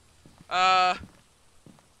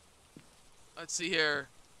 Let's see here.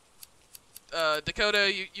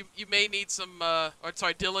 Dakota, you may need some, or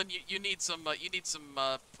sorry, Dylan, you need some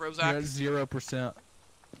Prozac. 0%.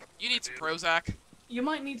 You need some Prozac. You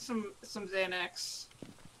might need some Xanax.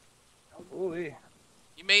 Ooh,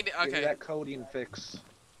 You may, give me okay. that codeine fix.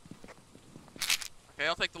 Okay,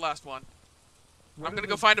 I'll take the last one. What I'm is gonna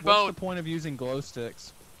the- go find a bone. What's the point of using glow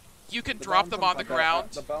sticks? You can The drop bone's them on the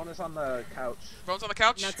ground. The bone is on the couch. Bones on the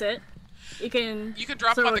couch? That's it. You can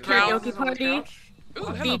drop them throw on a the ground. karaoke party, Ooh,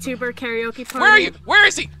 hello. VTuber karaoke party. Where are you? Where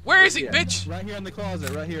is he? Where is he, Yeah. bitch? Right here in the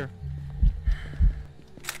closet, right here.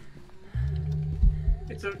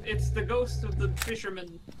 It's the ghost of the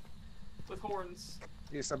fisherman with horns.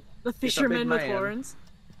 He's a, The big fisherman with man. horns.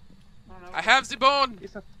 I don't know. I have the bone.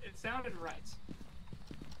 It sounded right.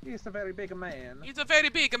 he's a very big man. He's a very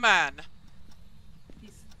big man.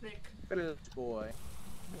 He's thick. Village boy.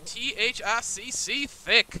 THICC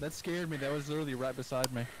thick. That scared me. That was literally right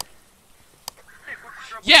beside me.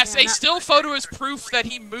 Yes, Yeah, a still photo is proof that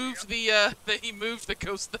he moved the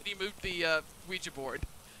Ouija board.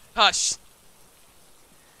 Hush.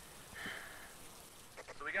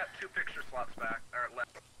 So we got 2 picture slots back, or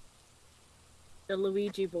left. The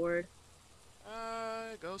Luigi board.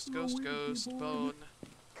 Ghost, bone.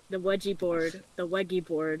 The wedgie board. The weggy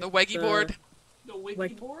board. The Weggy board. The wiggy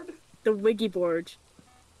Like- board? The wiggy board.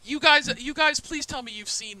 You guys, please tell me you've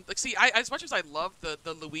seen. Like, see, as much as I love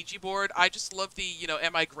the Luigi board, I just love the,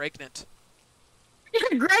 am I pregnant?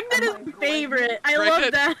 Gregnet is my favorite. I love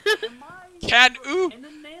Gregnet. that. Am I Can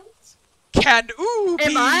ooh be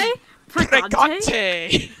Am I?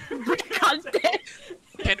 pregante? Pregante.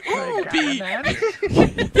 Can ooh be?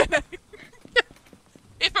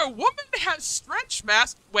 If a woman has stretch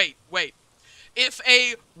masks, wait. If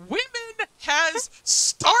a woman has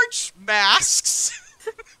starch masks,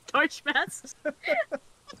 torch masks.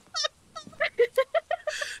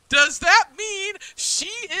 Does that mean she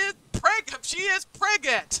is pregnant? She is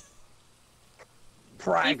pregnant.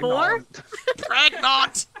 Pregnant.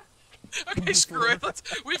 Pregnant. Okay, screw it.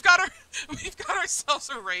 We've got ourselves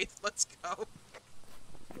a wraith. Let's go.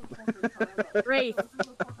 Wraith.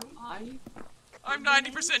 I'm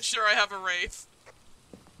 90% sure I have a wraith.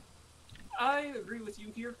 I agree with you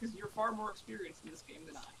here because you're far more experienced in this game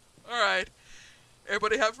than I. All right.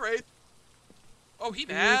 Everybody have wraith? Oh, he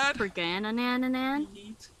mad. Forgananan.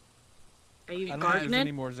 Yeet. Are you I don't think there's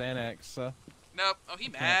any gardening? more Xanax, so. Nope. Oh, he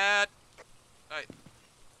mad. All right.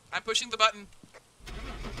 I'm pushing the button.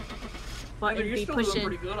 What You're would be still doing pushing?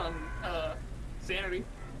 pretty good on sanity.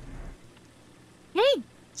 Hey,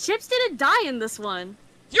 Chips didn't die in this one.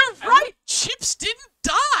 You're right. Chips didn't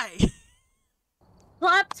die.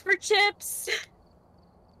 Claps for Chips.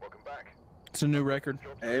 Welcome back. It's a new record.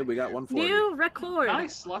 Hey, we got 140. New record.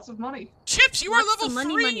 Nice, lots of money. Chips, you are Lots level of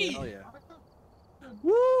money, 3. money. Oh yeah.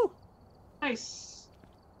 Woo! Nice.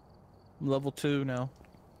 I'm level 2 now.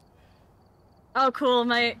 Oh, cool.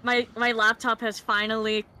 My laptop has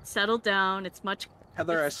finally settled down. It's much.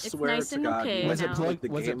 Heather, I It's swear nice to and God, okay you Was it now. plugged the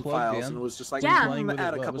was it game plugged files in? and it was just like, Yeah. Playing with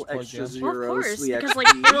add it, a what couple was plugged extra in? Well, of zeros, course, the because XP. like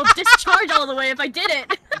it will discharge all the way if I did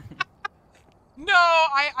it. No,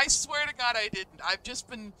 I swear to God I didn't. I've just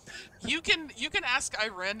been. You can ask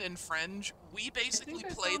Irene and Fringe. We basically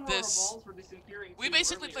played this. We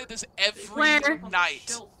basically played this every Where?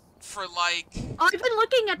 night for like. I've been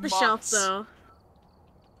looking at the shelf Months. though.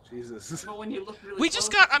 Jesus. But when you look really We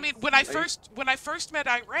just close, got. I mean, when I first met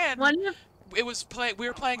Irene, One of it was we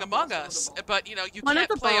were playing Among Us, but you know you One of can't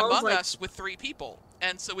the play balls, Among like- Us with 3 people,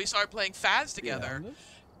 and so we started playing Phas together,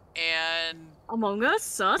 and Among Us,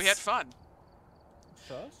 sus. we had fun.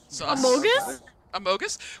 Sus. Among Us? Among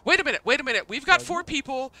Us? Wait a minute. We've got 4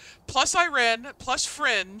 people, plus Irene, plus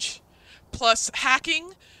Fringe, plus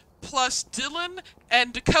Hacking, plus Dylan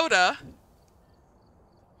and Dakota.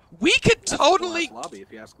 We could That's the totally last lobby,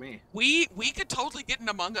 if you ask me. we could totally get an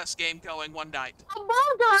Among Us game going one night.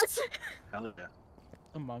 Among Us. Hell yeah.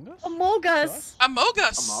 Among Us? Among Us. Among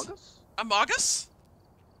Us. Among Us? Among Us?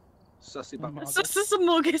 Sussy Among bum. Us. Sus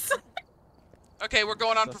Among Us. Okay, we're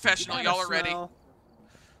going on Sussy professional. Kinda Y'all are ready. smell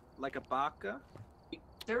Like a baka.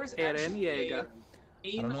 there is Eren actually a Yeager. I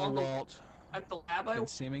aim don't know, on the, Walt. at the lab I Been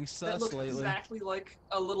seeming that sus looks lately. exactly like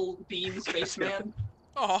a little beam spaceman.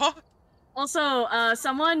 Aw. Also,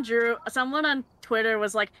 someone on Twitter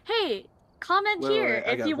was like, "Hey, comment Wait, here wait,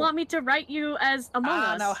 I if got you one. want me to write you as Among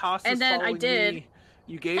Us." now Haas and is then I following did. me.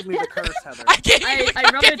 You gave me the curse, Heather. I gave you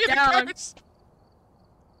I wrote gave it you the down. curse.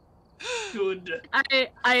 Good. I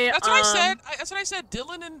That's what I said. That's what I said.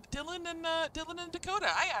 Dylan and Dakota.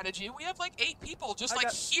 I added you. We have like 8 people just I like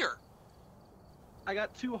got- here. I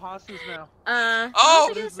got 2 Hosses now. Oh!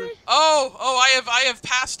 what was I gonna say? Oh! I have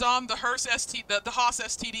passed on the Hearst the Haas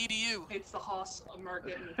STD to you. It's the Haas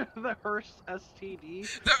American. The Hearst STD.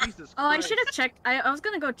 The- Jesus Oh, I Christ. should have checked. I was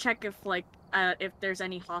gonna go check if like if there's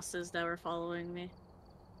any hosses that were following me.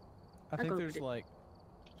 I think go there's with it. like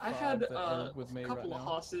I 5 had that are a with me couple right of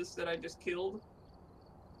now. Hosses that I just killed.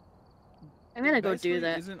 I'm gonna go Basically, do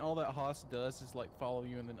that. Isn't all that Haas does is like follow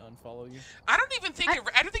you and then unfollow you? I don't even think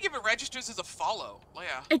it registers as a follow.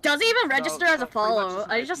 Yeah. It doesn't even register as a pretty much follow.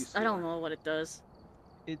 it's an I don't IP know what it does.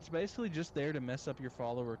 It's basically just there to mess up your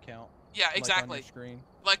follower count. Yeah, like, on exactly. your screen.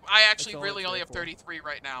 Like I actually all really it's only there have for. 33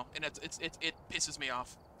 right now, and it pisses me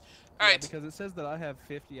off. Yeah, All right, because it says that I have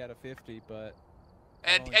 50 out of 50, but I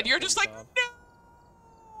and only got you're just like 45.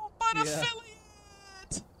 no, but Yeah. affiliate.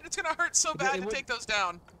 And it's gonna hurt so It- bad it to would- take those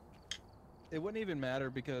down. It wouldn't even matter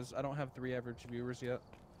because I don't have 3 average viewers yet.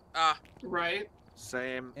 Right?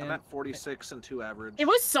 Same. I'm And- at 46 and 2 average. It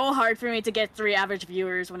was so hard for me to get 3 average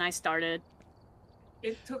viewers when I started.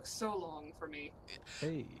 It took so long for me.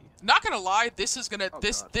 Hey. Not gonna lie, this is gonna Oh,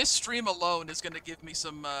 this God. this stream alone is gonna give me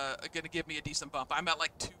some gonna give me a decent bump. I'm at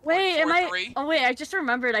like 2.43. Wait, am I? Oh wait, I just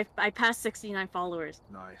remembered. I passed 69 followers.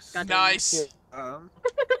 Nice. God damn it. Nice.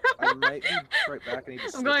 I might be right back. I need to I'm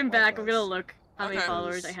switch going back. I'm Wi-Fis. gonna look how many Okay.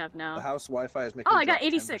 followers I have The now. house Wi-Fi is making Oh, me I got drop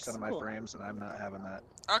 86, 10% of my cool. frames, and I'm not having that.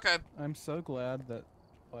 Okay. I'm so glad that,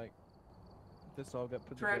 like, this all got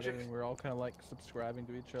put Tragic. together and we're all kind of like subscribing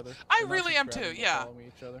to each other. I Or not really am too, subscribing, but yeah. following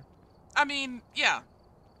each other. I mean, yeah.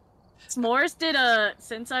 S'mores did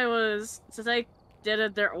since I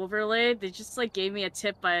did their overlay, they just like gave me a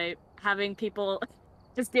tip by having people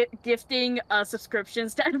just gifting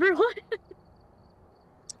subscriptions to everyone.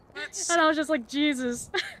 It's, And I was just like, Jesus.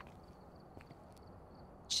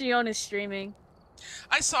 Shion is streaming.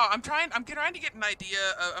 I'm trying to get an idea.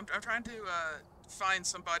 I'm trying to find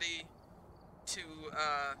somebody Okay,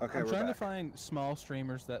 I'm we're trying to back. find small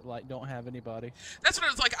streamers that like don't have anybody. That's what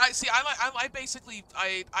it was like. I basically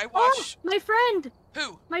I Oh, watch my friend.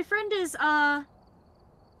 who is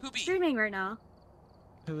who be streaming right now.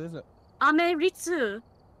 Who is it? Ame Ritsu.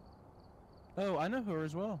 Oh, I know her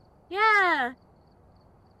as well. Yeah.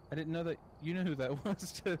 I didn't know that you knew who that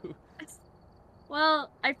was too. Well,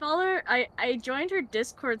 I follow her. I joined her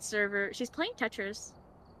Discord server. She's playing Tetris.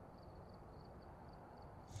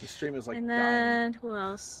 The stream is like And dying. then who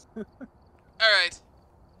else? All right,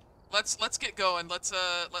 let's get going. Let's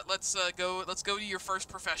go to your first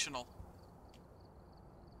professional.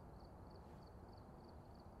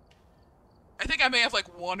 I think I may have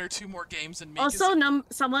like 1 or 2 more games in me. Also,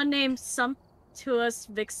 someone named Sumptuous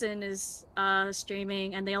Vixen is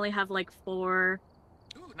streaming, and they only have like 4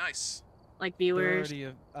 Ooh, nice. like They're viewers.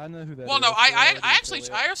 already I know who that Well, is. no, They're I already actually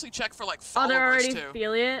affiliate. check for like Oh, followers they're already too.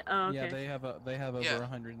 affiliate. Oh, okay. Yeah, they have over Yeah.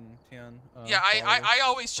 110. Yeah, followers. I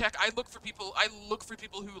always check. I look for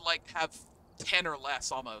people who like have 10 or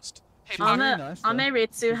less almost. Hey, She's Pocky, very nice, though. Ame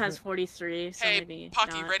Ritsu She's has ve- 43. So hey, maybe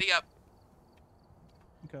Pocky, not. ready up.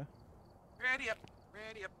 Okay. Ready up.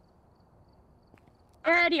 Ready up.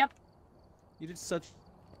 Ready up. You did such.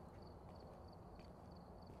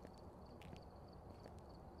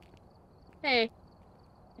 Hey,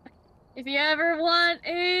 if you ever want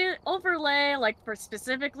a overlay, like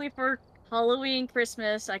specifically for Halloween,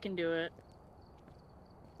 Christmas, I can do it.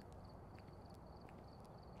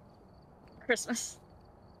 Christmas.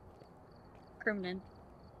 Crimin.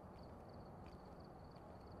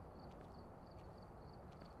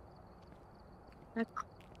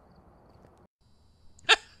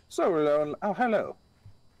 So alone. Oh, hello.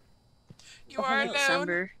 You are alone.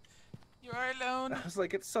 December. You are alone. I was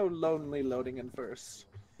like, it's so lonely loading in first.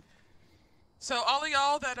 So all of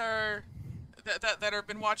y'all that are that have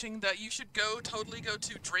been watching, that you should totally go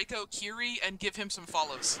to Draco Kiri and give him some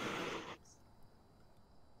follows.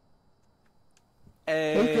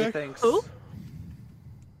 Hey, Okay. thanks. Who?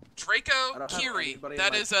 Draco I don't have Kiri. anybody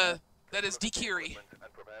That like is that. that is D-Kiri.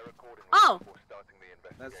 Oh,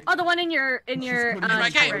 That's oh, the one in your She's putting my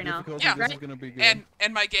it game. in right now. difficulty. Yeah. This is Right? gonna be good.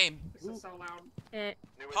 And my game, This is so loud. Eh,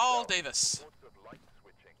 Paul Davis.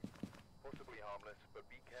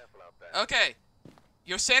 Okay.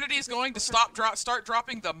 Your sanity is going to start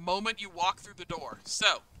dropping the moment you walk through the door.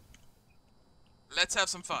 So, let's have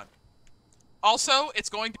some fun. Also, it's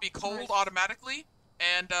going to be cold automatically,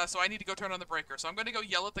 and so I need to go turn on the breaker. So I'm going to go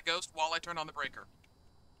yell at the ghost while I turn on the breaker.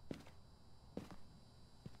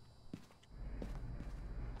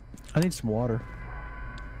 I need some water.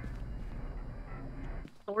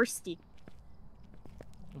 thirsty.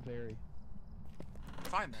 Very.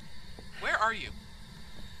 Fine then. Where are you?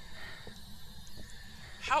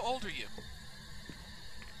 How old are you?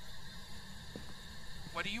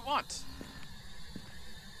 What do you want?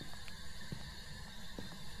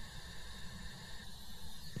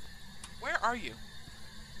 Where are you?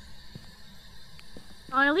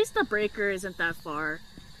 Oh, at least the breaker isn't that far.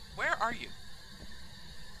 Where are you?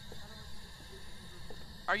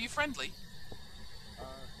 Are you friendly?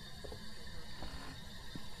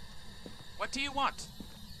 What do you want?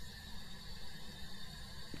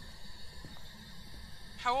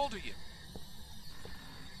 How old are you?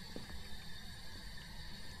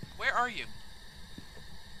 Where are you?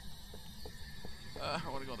 I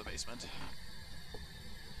want to go in the basement.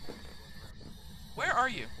 Where are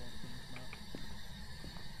you?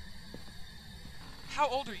 How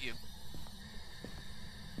old are you?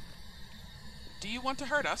 Do you want to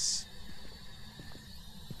hurt us?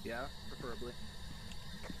 Yeah, preferably.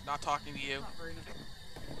 Not talking to you. Not very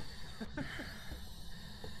nice.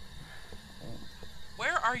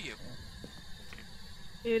 Where are you?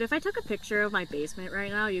 Dude, if I took a picture of my basement right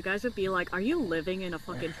now, you guys would be like, are you living in a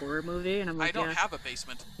fucking horror movie? And I'm like, I don't yeah. have a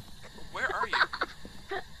basement. Where are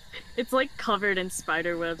you? It's like covered in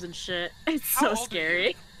spider webs and shit. It's How so old are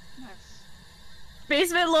scary. Nice.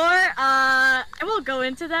 Basement lore, I won't go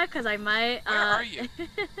into that because I might, Where are you?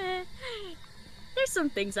 There's some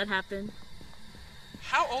things that happen.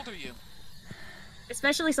 How old are you?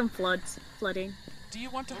 Especially some flooding. Do you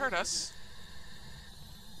want to hurt us?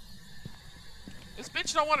 This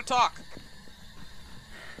bitch don't want to talk.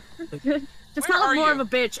 Just Where tell are it more you? of a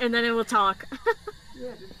bitch and then it will talk.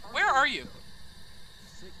 Where are you?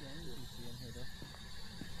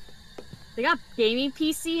 They got gaming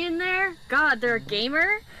PC in there? God, they're a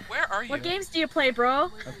gamer? Where are you? What games do you play, bro?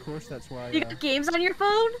 Of course, that's why. You got games on your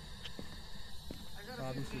phone?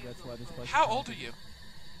 Obviously, that's why this place. How is old are haunted. you?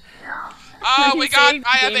 Are Oh, you we got. saying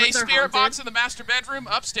I have a gamers are spirit box haunted? in the master bedroom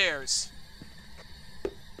upstairs.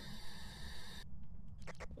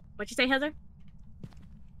 What'd you say, Heather?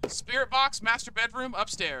 Spirit box, master bedroom,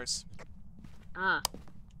 upstairs. Ah.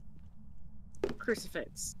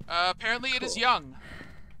 Crucifix. Apparently it is Cool. young.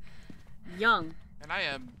 Young. And I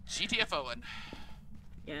am GTFOing.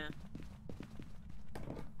 Yeah.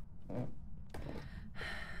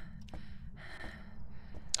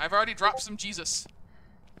 I've already dropped some Jesus.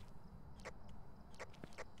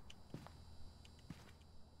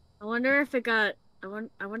 I wonder if it got.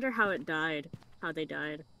 I wonder how it died. How they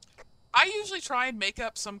died. I usually try and make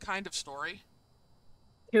up some kind of story.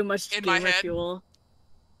 Too much In my gamer head. fuel.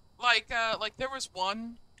 Like there was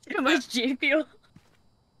one. Too much G fuel.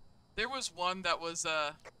 There was one that was,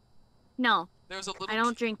 No, there was a little. I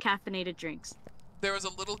don't drink caffeinated drinks. There was a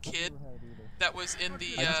little kid that was in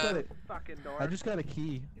the. I just got a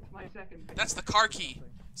key. It's my second. That's the car key.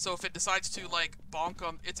 So if it decides to like bonk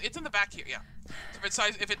on, it's in the back here, yeah. So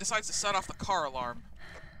if it decides to set off the car alarm.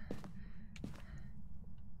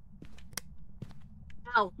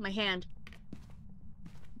 Ow, my hand.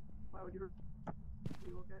 Why would you? Are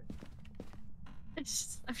you okay?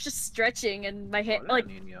 I was just stretching and my hand, Hola, like,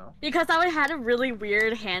 niño. because I had a really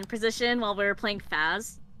weird hand position while we were playing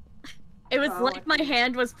Phas. It was Oh, like my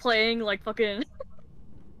hand was playing like fucking.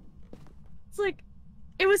 It's like,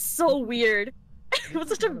 it was so weird. It was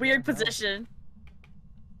such a weird position.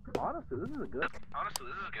 Honestly, this is a good. Honestly,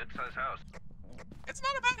 this is a good sized house. It's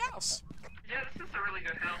not a bad house. Yeah, this is a really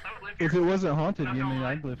good house. I would live here. If it wasn't haunted, Not you gonna mean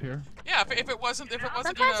lie. I'd live here. Yeah, if it wasn't,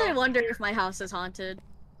 Sometimes I wonder if my house is haunted.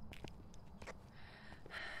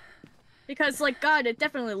 Because, like, God, it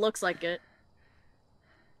definitely looks like it.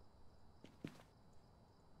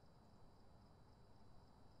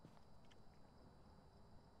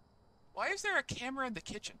 Why is there a camera in the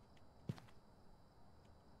kitchen?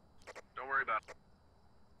 Don't worry about it.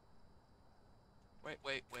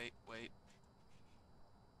 Wait.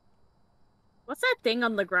 What's that thing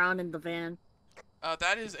on the ground in the van?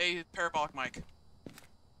 That is a parabolic mic.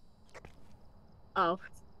 Oh.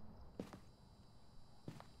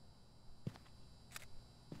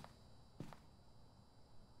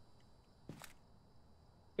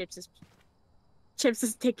 Chips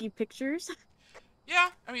is taking pictures. Yeah,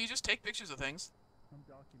 I mean you just take pictures of things. I'm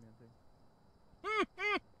documenting.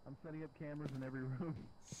 I'm setting up cameras in every room.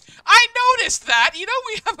 I noticed that! You know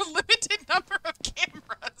we have a limited number of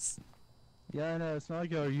cameras. Yeah, I know. It's not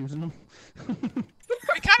like y'all are using them.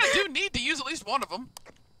 We kind of do need to use at least one of them.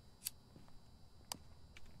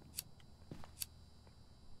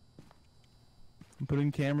 I'm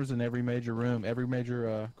putting cameras in every major room, every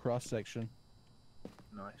major cross section.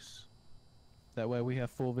 Nice. That way we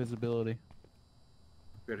have full visibility.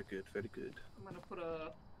 Very good, very good. I'm gonna put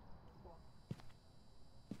a.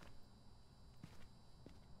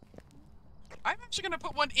 I'm actually gonna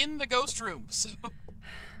put one in the ghost room, so...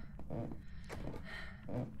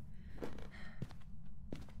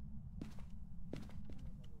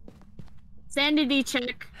 Sanity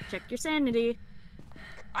check. Check your sanity.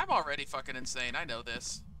 I'm already fucking insane, I know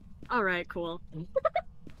this. Alright, cool.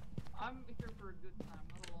 I'm here for a good time,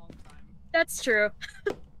 not a long time. That's true.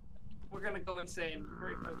 We're gonna go insane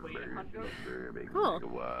very quickly. Hot goat? Cool.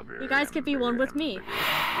 You guys could be one with me.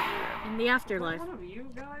 In the afterlife. One of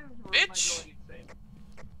you guys? Or Bitch! Am I going insane?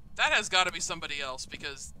 That has gotta be somebody else,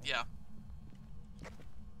 because, yeah.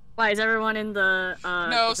 Why, is everyone in the, No, the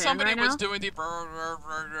van somebody right was now? doing the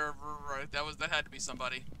that had to be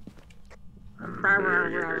somebody.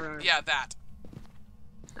 Yeah. Yeah, that.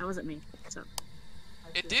 That wasn't me, so.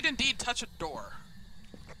 It did indeed touch a door.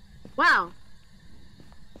 Wow.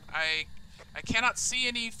 I cannot see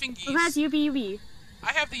any fingies. Who has UB?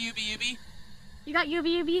 I have the UB. You got UB?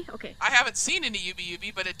 Okay. I haven't seen any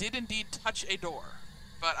UB, but it did indeed touch a door.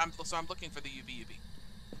 But I'm looking for the UB.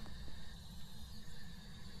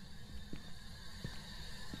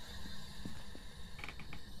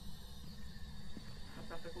 I've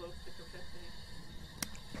got the glow stick of destiny.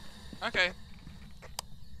 Okay.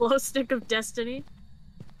 Glow stick of destiny.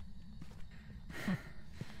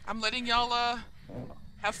 I'm letting y'all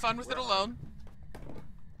have fun with it alone.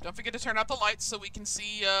 Don't forget to turn out the lights so we can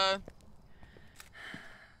see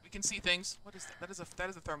things. What is that? That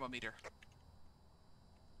is a thermometer.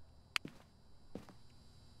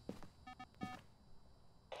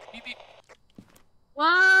 Beep beep.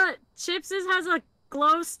 What? Chipses has a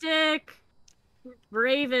glow stick.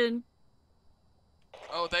 Raven.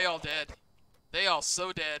 Oh, they all dead. They all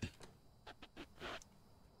so dead.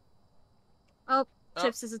 Oh, Oh.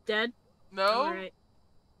 Chips is dead. No? Alright.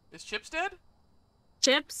 Is Chips dead?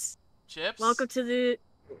 Chips, Chips? welcome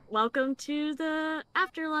to the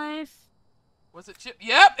afterlife. Was it Chip?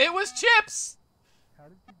 Yep, it was Chips! How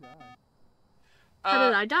did you die? How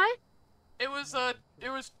did I die? It was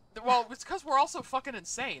Well, it's because we're also fucking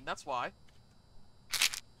insane. That's why.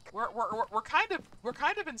 We're kind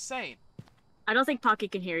of insane. I don't think Pocky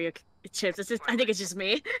can hear you, Chips. It's just, I think it's just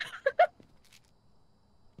me.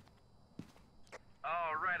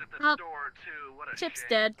 Oh, right at the Oh, door too. What a Chips shame.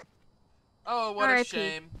 dead. Oh, what a R.I.P.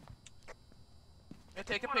 shame. I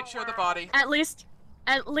take a What a picture of the world. body. At least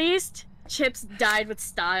Chips died with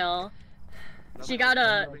style. She got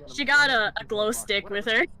a glow stick with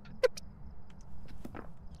her.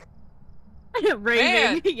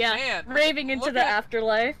 Raving, yeah, man, raving into look the at-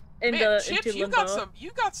 afterlife. Man, Chips, Into you limbo.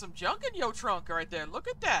 got some junk in your trunk right there. Look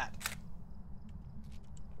at that.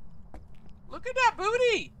 Look at that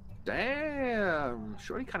booty. Damn,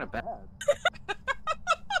 shorty kind of bad.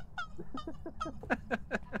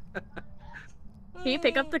 Can you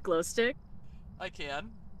pick up the glow stick? I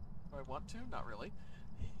can. Do I want to? Not really.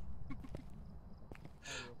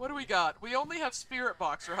 What do we got? We only have spirit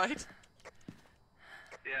box, right?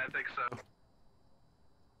 Yeah, I think so.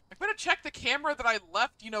 I'm gonna check the camera that I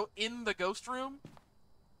left, you know, in the ghost room.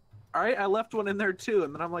 Alright, I left one in there too,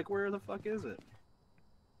 and then I'm like, where the fuck is it?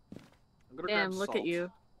 I'm gonna Damn, grab look salt. at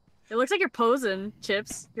you. It looks like you're posing,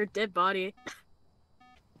 Chips. Your dead body.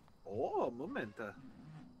 Oh, momenta.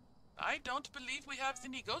 I don't believe we have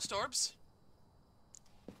any ghost orbs.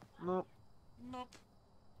 No, Nope.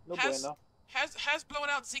 no Has- bueno. Has blown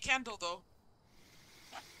out the candle though.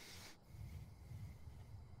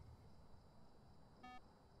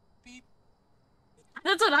 Beep,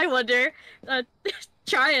 That's what I wonder.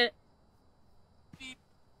 Try it. beep.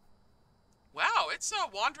 Wow, it's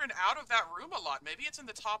wandering out of that room a lot. Maybe it's in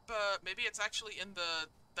the top. Maybe it's actually in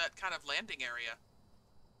that kind of landing area.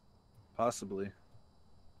 Possibly.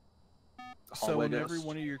 So Hallway when every ghost.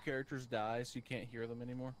 one of your characters dies, you can't hear them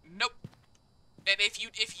anymore? Nope. And if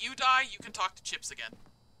you die, you can talk to Chips again.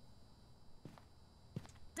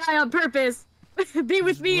 Die on purpose. Be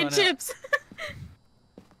with Just me run and out. Chips.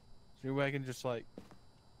 So I can just like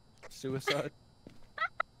suicide.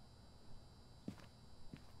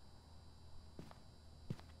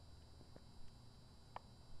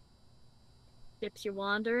 Chips, you're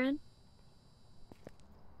wandering.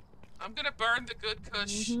 I'm gonna burn the good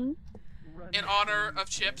kush Mhm. in honor of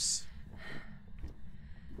Chips.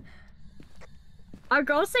 Are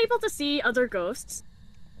ghosts able to see other ghosts?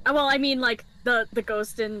 Well, I mean, like the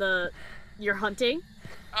ghost in you're hunting.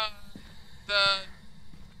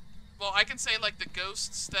 Well, I can say like the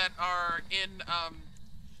ghosts that are in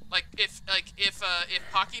like if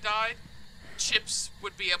Pocky died, Chips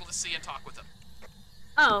would be able to see and talk with him.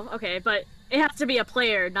 Oh, okay, but it has to be a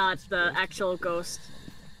player, not the actual ghost.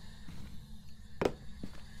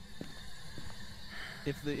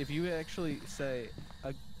 If you actually say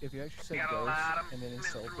Got a ghost lot of and then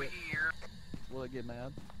insult through it, here. will it get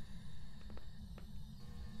mad?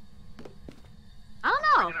 I don't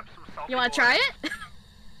know. Bringing up some salty You want boys. to try it?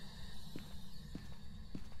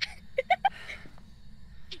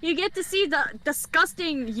 You get to see the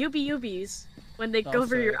disgusting yubies when they Oh, go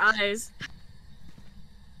over your thanks. eyes.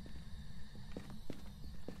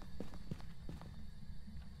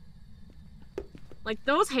 Like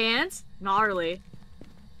those hands, gnarly.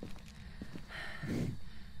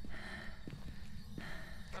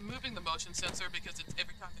 I'm moving the motion sensor because it's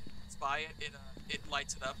every time it comes by it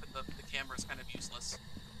lights it up and the camera's kind of useless.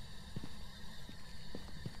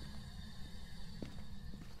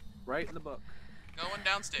 Right in the book. Going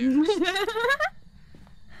downstairs.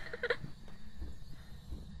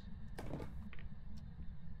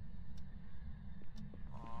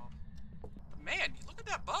 Aw. Man, look at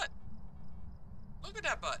that butt. Look at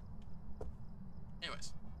that butt.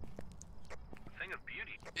 Anyways, A thing of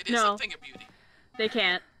beauty. it is No. a thing of beauty. They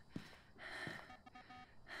can't.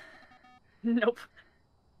 Nope.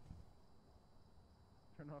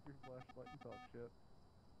 Turn off your flashlight and talk shit.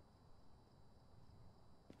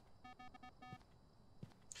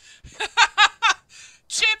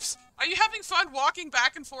 Chips, are you having fun walking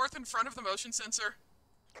back and forth in front of the motion sensor?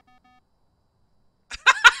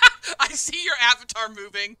 I see your avatar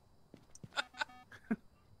moving.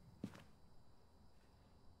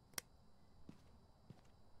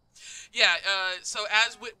 Yeah, so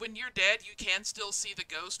when you're dead, you can still see the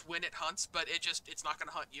ghost when it hunts, but it's not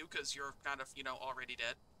gonna hunt you because you're kind of, you know, already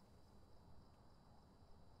dead.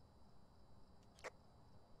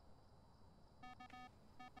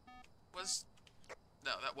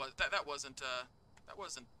 No, that wasn't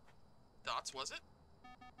Dots, was it?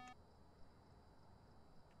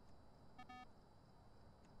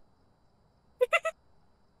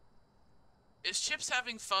 Is Chips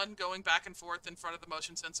having fun going back and forth in front of the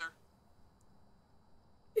motion sensor?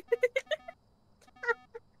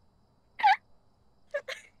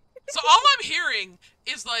 So So all I'm hearing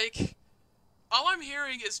is like, all I'm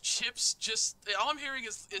hearing is Chips just. All I'm hearing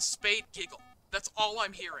is Spade giggle. That's all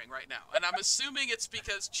I'm hearing right now, and I'm assuming it's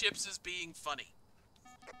because Chips is being funny.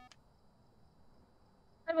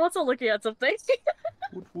 I'm also looking at something.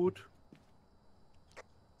 Woot woot.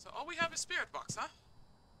 So all we have is Spirit Box, huh?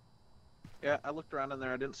 Yeah, I looked around in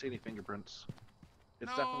there. I didn't see any fingerprints. It's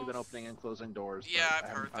No definitely been opening and closing doors. Yeah, but I've I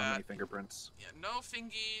haven't heard found that. any fingerprints. Yeah, no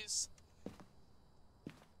fingies.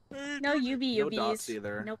 No UV No UVs. dots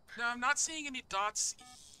either. Nope. No, I'm not seeing any dots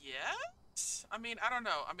yet. I mean, I don't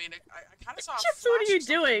know. I mean, I kind of saw a Chips, flash what are you of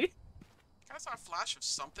something. doing? Kind of saw a flash of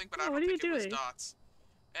something, but Yeah, I don't what are think you it was doing? dots.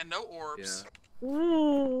 And no orbs.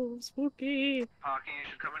 Ooh, spooky. Pocky, you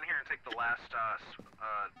should come in here and take the last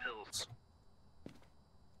pills.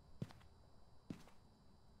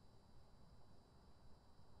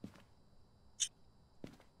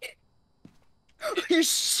 You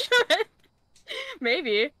should.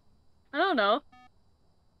 Maybe. I don't know.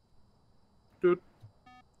 Dude.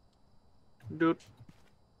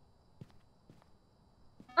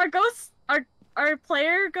 Are ghosts are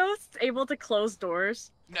player ghosts able to close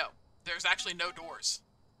doors? No, there's actually no doors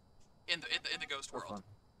in the ghost world. Fun.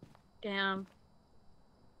 Damn.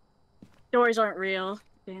 Doors aren't real.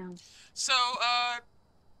 Damn. So,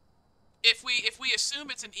 if we assume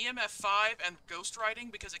it's an EMF 5 and ghost writing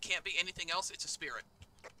because it can't be anything else, it's a spirit.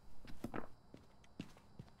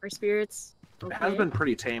 Are spirits okay? It has been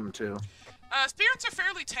pretty tame too. Spirits are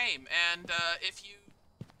fairly tame, and if you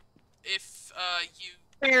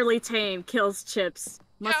Fairly tame kills Chips.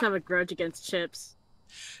 Must Yeah. have a grudge against Chips.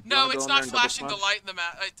 No, wanna it's go in not there and double flashing the smudge? light in the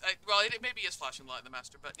well, it maybe is flashing the light in the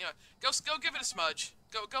master, but you know, go give it a smudge.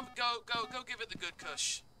 Go give it the good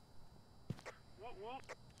kush. Whoop,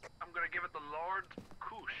 whoop. I'm gonna give it the Lord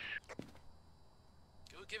Kush.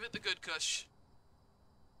 Go give it the good kush.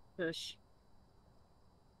 Push.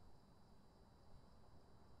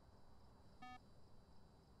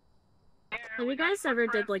 Have you guys ever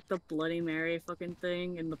did like the Bloody Mary fucking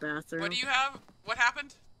thing in the bathroom? What do you have? What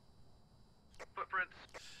happened? Footprints.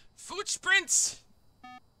 Footprints.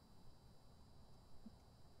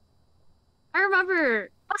 I remember.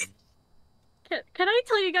 Can I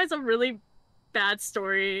tell you guys a really bad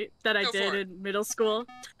story that I Go did for it. in middle school?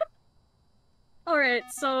 Alright,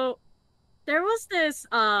 so there was this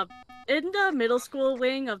in the middle school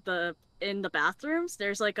wing of in the bathrooms,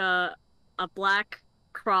 there's like a black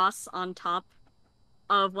cross on top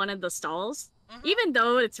of one of the stalls. Mhm. Even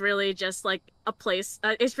though it's really just like a place,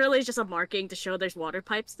 it's really just a marking to show there's water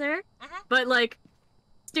pipes there. Mhm. But like,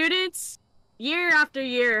 students year after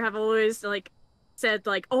year have always like said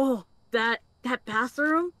like, oh, that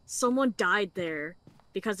bathroom, someone died there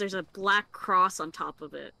because there's a black cross on top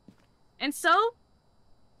of it. And so,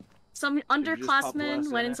 some you just pop the underclassmen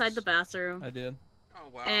last went NX? inside the bathroom, I did. Oh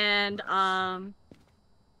wow. and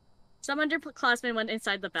some underclassmen went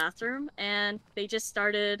inside the bathroom, and they just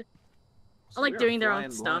started So like we are doing their own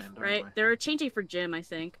flying stuff, blind, aren't right? we? They were changing for gym, I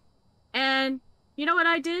think. And you know what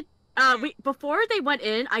I did? Before they went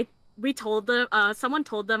in, we told them. Someone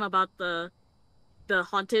told them about the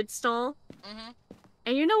haunted stall, Mhm.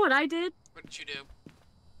 and you know what I did? What did you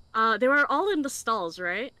do? They were all in the stalls,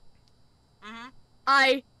 right? Mhm.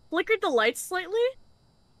 I flickered the lights slightly,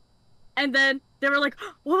 and then they were like,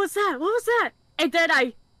 "What was that? What was that?" And then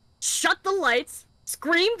I shut the lights,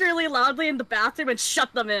 screamed really loudly in the bathroom, and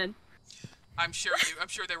shut them in. I'm sure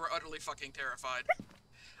they were utterly fucking terrified.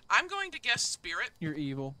 I'm going to guess spirit. You're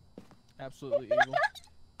evil. Absolutely evil.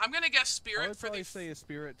 I'm gonna guess I spirit would for probably the. say a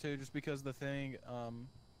spirit too, just because the thing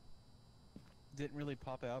didn't really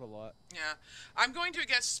pop out a lot. Yeah, I'm going to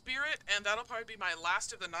guess spirit, and that'll probably be my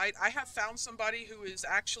last of the night. I have found somebody who is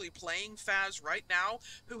actually playing Phas right now,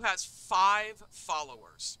 who has 5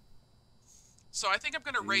 followers. So I think I'm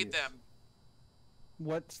gonna raid Jeez. them.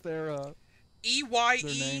 What's their EYE.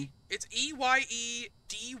 Their name? It's EYEDYLL.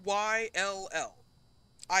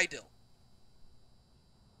 Idyll.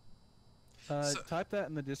 So- type that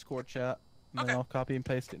in the Discord chat, and Okay. then I'll copy and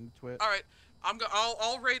paste it into Twitch. All right,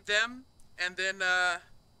 I'll raid them, and then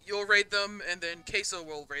you'll raid them, and then Queso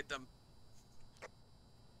will raid them.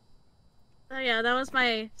 So yeah, that was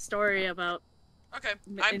my story about Okay,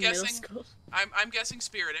 in I'm middle guessing. school. I'm guessing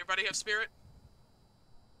spirit. Everybody have spirit?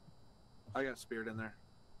 I got spirit in there.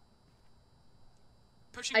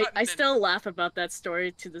 Pushing button. I then- still laugh about that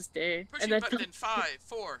story to this day. Pushing And then button in 5,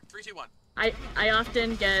 4, 3, 2, 1. I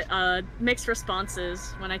often get mixed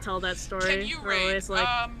responses when I tell that story. Can you They're raid? always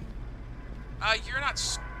like, You're not.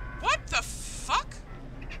 What the fuck?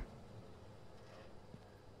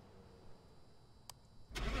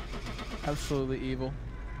 Absolutely evil.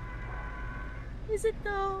 is it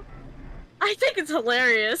though? I think it's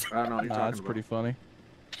hilarious. I don't know what you're Nah, talking it's about. pretty funny.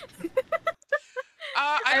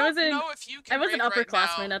 I don't know if you can I was an raid right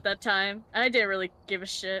upperclassman now. at that time. I didn't really give a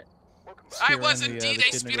shit. Welcome back. I Steering was the, indeed the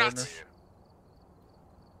a spirit. kindergartner.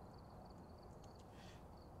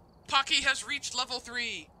 Pocky has reached level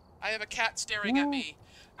 3. I have a cat staring at me.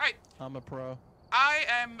 Alright, I'm a pro. I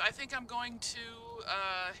think I'm going to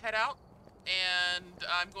head out, and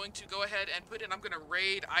I'm going to go ahead and put in, I'm going to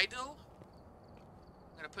raid Idle.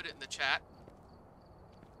 I'm going to put it in the chat.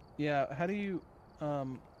 Yeah, how do you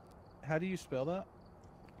spell that?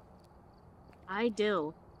 I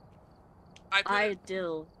do. I put it,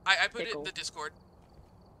 do. I put it in Pickle. the Discord.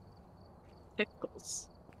 Pickles.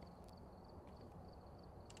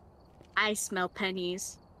 I smell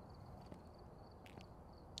pennies.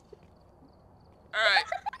 Alright.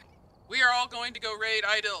 We are all going to go raid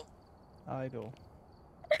Idle. Idle.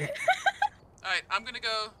 Alright, I'm gonna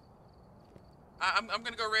go. I'm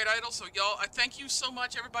gonna go raid Idle. So y'all, I thank you so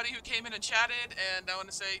much, everybody who came in and chatted. And I want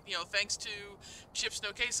to say, you know, thanks to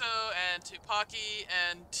ChipsNoQueso and to Pocky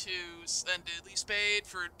and to Lee Spade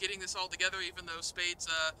for getting this all together, even though Spade's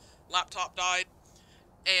laptop died.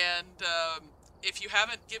 And if you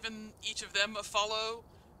haven't given each of them a follow,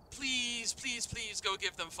 please, please, please go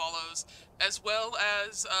give them follows, as well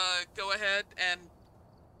as go ahead and,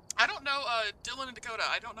 I don't know, Dylan and Dakota,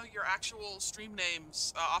 I don't know your actual stream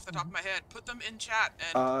names off the top of my head. Put them in chat.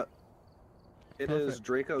 And It is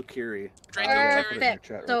Draco Kiri. Draco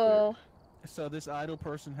Kiri. So, So this idle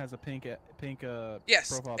person has a pink Yes,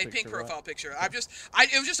 profile a picture, pink profile right? picture.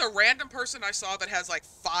 It was just a random person I saw that has like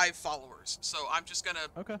 5 followers. So I'm just gonna.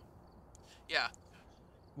 Okay. Yeah.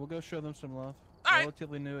 We'll go show them some love. All right.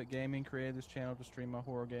 Relatively new at gaming, created this channel to stream my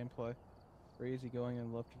horror gameplay. Very easygoing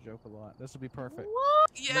and love to joke a lot. This will be perfect.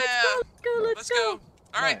 Yeah. let's go.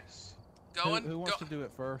 All right. Nice. Going. Who wants to do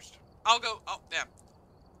it first? I'll go. Oh, damn.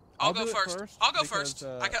 I'll go do it first. I'll go because, first.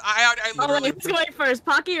 I Oh, literally. wait, who's going first,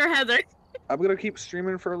 Pocky or Heather? I'm gonna keep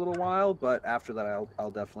streaming for a little while, but after that,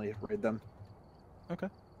 I'll definitely raid them. Okay.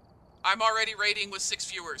 I'm already rating with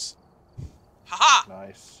 6 viewers. Haha.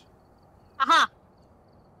 Nice. Aha!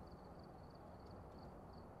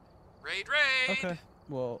 Raid. Okay.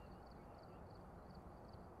 Well.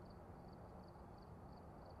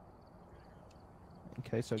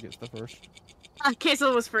 Queso gets the first.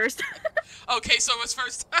 Queso was first. Okay, so it was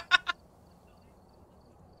first.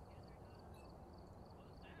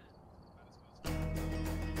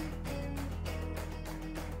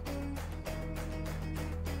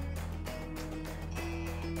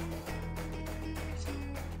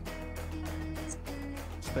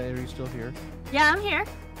 Spade, are you still here? Yeah, I'm here.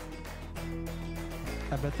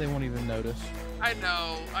 I bet they won't even notice. I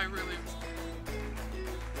know. I really.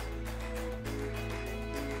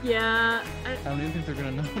 Yeah. I don't even think they're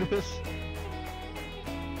gonna notice.